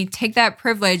opportunity, take that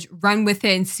privilege, run with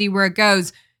it and see where it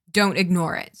goes. Don't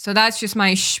ignore it. So that's just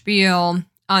my spiel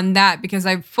on that, because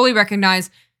I fully recognize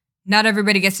not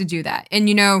everybody gets to do that. And,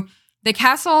 the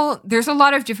castle, there's a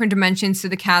lot of different dimensions to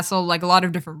the castle, like a lot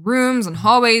of different rooms and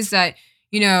hallways that,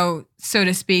 so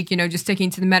to speak, just sticking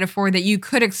to the metaphor, that you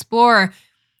could explore.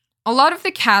 A lot of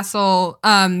the castle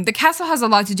has a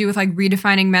lot to do with like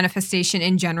redefining manifestation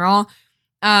in general.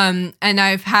 And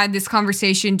I've had this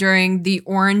conversation during the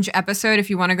Orange episode, if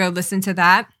you want to go listen to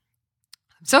that.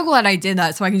 I'm so glad I did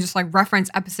that so I can just like reference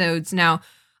episodes now.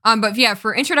 But yeah,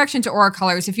 for Introduction to Aura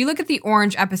Colors, if you look at the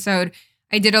Orange episode,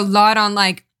 I did a lot on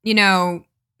like,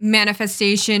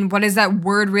 manifestation. What does that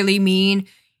word really mean?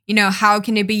 How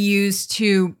can it be used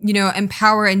to,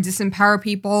 empower and disempower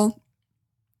people?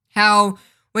 How,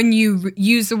 when you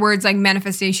use the words like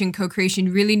manifestation, co-creation,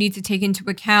 you really need to take into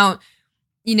account,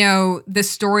 the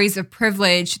stories of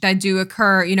privilege that do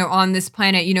occur, on this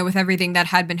planet, with everything that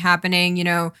had been happening,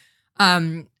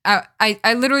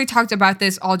 I literally talked about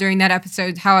this all during that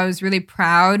episode, how I was really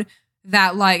proud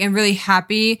that like, and really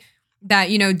happy that,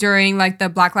 during like the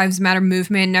Black Lives Matter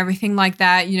movement and everything like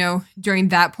that, during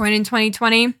that point in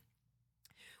 2020,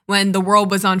 when the world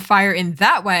was on fire in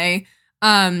that way,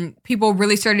 people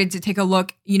really started to take a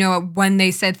look, when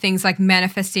they said things like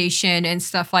manifestation and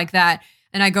stuff like that.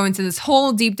 And I go into this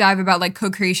whole deep dive about like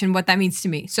co-creation, what that means to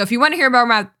me. So if you want to hear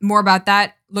more about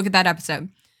that, look at that episode.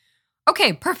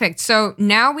 Okay, perfect. So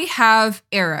now we have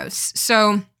Eros.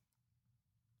 So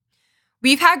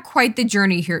we've had quite the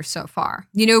journey here so far.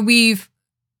 We've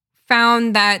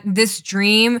found that this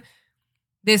dream,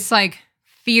 this like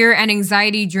fear and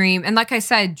anxiety dream, and like I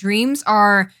said, dreams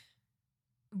are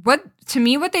what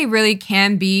they really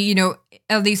can be,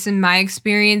 at least in my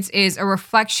experience, is a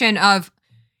reflection of,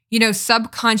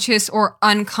 subconscious or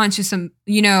unconscious,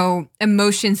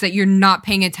 emotions that you're not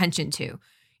paying attention to,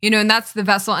 and that's the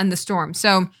vessel and the storm.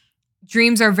 So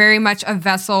dreams are very much a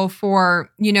vessel for,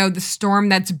 the storm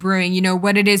that's brewing,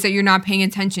 what it is that you're not paying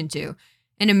attention to.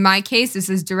 And in my case, this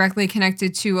is directly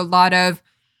connected to a lot of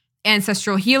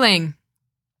ancestral healing,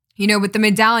 with the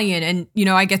medallion. And,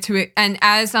 I get to it. And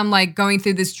as I'm like going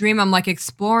through this dream, I'm like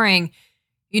exploring,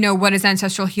 what does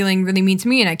ancestral healing really mean to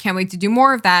me? And I can't wait to do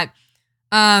more of that.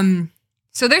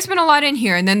 So there's been a lot in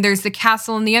here. And then there's the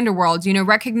castle and the underworld,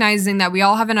 recognizing that we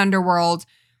all have an underworld.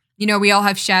 We all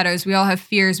have shadows, we all have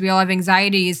fears, we all have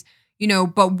anxieties,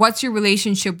 but what's your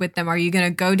relationship with them? Are you going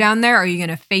to go down there? Are you going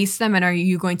to face them? And are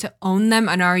you going to own them?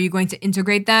 And are you going to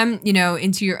integrate them,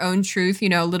 into your own truth,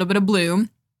 a little bit of blue?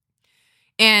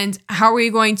 And how are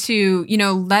you going to,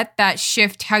 let that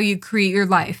shift how you create your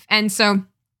life? And so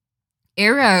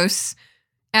Eros,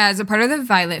 as a part of the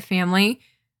Violet family,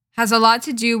 has a lot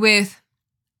to do with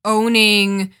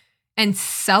owning and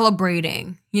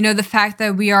celebrating, the fact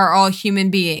that we are all human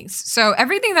beings. So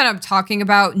everything that I'm talking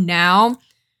about now,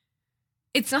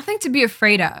 it's nothing to be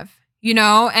afraid of,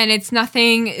 and it's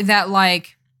nothing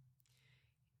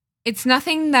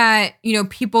that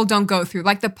people don't go through,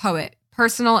 like the poet,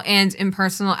 personal and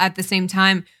impersonal at the same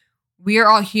time. We are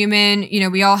all human,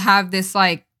 we all have this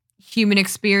like human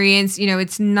experience,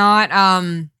 it's not,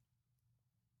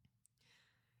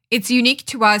 it's unique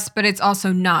to us, but it's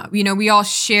also not. We all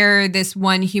share this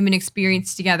one human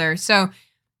experience together. So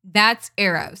that's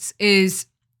Eros, is,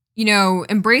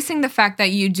 embracing the fact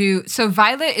that you do. So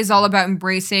Violet is all about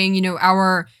embracing,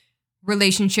 our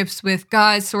relationships with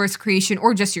God, source, creation,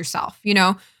 or just yourself,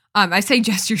 I say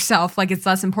just yourself like it's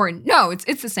less important. No,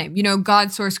 it's the same.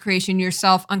 God, source, creation,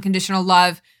 yourself, unconditional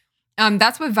love.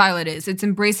 That's what Violet is. It's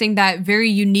embracing that very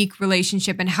unique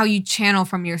relationship and how you channel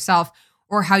from yourself,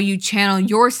 or how you channel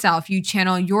yourself, you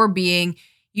channel your being,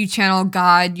 you channel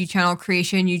God, you channel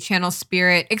creation, you channel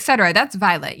spirit, etc. That's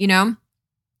violet,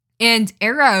 And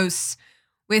Eros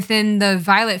within the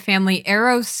violet family,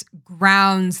 Eros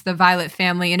grounds the violet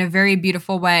family in a very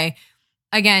beautiful way.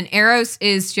 Again, Eros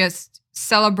is just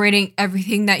celebrating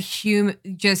everything that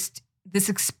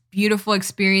beautiful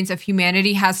experience of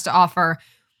humanity has to offer,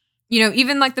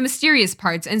 even like the mysterious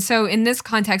parts. And so in this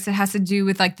context, it has to do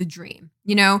with like the dream,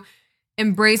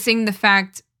 embracing the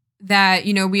fact that,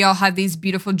 we all have these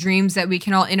beautiful dreams that we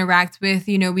can all interact with,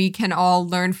 we can all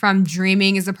learn from.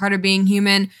 Dreaming is a part of being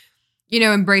human,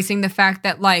 embracing the fact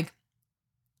that like,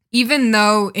 even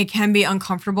though it can be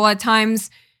uncomfortable at times,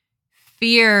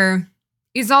 fear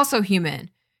is also human,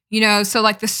 so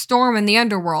like the storm in the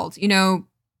underworld,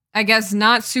 I guess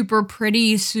not super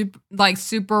pretty,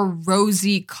 super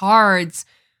rosy cards,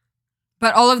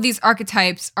 but all of these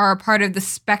archetypes are a part of the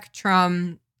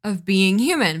spectrum of being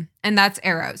human. And that's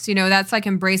Eros, that's like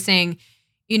embracing,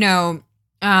 just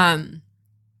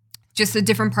the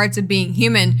different parts of being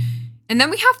human. And then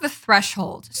we have the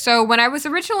threshold. So when I was a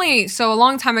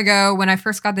long time ago, when I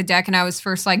first got the deck and I was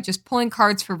first like just pulling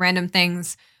cards for random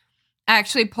things, I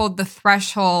actually pulled the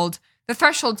threshold. The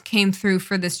threshold came through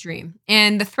for this dream.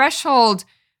 And the threshold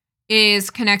is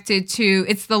connected to,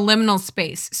 it's the liminal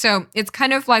space. So it's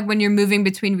kind of like when you're moving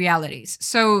between realities.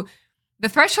 So the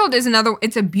threshold is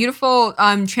it's a beautiful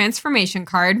transformation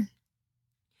card.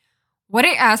 What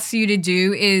it asks you to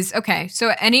do is, okay, so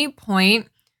at any point,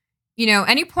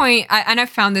 and I've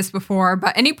found this before,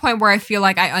 but any point where I feel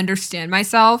like I understand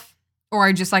myself, or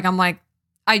anytime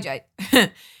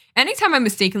I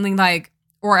mistakenly like,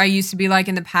 or I used to be like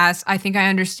in the past, I think I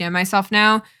understand myself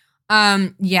now.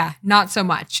 Yeah, not so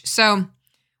much. So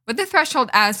what the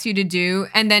threshold asks you to do,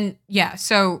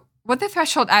 what the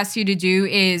threshold asks you to do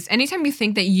is anytime you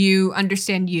think that you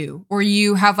understand you, or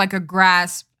you have like a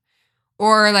grasp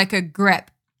or like a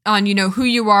grip on, who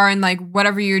you are and like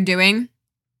whatever you're doing,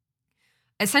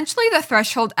 essentially the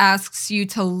threshold asks you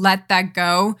to let that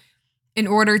go in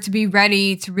order to be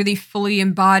ready to really fully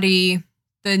embody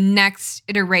the next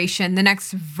iteration, the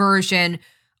next version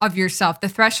of yourself. The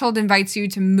threshold invites you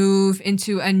to move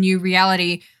into a new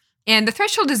reality. And the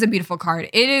threshold is a beautiful card.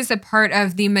 It is a part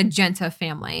of the magenta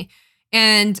family.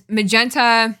 And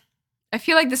magenta, I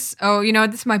feel like this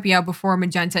might be out before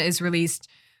magenta is released.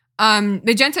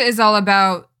 Magenta is all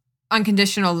about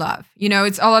unconditional love.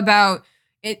 It's all about,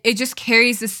 it just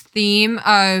carries this theme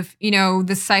of,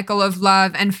 the cycle of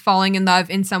love and falling in love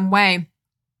in some way.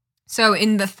 So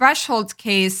in the threshold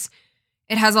case,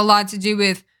 it has a lot to do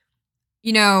with,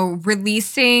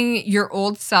 releasing your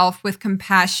old self with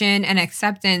compassion and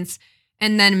acceptance,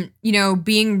 and then,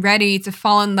 being ready to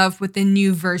fall in love with the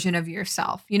new version of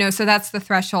yourself, so that's the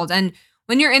threshold. And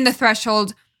when you're in the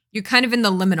threshold, you're kind of in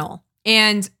the liminal,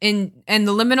 and the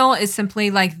liminal is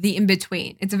simply like the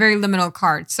in-between. It's a very liminal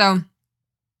card. So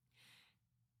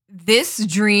this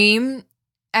dream,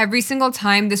 every single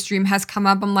time this dream has come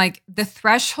up, I'm like, the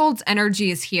threshold's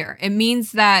energy is here. It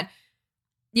means that,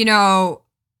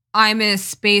 I'm in a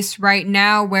space right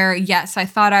now where, yes, I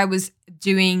thought I was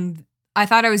doing this. I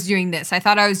thought I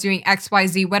was doing X, Y,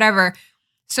 Z, whatever.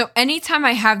 So anytime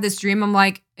I have this dream, I'm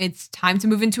like, it's time to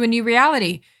move into a new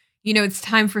reality. It's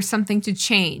time for something to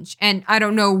change. And I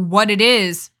don't know what it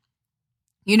is,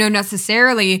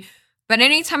 necessarily. But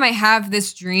anytime I have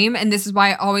this dream, and this is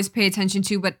why I always pay attention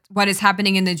to what is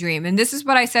happening in the dream. And this is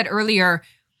what I said earlier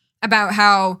about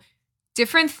how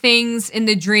different things in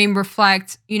the dream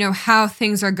reflect, how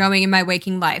things are going in my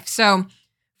waking life. So,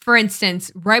 for instance,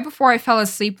 right before I fell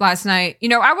asleep last night,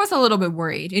 I was a little bit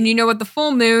worried. And with the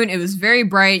full moon, it was very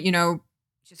bright,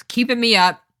 just keeping me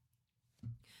up.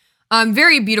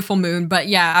 Very beautiful moon. But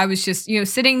yeah, I was just,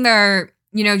 sitting there,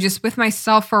 just with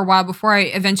myself for a while before I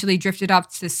eventually drifted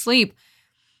off to sleep.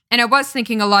 And I was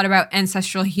thinking a lot about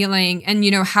ancestral healing and,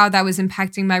 how that was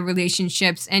impacting my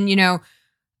relationships. And,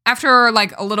 after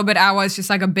like a little bit, I was just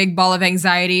like a big ball of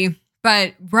anxiety.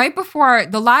 But right before,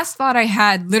 the last thought I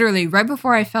had, literally right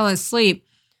before I fell asleep,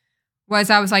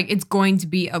 I was like, it's going to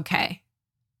be okay.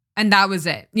 And that was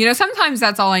it. Sometimes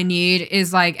that's all I need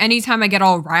is like anytime I get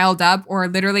all riled up or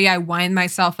literally I wind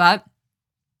myself up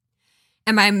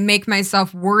and I make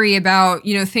myself worry about,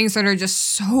 things that are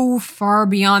just so far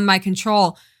beyond my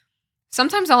control.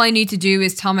 Sometimes all I need to do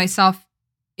is tell myself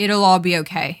it'll all be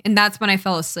okay. And that's when I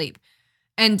fell asleep.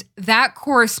 And that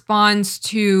corresponds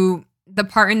to the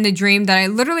part in the dream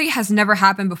that literally has never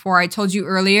happened before. I told you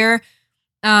earlier,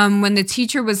 when the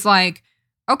teacher was like,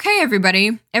 okay,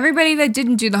 everybody that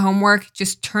didn't do the homework,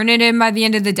 just turn it in by the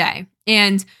end of the day.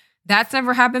 And that's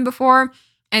never happened before.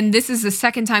 And this is the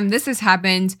second time this has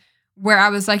happened where I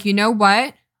was like, you know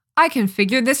what? I can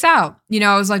figure this out.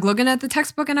 I was like looking at the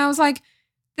textbook and I was like,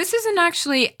 this isn't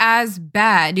actually as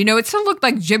bad. It still looked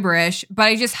like gibberish, but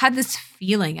I just had this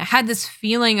feeling. I had this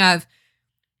feeling of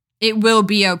it will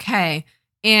be okay.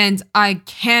 And I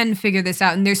can figure this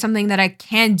out. And there's something that I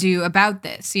can do about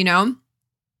this,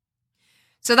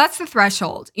 So that's the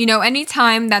threshold.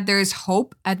 Anytime that there's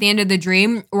hope at the end of the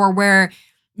dream, or where,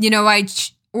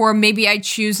 or maybe I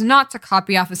choose not to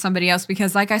copy off of somebody else,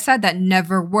 because like I said, that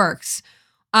never works.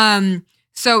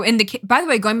 So by the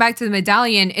way, going back to the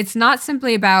medallion, it's not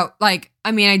simply about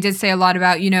I did say a lot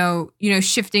about,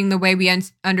 shifting the way we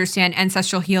understand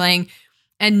ancestral healing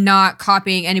and not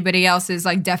copying anybody else's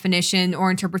definition or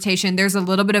interpretation. There's a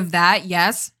little bit of that.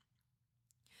 Yes.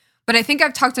 But I think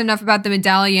I've talked enough about the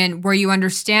medallion where you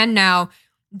understand now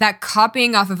that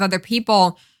copying off of other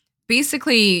people,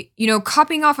 basically,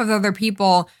 copying off of other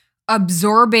people,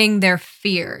 absorbing their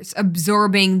fears,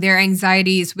 absorbing their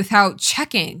anxieties without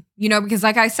checking, because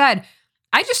like I said,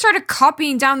 I just started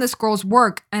copying down this girl's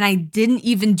work and I didn't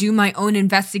even do my own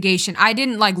investigation. I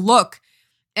didn't look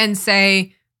and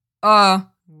say, I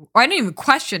didn't even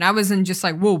question. I wasn't just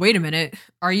like, whoa, wait a minute.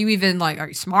 Are you even are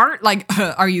you smart?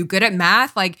 Are you good at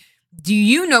math? Do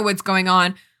you know what's going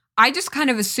on? I just kind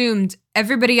of assumed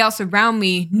everybody else around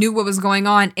me knew what was going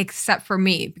on except for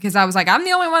me, because I was like, I'm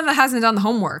the only one that hasn't done the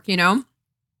homework, And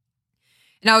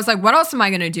I was like, what else am I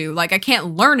going to do? I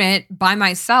can't learn it by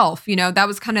myself. That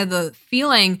was kind of the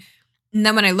feeling. And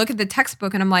then when I look at the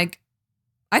textbook and I'm like,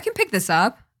 I can pick this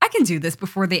up. I can do this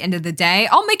before the end of the day.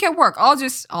 I'll make it work.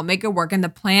 I'll make it work. And the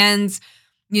plans,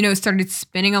 started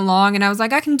spinning along and I was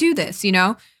like, I can do this,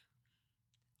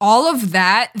 All of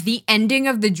that, the ending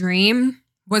of the dream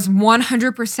was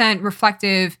 100%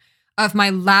 reflective of my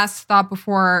last thought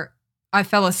before I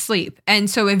fell asleep. And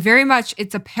so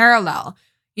it's a parallel.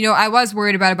 I was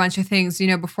worried about a bunch of things,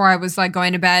 before I was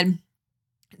going to bed.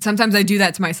 Sometimes I do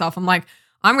that to myself. I'm like,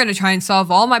 I'm going to try and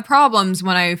solve all my problems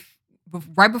right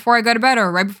before I go to bed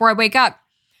or right before I wake up.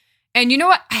 And you know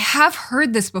what? I have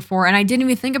heard this before and I didn't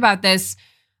even think about this.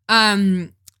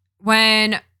 When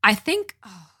I think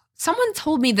someone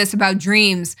told me this about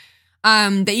dreams,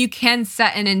 that you can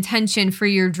set an intention for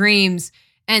your dreams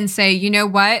and say, you know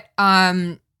what?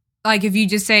 If you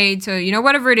just say to,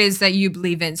 whatever it is that you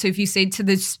believe in. So if you say to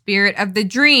the spirit of the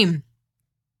dream,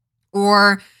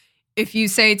 or if you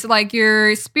say to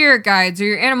your spirit guides or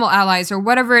your animal allies or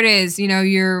whatever it is,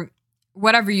 your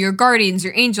guardians,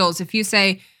 your angels, if you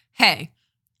say, hey,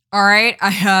 all right,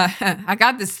 I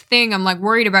got this thing I'm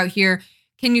worried about here.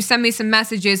 Can you send me some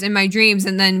messages in my dreams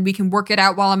and then we can work it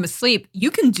out while I'm asleep?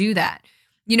 You can do that,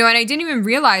 and I didn't even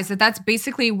realize that that's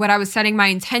basically what I was setting my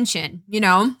intention,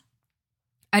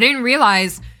 I didn't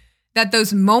realize that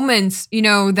those moments,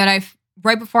 that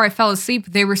right before I fell asleep,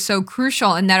 they were so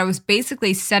crucial and that I was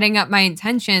basically setting up my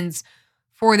intentions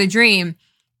for the dream.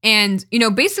 And,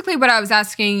 basically what I was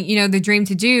asking, the dream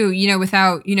to do,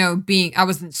 without, I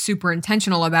wasn't super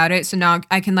intentional about it. So now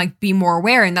I can be more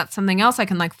aware, and that's something else I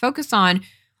can focus on.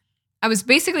 I was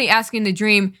basically asking the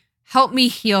dream, help me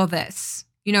heal this,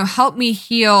 help me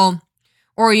heal,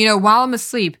 or, while I'm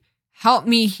asleep, help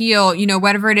me heal,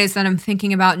 whatever it is that I'm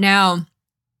thinking about now,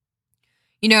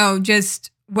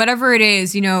 just whatever it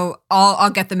is, I'll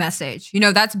get the message.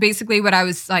 That's basically what I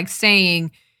was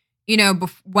saying,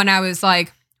 when I was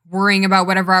worrying about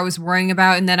whatever I was worrying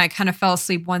about. And then I kind of fell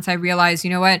asleep once I realized,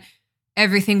 what,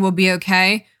 everything will be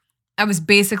okay. I was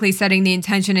basically setting the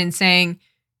intention and saying,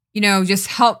 just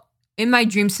help in my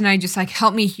dreams tonight, just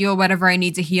help me heal whatever I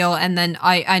need to heal. And then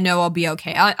I know I'll be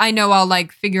okay. I know I'll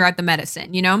figure out the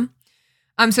medicine,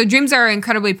 So dreams are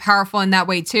incredibly powerful in that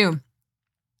way too.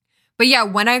 But yeah,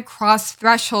 when I cross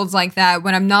thresholds like that,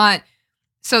 when I'm not,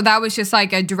 so that was just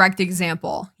a direct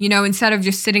example, instead of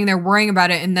just sitting there worrying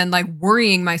about it and then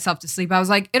worrying myself to sleep, I was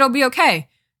like, it'll be okay.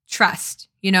 Trust,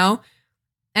 And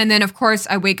then of course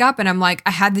I wake up and I'm like,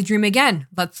 I had the dream again.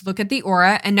 Let's look at the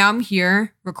aura. And now I'm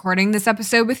here recording this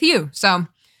episode with you. So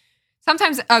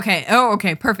sometimes, okay. Oh,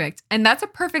 okay. Perfect. And that's a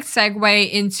perfect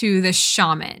segue into the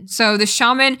shaman. So the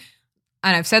shaman,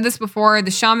 and I've said this before,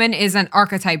 the shaman is an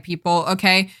archetype, people.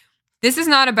 Okay. This is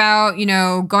not about,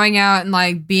 going out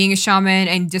and being a shaman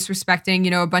and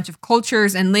disrespecting, a bunch of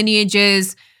cultures and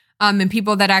lineages and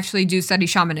people that actually do study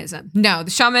shamanism. No, the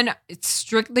shaman, it's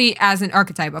strictly as an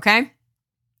archetype, okay?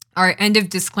 All right, end of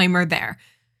disclaimer there.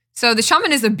 So the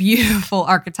shaman is a beautiful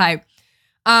archetype.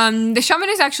 The shaman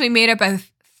is actually made up of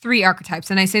 3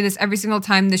 archetypes. And I say this every single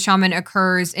time the shaman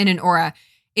occurs in an aura.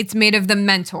 It's made of the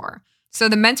mentor. So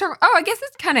the mentor, I guess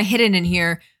it's kind of hidden in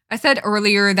here. I said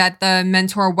earlier that the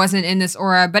mentor wasn't in this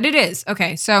aura, but it is.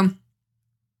 Okay, so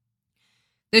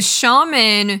the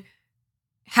shaman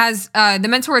the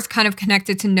mentor is kind of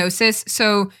connected to gnosis.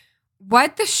 So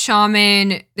what the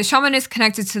shaman is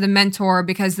connected to the mentor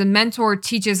because the mentor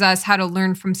teaches us how to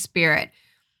learn from spirit,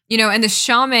 and the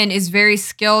shaman is very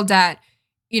skilled at,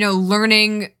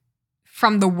 learning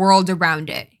from the world around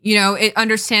it. It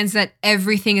understands that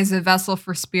everything is a vessel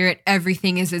for spirit.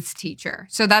 Everything is its teacher.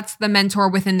 So that's the mentor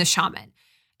within the shaman.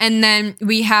 And then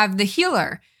we have the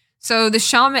healer. So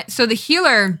the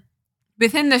healer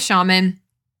within the shaman,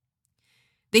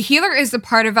 the healer is the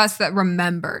part of us that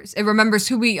remembers. It remembers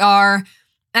who we are.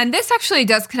 And this actually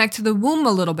does connect to the womb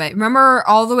a little bit. Remember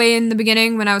all the way in the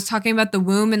beginning when I was talking about the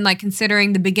womb and like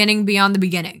considering the beginning beyond the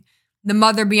beginning, the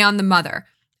mother beyond the mother,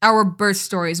 our birth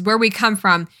stories, where we come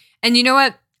from. And you know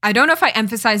what? I don't know if I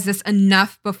emphasized this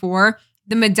enough before.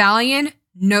 The medallion,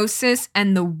 gnosis,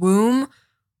 and the womb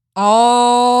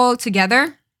all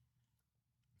together,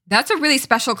 that's a really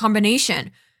special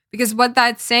combination. Because what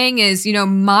that's saying is,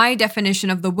 my definition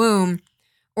of the womb,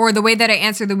 or the way that I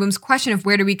answer the womb's question of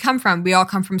where do we come from? We all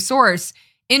come from source,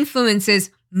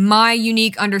 influences my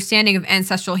unique understanding of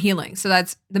ancestral healing. So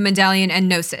that's the medallion and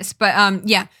gnosis. But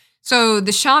so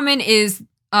the shaman is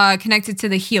connected to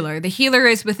the healer. The healer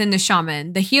is within the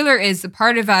shaman. The healer is the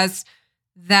part of us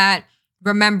that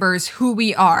remembers who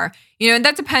we are. And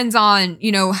that depends on,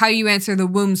 how you answer the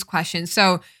womb's question.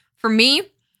 So for me,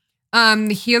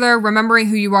 the healer, remembering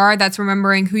who you are, that's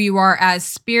remembering who you are as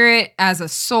spirit, as a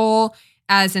soul,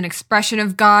 as an expression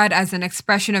of God, as an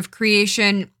expression of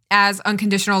creation, as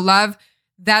unconditional love.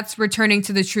 That's returning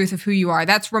to the truth of who you are.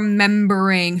 That's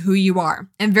remembering who you are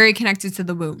and very connected to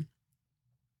the womb.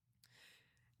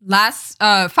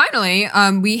 Finally,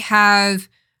 we have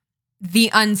the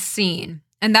unseen.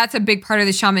 And that's a big part of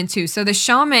the shaman too. So the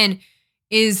shaman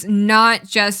is not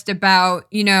just about,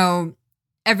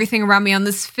 everything around me on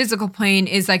this physical plane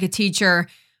is like a teacher.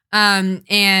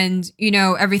 And,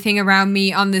 everything around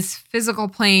me on this physical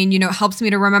plane, helps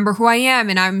me to remember who I am.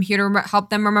 And I'm here to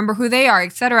help them remember who they are,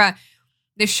 etc.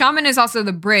 The shaman is also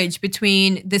the bridge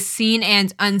between the seen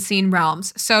and unseen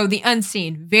realms. So the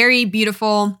unseen, very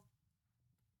beautiful,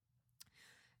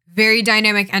 very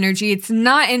dynamic energy. It's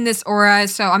not in this aura,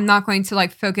 so I'm not going to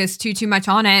focus too much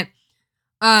on it.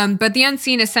 But the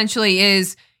unseen essentially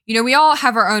is, we all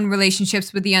have our own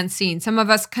relationships with the unseen. Some of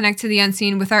us connect to the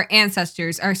unseen with our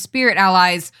ancestors, our spirit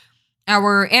allies,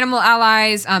 our animal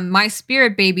allies, my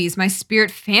spirit babies, my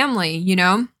spirit family,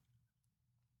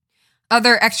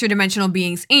 other extra dimensional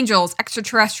beings, angels,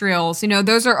 extraterrestrials,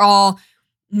 those are all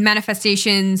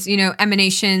manifestations,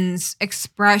 emanations,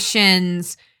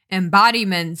 expressions,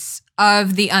 embodiments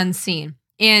of the unseen.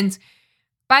 And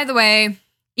by the way,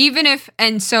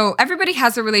 so everybody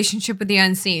has a relationship with the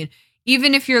unseen.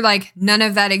 Even if you're none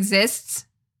of that exists,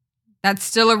 that's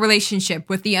still a relationship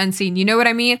with the unseen. You know what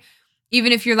I mean?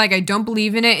 Even if you're I don't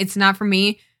believe in it, it's not for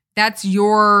me. That's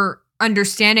your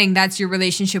understanding. That's your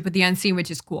relationship with the unseen,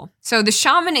 which is cool. So the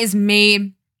shaman is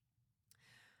made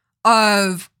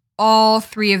of all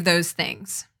three of those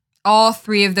things, all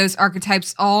three of those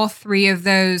archetypes, all three of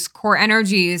those core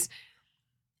energies.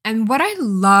 And what I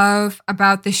love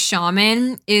about the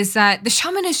shaman is that the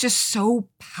shaman is just so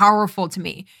powerful to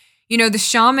me. The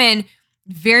shaman,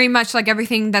 very much like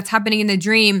everything that's happening in the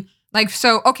dream.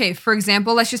 For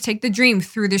example, let's just take the dream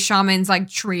through the shaman's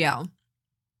trio.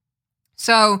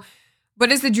 So what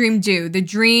does the dream do?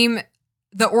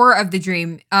 The aura of the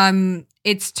dream,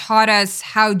 it's taught us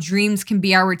how dreams can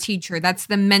be our teacher. That's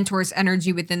the mentor's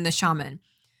energy within the shaman.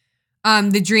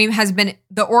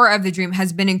 The aura of the dream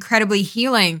has been incredibly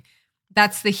healing.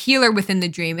 That's the healer within the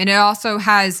dream. And it also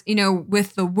has,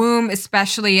 with the womb,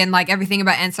 especially, and everything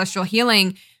about ancestral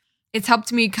healing, it's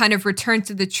helped me kind of return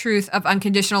to the truth of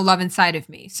unconditional love inside of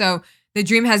me. So the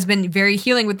dream has been very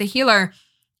healing with the healer.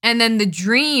 And then the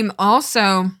dream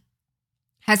also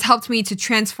has helped me to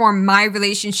transform my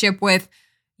relationship with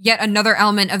yet another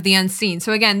element of the unseen.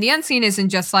 So again, the unseen isn't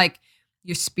just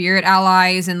your spirit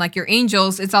allies and your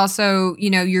angels. It's also,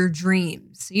 your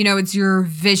dreams, it's your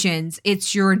visions,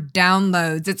 it's your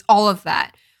downloads, it's all of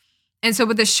that. And so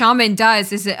what the shaman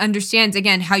does is it understands,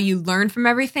 again, how you learn from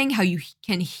everything, how you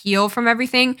can heal from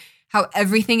everything, how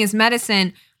everything is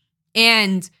medicine.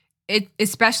 And it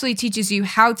especially teaches you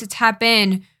how to tap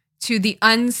in to the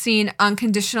unseen,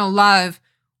 unconditional love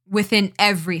within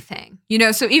everything.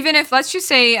 So even if, let's just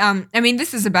say,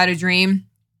 this is about a dream,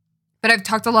 but I've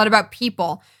talked a lot about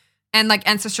people and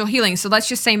ancestral healing. So let's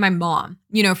just say my mom,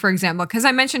 for example, because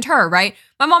I mentioned her, right?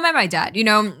 My mom and my dad,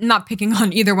 I'm not picking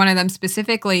on either one of them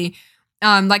specifically.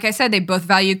 Like I said, they both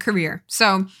value career.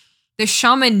 So the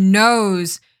shaman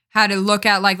knows how to look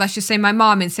at let's just say my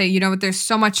mom and say, there's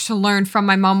so much to learn from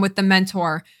my mom with the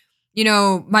mentor.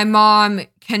 My mom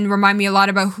can remind me a lot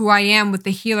about who I am with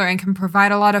the healer and can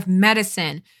provide a lot of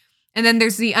medicine. And then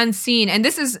there's the unseen. And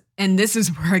this is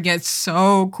where it gets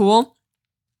so cool.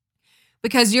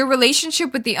 Because your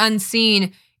relationship with the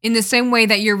unseen, in the same way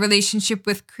that your relationship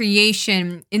with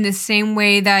creation, in the same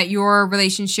way that your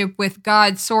relationship with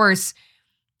God, source,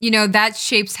 that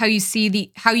shapes how you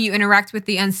see how you interact with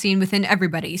the unseen within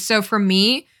everybody. So for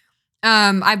me,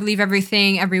 I believe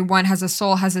everyone has a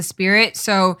soul, has a spirit.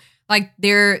 So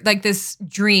they're like this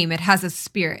dream, it has a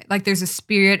spirit. Like there's a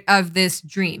spirit of this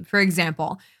dream, for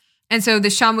example. And so the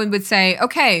shaman would say,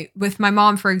 okay, with my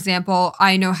mom, for example,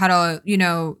 I know how to,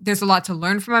 there's a lot to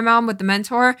learn from my mom with the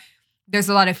mentor. There's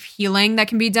a lot of healing that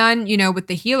can be done, with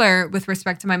the healer with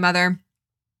respect to my mother.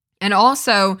 And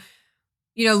also,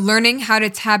 learning how to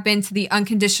tap into the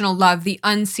unconditional love, the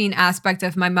unseen aspect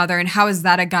of my mother, and how is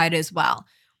that a guide as well?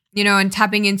 And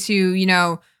tapping into,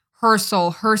 her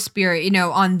soul, her spirit,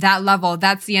 on that level,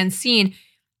 that's the unseen.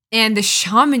 And the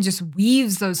shaman just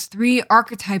weaves those three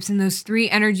archetypes and those three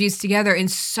energies together in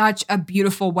such a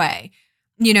beautiful way.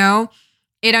 And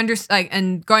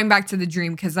going back to the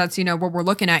dream, because that's, what we're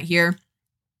looking at here.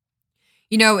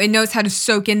 It knows how to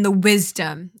soak in the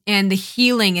wisdom and the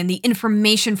healing and the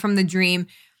information from the dream.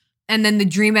 And then the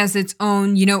dream as its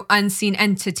own, unseen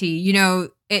entity.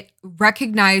 It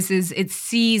recognizes, it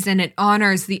sees, and it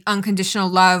honors the unconditional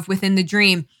love within the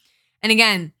dream. And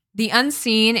again, the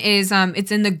unseen is,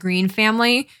 it's in the green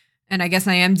family. And I guess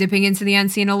I am dipping into the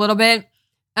unseen a little bit.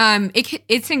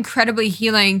 It's incredibly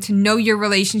healing to know your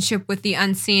relationship with the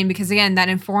unseen, because again, that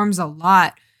informs a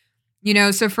lot,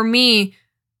 so for me,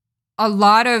 a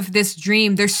lot of this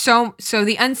dream, so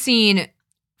the unseen,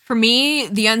 for me,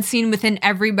 the unseen within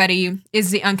everybody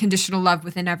is the unconditional love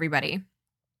within everybody.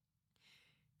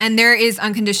 And there is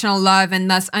unconditional love and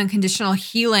thus unconditional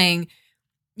healing,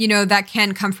 that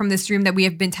can come from this dream that we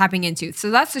have been tapping into.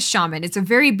 So that's the shaman. It's a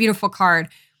very beautiful card.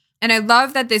 And I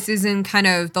love that this is in kind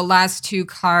of the last two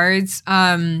cards.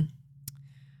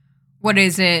 What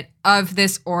is it? Of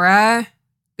this aura,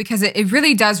 because it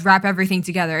really does wrap everything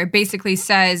together. It basically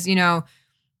says,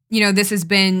 this has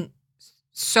been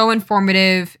so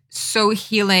informative, so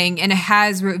healing, and it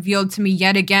has revealed to me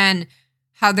yet again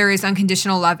how there is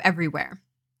unconditional love everywhere.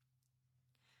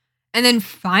 And then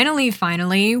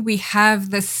finally, we have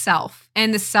the self.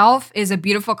 And the self is a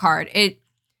beautiful card.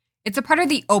 It's a part of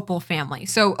the opal family.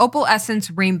 So opal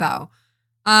essence rainbow.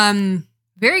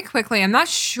 Very quickly, I'm not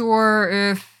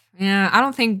sure if, I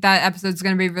don't think that episode's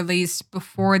going to be released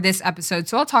before this episode.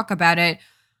 So I'll talk about it.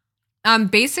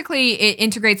 Basically, it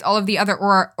integrates all of the other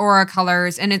aura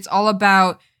colors, and it's all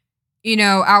about,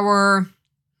 our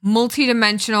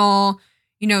multidimensional,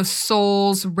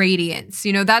 soul's radiance.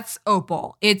 That's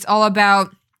opal. It's all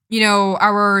about,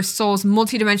 our soul's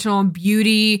multidimensional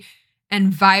beauty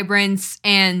and vibrance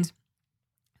and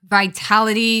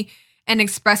vitality, and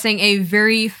expressing a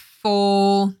very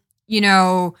full,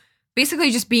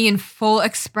 basically just being in full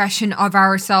expression of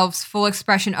ourselves, full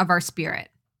expression of our spirit.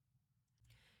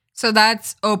 So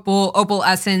that's opal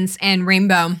essence, and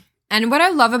rainbow. And what I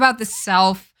love about the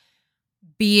self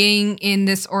being in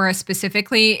this aura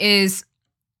specifically is,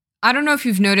 I don't know if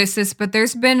you've noticed this, but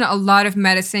there's been a lot of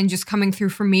medicine just coming through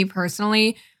for me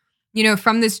personally,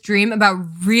 from this dream, about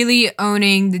really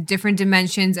owning the different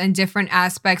dimensions and different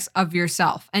aspects of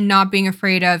yourself and not being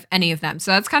afraid of any of them.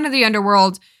 So that's kind of the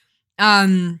underworld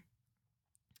at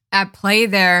play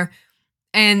there.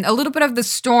 And a little bit of the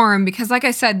storm, because like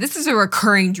I said, this is a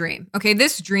recurring dream. Okay,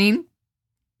 this dream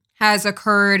has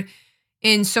occurred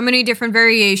in so many different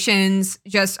variations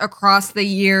just across the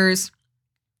years.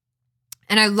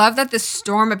 And I love that the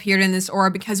storm appeared in this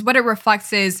aura, because what it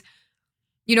reflects is,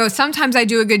 sometimes I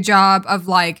do a good job of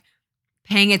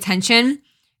paying attention.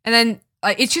 And then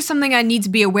it's just something I need to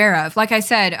be aware of. Like I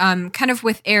said, kind of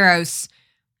with Eros,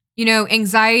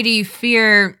 anxiety,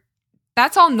 fear,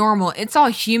 that's all normal. It's all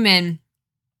human,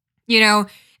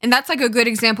 and that's a good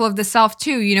example of the self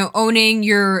too, owning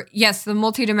the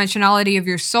multidimensionality of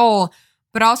your soul,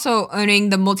 but also owning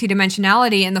the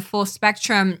multidimensionality and the full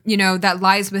spectrum, that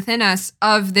lies within us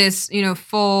of this,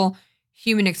 full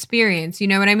human experience. You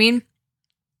know what I mean?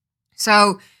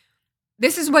 So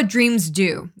this is what dreams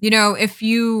do. If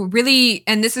you really,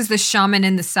 and this is the shaman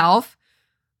in the self,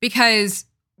 because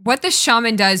what the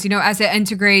shaman does, as it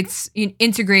integrates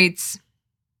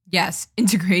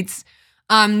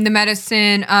the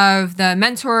medicine of the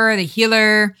mentor, the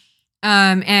healer,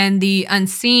 and the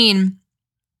unseen.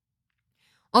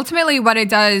 Ultimately, what it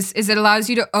does is it allows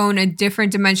you to own a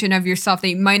different dimension of yourself that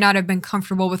you might not have been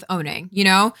comfortable with owning,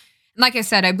 And like I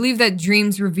said, I believe that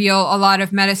dreams reveal a lot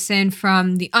of medicine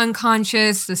from the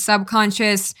unconscious, the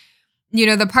subconscious,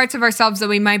 the parts of ourselves that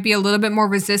we might be a little bit more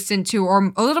resistant to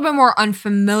or a little bit more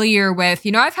unfamiliar with.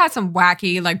 I've had some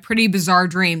wacky, like pretty bizarre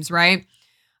dreams, right?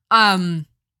 Some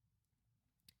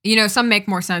make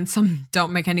more sense, some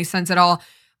don't make any sense at all.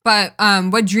 But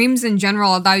what dreams in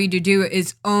general allow you to do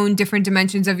is own different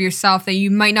dimensions of yourself that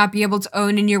you might not be able to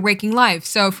own in your waking life.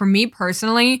 So for me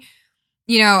personally,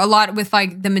 a lot with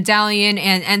like the medallion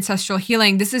and ancestral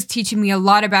healing, this is teaching me a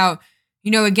lot about,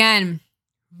 again,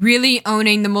 really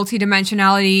owning the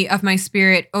multidimensionality of my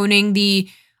spirit, owning the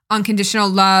unconditional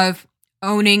love,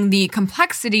 owning the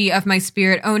complexity of my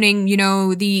spirit, owning,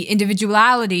 the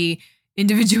individuality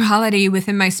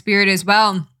within my spirit as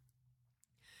well.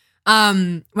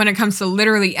 When it comes to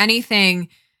literally anything,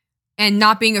 and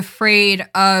not being afraid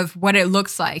of what it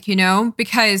looks like,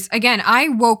 because again, I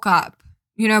woke up,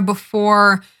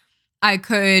 before I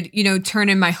could, turn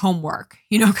in my homework,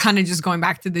 kind of just going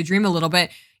back to the dream a little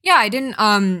bit. Yeah, I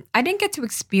didn't get to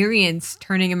experience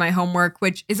turning in my homework,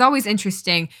 which is always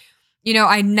interesting.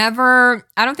 I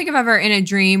don't think I've ever in a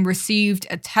dream received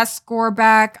a test score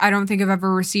back. I don't think I've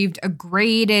ever received a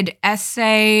graded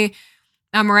essay,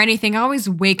 or anything. I always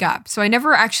wake up. So I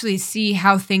never actually see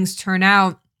how things turn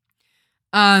out.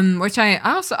 Which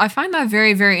I find that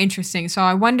very, very interesting. So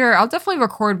I wonder, I'll definitely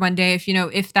record one day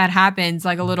if that happens,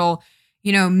 like a little,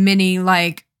 mini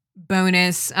like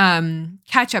bonus,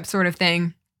 catch up sort of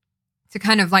thing to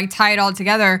kind of like tie it all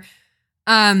together.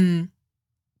 But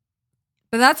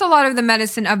that's a lot of the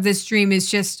medicine of this dream, is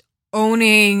just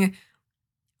owning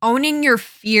your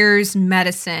fears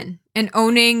medicine, and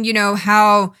owning,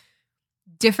 how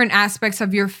different aspects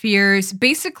of your fears.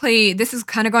 Basically, this is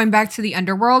kind of going back to the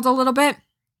underworld a little bit.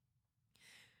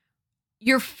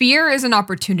 Your fear is an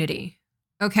opportunity.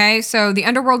 Okay. So the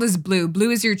underworld is blue. Blue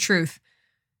is your truth.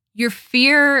 Your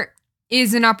fear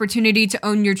is an opportunity to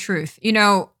own your truth.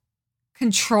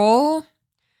 Control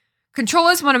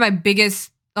is one of my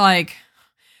biggest, like,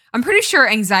 I'm pretty sure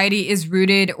anxiety is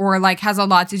rooted or like has a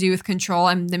lot to do with control.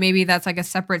 And maybe that's like a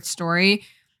separate story.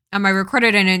 I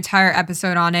recorded an entire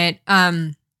episode on it.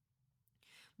 But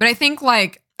I think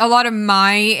like a lot of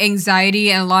my anxiety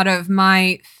and a lot of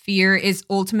my fear is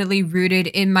ultimately rooted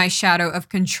in my shadow of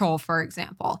control, for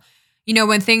example.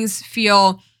 When things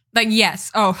feel like, yes,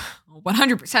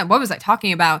 100%. What was I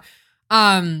talking about?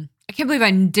 I can't believe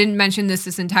I didn't mention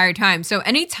this entire time. So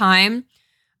anytime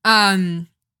I've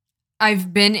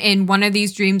been in one of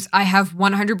these dreams, I have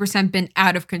 100% been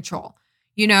out of control.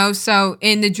 So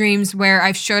in the dreams where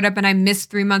I've showed up and I missed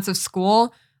 3 months of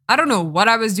school, I don't know what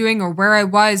I was doing or where I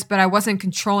was, but I wasn't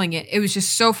controlling it. It was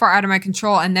just so far out of my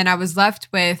control. And then I was left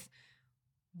with,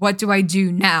 what do I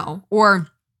do now? Or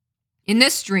in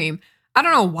this dream, I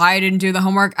don't know why I didn't do the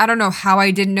homework. I don't know how I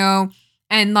didn't know.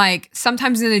 And like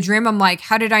sometimes in the dream, I'm like,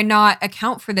 how did I not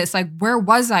account for this? Like, where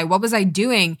was I? What was I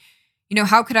doing?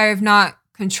 How could I have not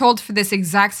controlled for this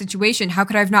exact situation? How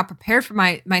could I have not prepared for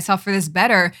myself for this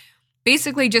better?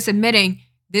 Basically just admitting,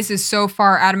 this is so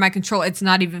far out of my control. It's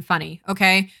not even funny.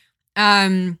 Okay.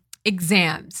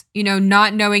 Exams,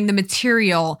 not knowing the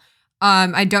material.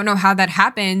 I don't know how that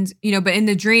happened, but in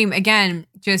the dream, again,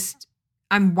 just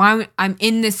I'm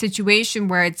in this situation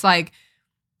where it's like,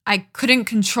 I couldn't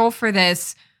control for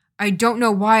this. I don't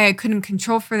know why I couldn't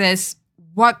control for this.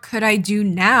 What could I do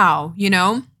now?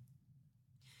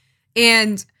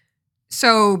 And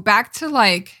so back to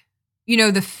like,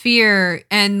 the fear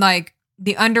and like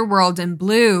the underworld and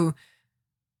blue,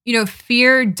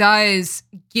 fear does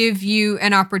give you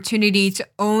an opportunity to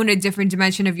own a different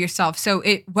dimension of yourself. So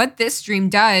what this dream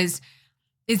does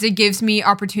is it gives me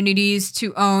opportunities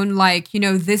to own like,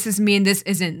 this is me and this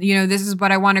isn't, this is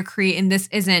what I want to create and this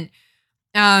isn't.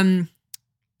 Well,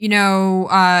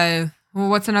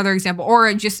 what's another example?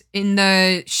 Or just in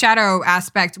the shadow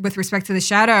aspect with respect to the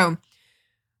shadow,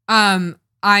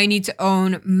 I need to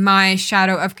own my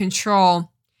shadow of control.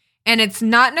 And it's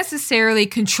not necessarily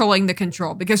controlling the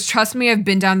control, because trust me, I've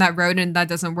been down that road and that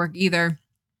doesn't work either.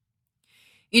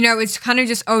 It's kind of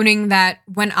just owning that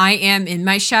when I am in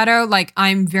my shadow, like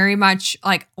I'm very much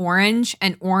like orange,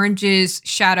 and orange's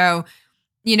shadow,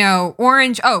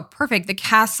 orange. Oh, perfect. The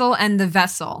castle and the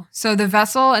vessel. So the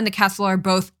vessel and the castle are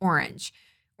both orange.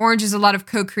 Orange is a lot of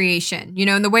co-creation,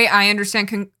 and the way I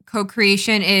understand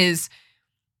co-creation is,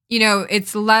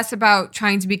 it's less about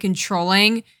trying to be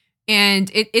controlling.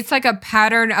 And it's like a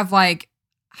pattern of like,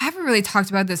 I haven't really talked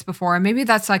about this before. Maybe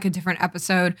that's like a different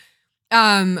episode.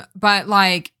 But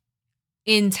like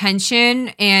intention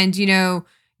and,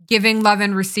 giving love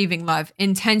and receiving love,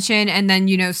 intention, and then,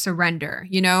 surrender,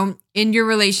 in your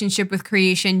relationship with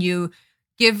creation, you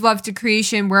give love to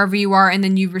creation wherever you are. And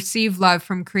then you receive love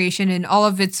from creation in all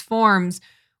of its forms,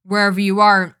 wherever you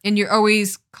are, and you're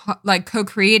always like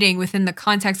co-creating within the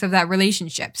context of that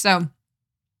relationship. So,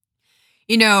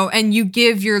 and you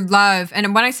give your love,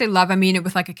 and when I say love, I mean it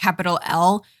with like a capital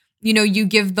L. You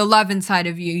give the love inside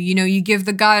of you, you give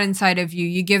the God inside of you,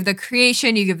 you give the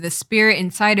creation, you give the spirit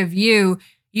inside of you,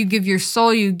 you give your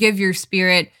soul, you give your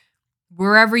spirit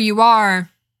wherever you are,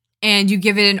 and you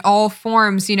give it in all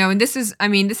forms, and this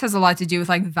has a lot to do with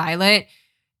like Violet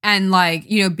and like,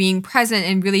 being present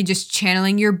and really just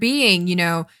channeling your being,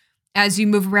 as you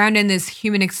move around in this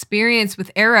human experience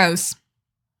with Eros.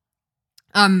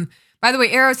 By the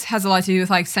way, Eros has a lot to do with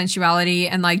like sensuality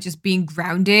and like just being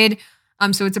grounded.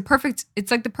 So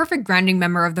it's like the perfect grounding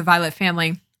member of the Violet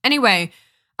family. Anyway,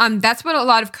 that's what a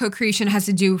lot of co-creation has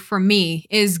to do for me,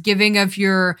 is giving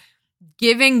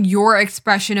your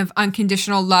expression of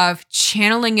unconditional love,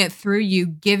 channeling it through you,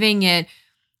 giving it,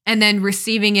 and then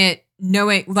receiving it,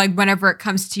 knowing like whenever it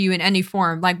comes to you in any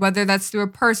form, like whether that's through a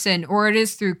person or it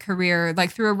is through career,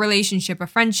 like through a relationship, a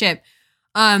friendship,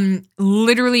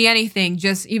 literally anything,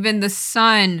 just even the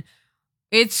sun.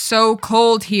 It's so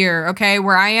cold here, okay?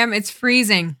 Where I am, it's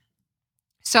freezing.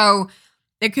 So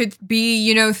it could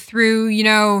be,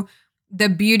 through, the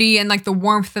beauty and like the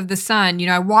warmth of the sun.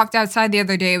 I walked outside the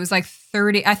other day. It was like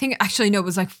 30, I think actually, no, it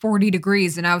was like 40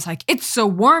 degrees. And I was like, it's so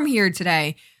warm here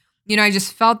today. I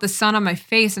just felt the sun on my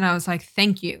face and I was like,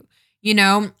 thank you,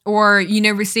 or,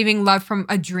 receiving love from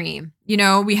a dream.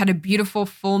 We had a beautiful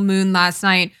full moon last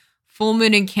night, full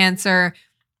moon in Cancer.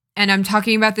 And I'm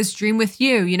talking about this dream with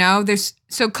you,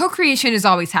 so co-creation is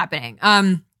always happening.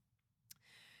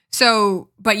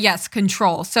 But yes,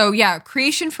 control. So yeah,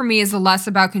 creation for me is less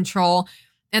about control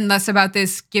and less about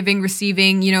this giving,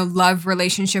 receiving, love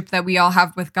relationship that we all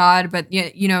have with God. But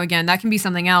again, that can be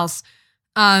something else,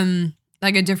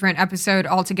 like a different episode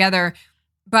altogether.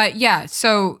 But yeah,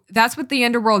 so that's what the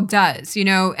underworld does,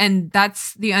 and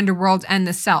that's the underworld and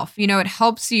the self. It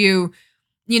helps you,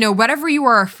 whatever you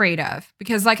are afraid of.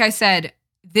 Because like I said,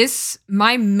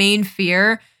 my main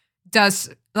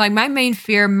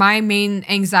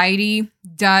anxiety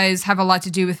does have a lot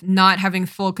to do with not having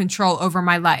full control over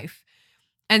my life.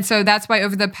 And so that's why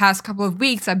over the past couple of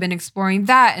weeks, I've been exploring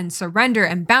that and surrender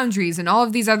and boundaries and all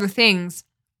of these other things,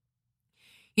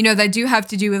 that do have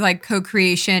to do with like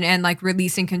co-creation and like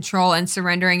releasing control and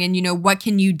surrendering. And, what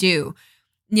can you do?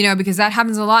 Because that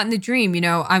happens a lot in the dream.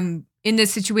 I'm in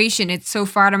this situation, it's so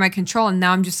far out of my control. And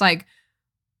now I'm just like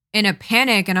in a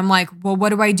panic and I'm like, well, what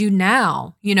do I do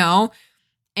now?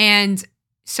 And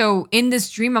so in this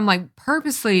dream, I'm like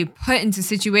purposely put into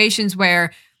situations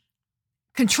where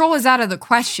control is out of the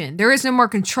question. There is no more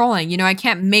controlling. I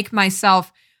can't make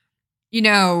myself,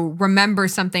 remember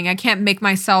something. I can't make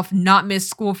myself not miss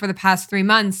school for the past 3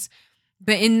 months.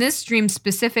 But in this dream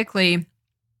specifically,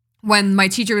 when my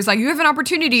teacher was like, you have an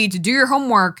opportunity to do your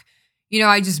homework,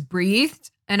 I just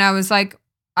breathed and I was like,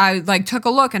 I like took a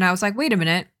look and I was like, wait a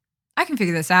minute, I can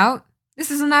figure this out.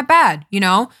 This isn't that bad,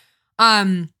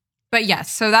 But yes,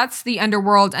 so that's the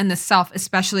underworld and the self,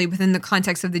 especially within the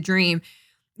context of the dream.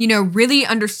 Really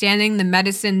understanding the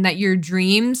medicine that your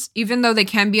dreams, even though they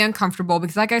can be uncomfortable,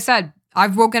 because like I said,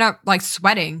 I've woken up like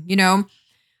sweating,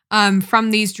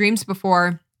 from these dreams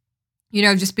before,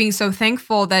 just being so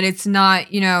thankful that it's not,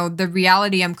 the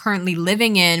reality I'm currently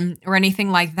living in or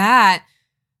anything like that.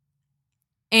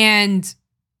 And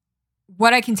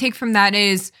what I can take from that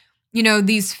is,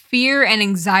 these fear and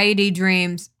anxiety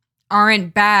dreams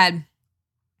aren't bad.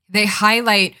 They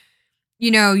highlight,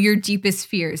 your deepest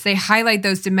fears. They highlight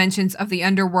those dimensions of the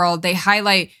underworld. They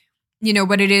highlight,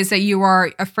 what it is that you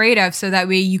are afraid of, so that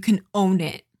way you can own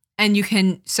it. And you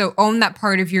can own that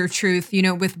part of your truth,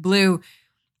 with blue,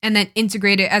 and then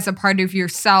integrate it as a part of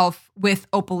yourself with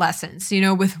opalescence,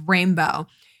 with rainbow,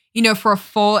 for a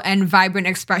full and vibrant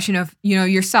expression of,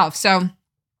 yourself. So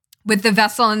with the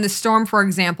vessel and the storm, for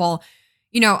example,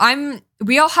 we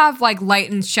all have like light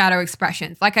and shadow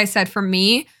expressions. Like I said, for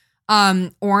me,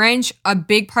 orange, a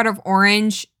big part of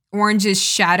orange's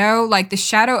shadow, like the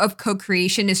shadow of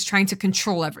co-creation is trying to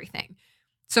control everything.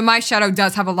 So my shadow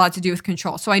does have a lot to do with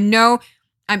control. So I know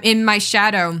I'm in my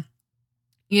shadow,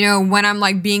 when I'm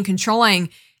like being controlling.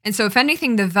 And so if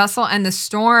anything, the vessel and the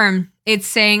storm, it's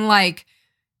saying like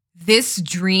this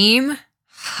dream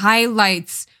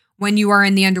highlights when you are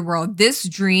in the underworld. This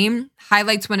dream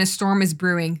highlights when a storm is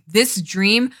brewing. This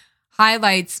dream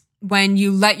highlights when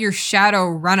you let your shadow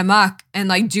run amok and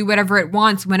like do whatever it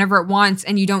wants, whenever it wants,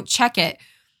 and you don't check it,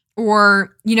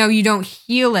 or, you don't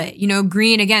heal it.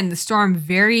 Green, again, the storm,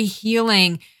 very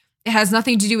healing. It has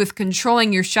nothing to do with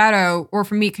controlling your shadow, or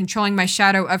for me, controlling my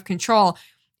shadow of control.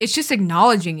 It's just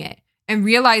acknowledging it and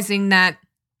realizing that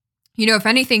If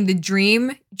anything, the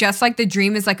dream, just like the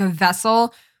dream is like a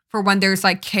vessel for when there's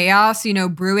like chaos,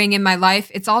 brewing in my life,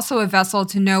 it's also a vessel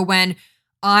to know when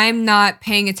I'm not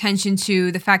paying attention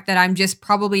to the fact that I'm just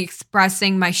probably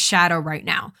expressing my shadow right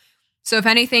now. So if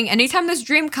anything, anytime this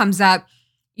dream comes up,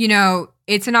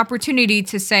 it's an opportunity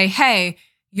to say, hey,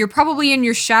 you're probably in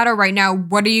your shadow right now.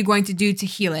 What are you going to do to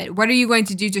heal it? What are you going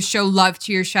to do to show love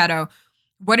to your shadow?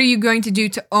 What are you going to do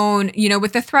to own,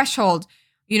 with the threshold,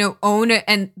 own it,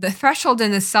 and the threshold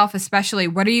in the self, especially,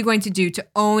 what are you going to do to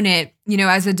own it,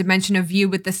 as a dimension of you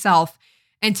with the self,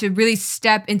 and to really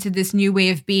step into this new way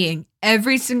of being?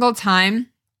 Every single time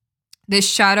this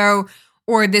shadow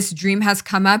or this dream has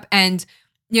come up, and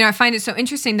I find it so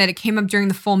interesting that it came up during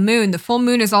the full moon. The full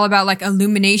moon is all about like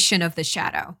illumination of the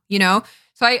shadow,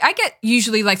 So I get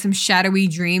usually like some shadowy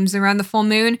dreams around the full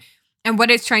moon. And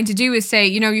what it's trying to do is say,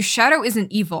 your shadow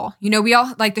isn't evil. We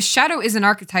all like, the shadow is an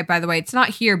archetype, by the way. It's not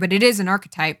here, but it is an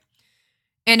archetype.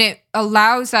 And it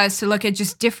allows us to look at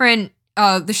just different,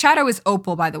 the shadow is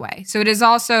opal, by the way. So it is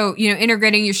also,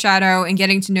 integrating your shadow and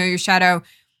getting to know your shadow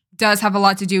does have a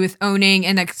lot to do with owning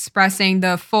and expressing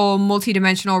the full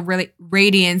multidimensional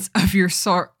radiance of your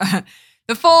soul,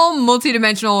 the full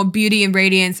multidimensional beauty and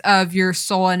radiance of your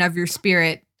soul and of your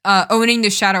spirit. Owning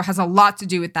the shadow has a lot to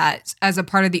do with that as a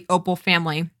part of the opal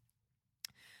family.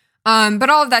 But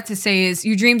all of that to say is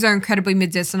your dreams are incredibly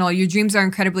medicinal. Your dreams are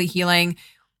incredibly healing.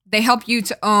 They help you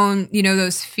to own,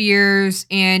 those fears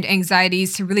and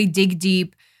anxieties, to really dig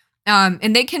deep.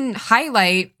 And they can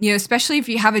highlight, especially if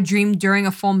you have a dream during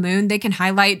a full moon, they can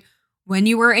highlight when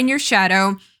you were in your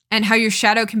shadow and how your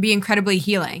shadow can be incredibly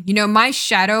healing. My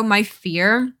shadow, my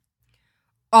fear,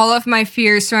 all of my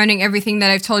fears surrounding everything that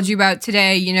I've told you about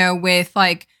today, with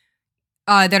like,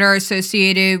 that are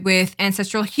associated with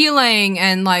ancestral healing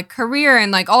and like career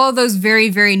and like all of those very,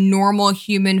 very normal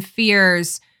human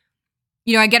fears.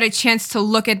 I get a chance to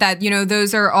look at that,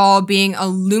 those are all being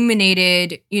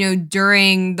illuminated,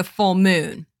 during the full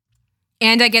moon.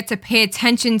 And I get to pay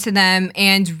attention to them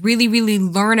and really, really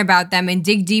learn about them and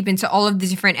dig deep into all of the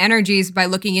different energies by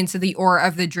looking into the aura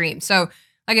of the dream. So,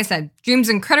 like I said, dreams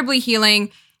incredibly healing,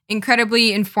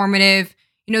 incredibly informative.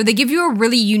 They give you a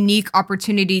really unique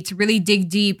opportunity to really dig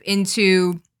deep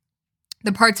into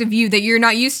the parts of you that you're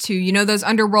not used to, those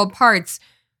underworld parts.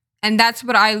 And that's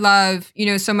what I love,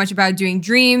 so much about doing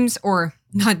dreams, or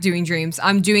not doing dreams.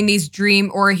 I'm doing these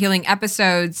dream aura healing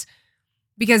episodes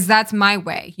because that's my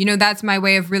way. That's my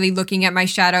way of really looking at my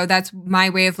shadow. That's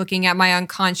my way of looking at my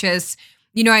unconscious.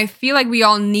 I feel like we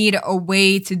all need a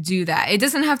way to do that. It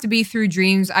doesn't have to be through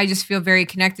dreams. I just feel very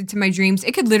connected to my dreams.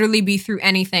 It could literally be through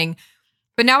anything.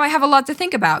 But now I have a lot to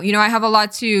think about. I have a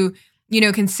lot to,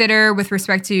 consider with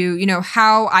respect to,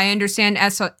 how I understand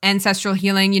ancestral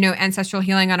healing, ancestral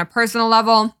healing on a personal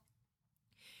level,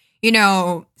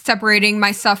 separating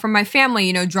myself from my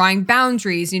family, drawing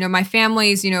boundaries, my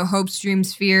family's, hopes,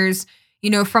 dreams, fears,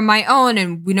 from my own.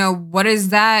 And, what does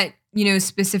that,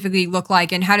 specifically look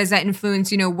like? And how does that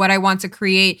influence, what I want to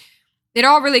create? It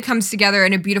all really comes together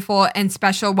in a beautiful and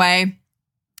special way.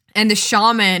 And the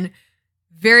shaman,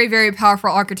 very, very powerful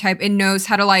archetype. It knows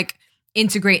how to like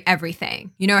integrate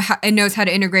everything. It knows how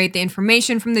to integrate the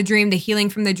information from the dream, the healing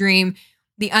from the dream,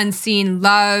 the unseen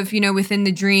love, within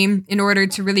the dream in order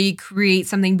to really create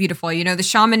something beautiful. The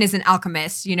shaman is an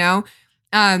alchemist,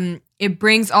 it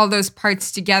brings all those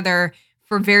parts together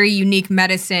for very unique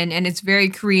medicine, and it's very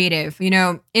creative.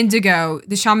 Indigo,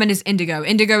 the shaman is indigo.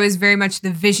 Indigo is very much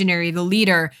the visionary, the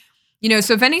leader.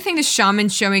 So if anything, the shaman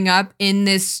showing up in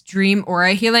this dream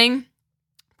aura healing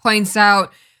points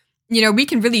out, we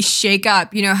can really shake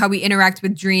up, how we interact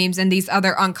with dreams and these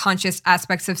other unconscious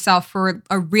aspects of self for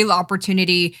a real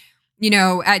opportunity,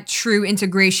 at true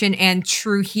integration and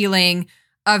true healing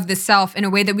of the self in a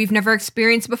way that we've never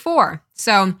experienced before.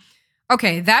 So,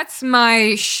 okay, that's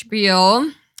my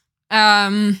spiel.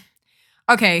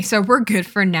 Okay, so we're good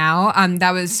for now.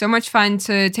 That was so much fun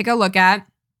to take a look at.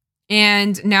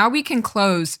 And now we can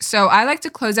close. So I like to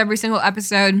close every single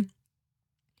episode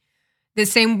the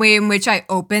same way in which I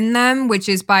open them, which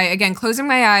is by, again, closing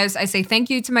my eyes. I say thank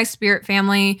you to my spirit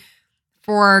family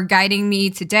for guiding me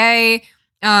today.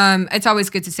 It's always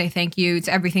good to say thank you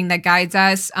to everything that guides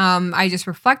us. I just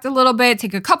reflect a little bit,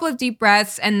 take a couple of deep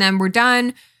breaths, and then we're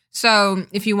done. So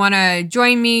if you want to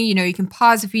join me, you can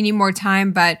pause if you need more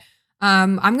time, but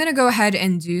I'm going to go ahead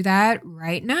and do that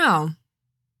right now.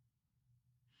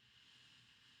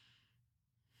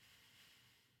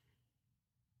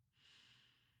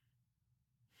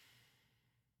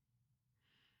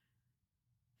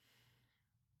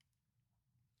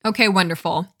 Okay,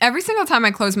 wonderful. Every single time I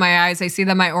close my eyes, I see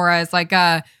that my aura is like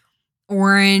a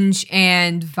orange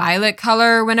and violet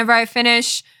color whenever I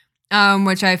finish,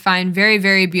 which I find very,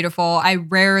 very beautiful. I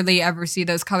rarely ever see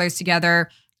those colors together,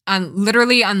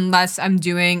 literally unless I'm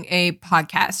doing a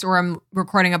podcast or I'm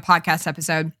recording a podcast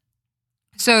episode.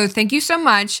 So thank you so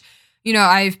much.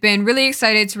 I've been really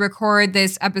excited to record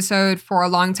this episode for a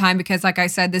long time because, like I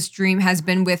said, this dream has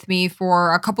been with me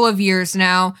for a couple of years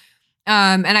now.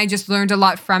 And I just learned a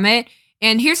lot from it.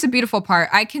 And here's the beautiful part.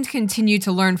 I can continue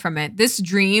to learn from it. This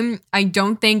dream, I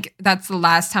don't think that's the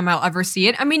last time I'll ever see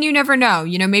it. I mean, you never know.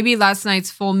 Maybe last night's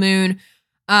full moon,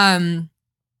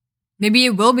 maybe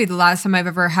it will be the last time I've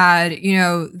ever had,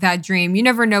 that dream. You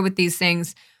never know with these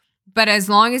things. But as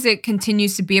long as it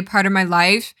continues to be a part of my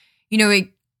life,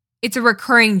 it's a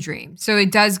recurring dream. So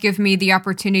it does give me the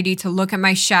opportunity to look at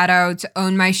my shadow, to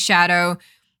own my shadow,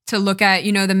 to look at,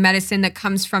 the medicine that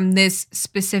comes from this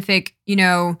specific,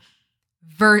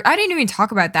 I didn't even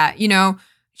talk about that.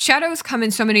 Shadows come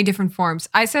in so many different forms.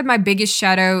 I said my biggest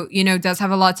shadow, does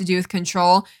have a lot to do with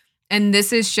control. And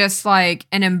this is just like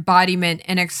an embodiment,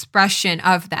 an expression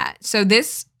of that. So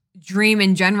this dream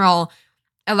in general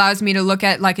allows me to look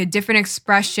at like a different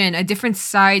expression, a different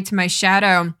side to my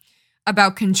shadow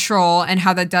about control and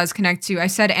how that does connect to, I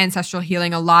said ancestral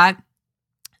healing a lot.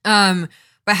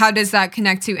 But how does that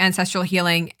connect to ancestral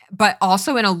healing, but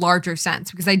also in a larger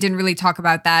sense, because I didn't really talk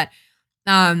about that.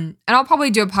 And I'll probably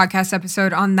do a podcast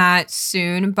episode on that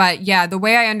soon. But yeah, the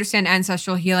way I understand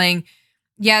ancestral healing,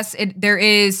 yes, there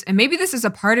is, and maybe this is a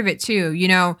part of it too,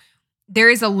 there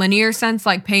is a linear sense,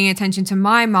 like paying attention to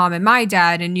my mom and my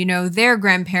dad and, their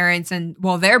grandparents and,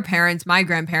 their parents, my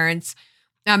grandparents,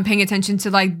 paying attention to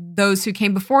like those who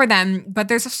came before them. But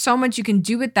there's so much you can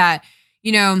do with that.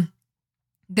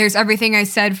 There's everything I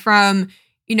said from,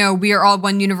 we are all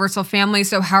one universal family.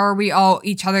 So how are we all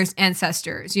each other's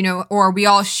ancestors, or we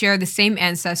all share the same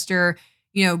ancestor,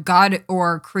 God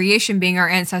or creation being our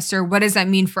ancestor. What does that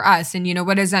mean for us? And,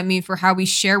 what does that mean for how we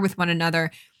share with one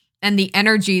another and the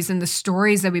energies and the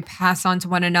stories that we pass on to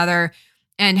one another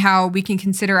and how we can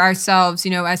consider ourselves,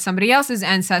 as somebody else's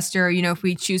ancestor, if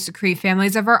we choose to create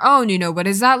families of our own, what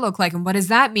does that look like? And what does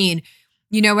that mean?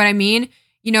 You know what I mean?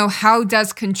 How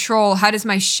does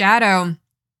my shadow,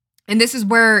 and this is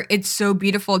where it's so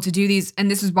beautiful to do these, and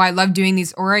this is why I love doing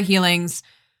these aura healings.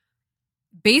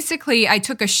 Basically, I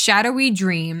took a shadowy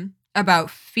dream about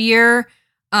fear,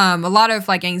 a lot of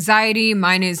like anxiety.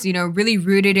 Mine is, really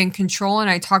rooted in control,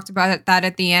 and I talked about that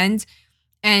at the end.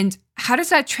 And how does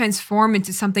that transform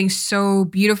into something so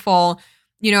beautiful,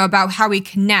 about how we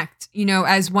connect,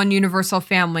 as one universal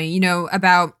family,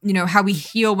 about, how we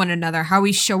heal one another, how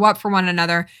we show up for one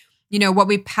another, what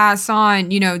we pass on,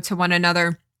 to one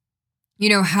another,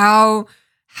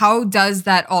 how does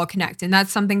that all connect? And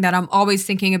that's something that I'm always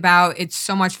thinking about. It's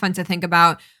so much fun to think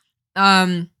about.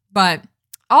 But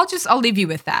I'll leave you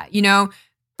with that,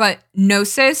 but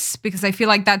gnosis, because I feel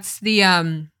like that's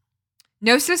the,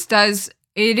 gnosis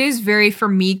it is very, for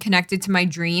me, connected to my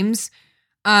dreams,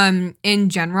 in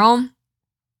general.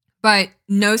 But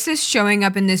gnosis showing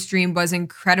up in this dream was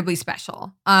incredibly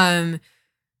special.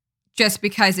 Just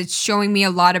because it's showing me a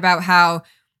lot about how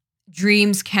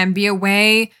dreams can be a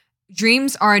way.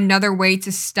 Dreams are another way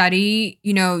to study,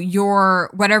 your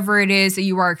whatever it is that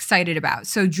you are excited about.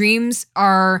 So dreams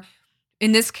are,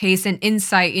 in this case, an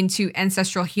insight into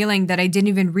ancestral healing that I didn't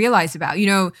even realize about,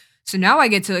 So now I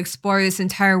get to explore this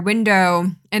entire window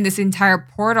and this entire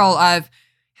portal of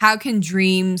how do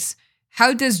dreams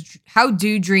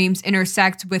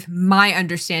intersect with my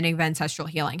understanding of ancestral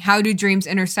healing? How do dreams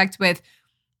intersect with,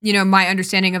 my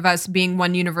understanding of us being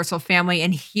one universal family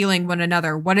and healing one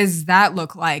another? What does that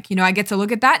look like? I get to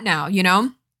look at that now,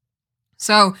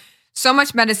 So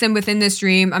much medicine within this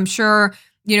dream. I'm sure,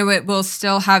 it will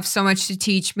still have so much to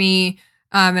teach me.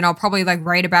 And I'll probably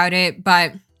write about it,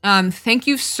 but thank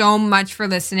you so much for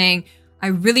listening. I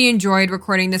really enjoyed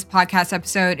recording this podcast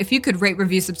episode. If you could rate,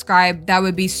 review, subscribe, that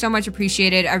would be so much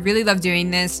appreciated. I really love doing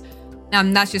this.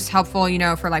 That's just helpful,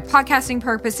 for podcasting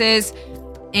purposes.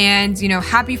 And,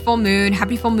 happy full moon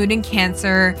in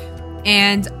Cancer.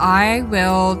 And I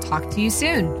will talk to you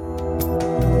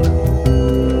soon.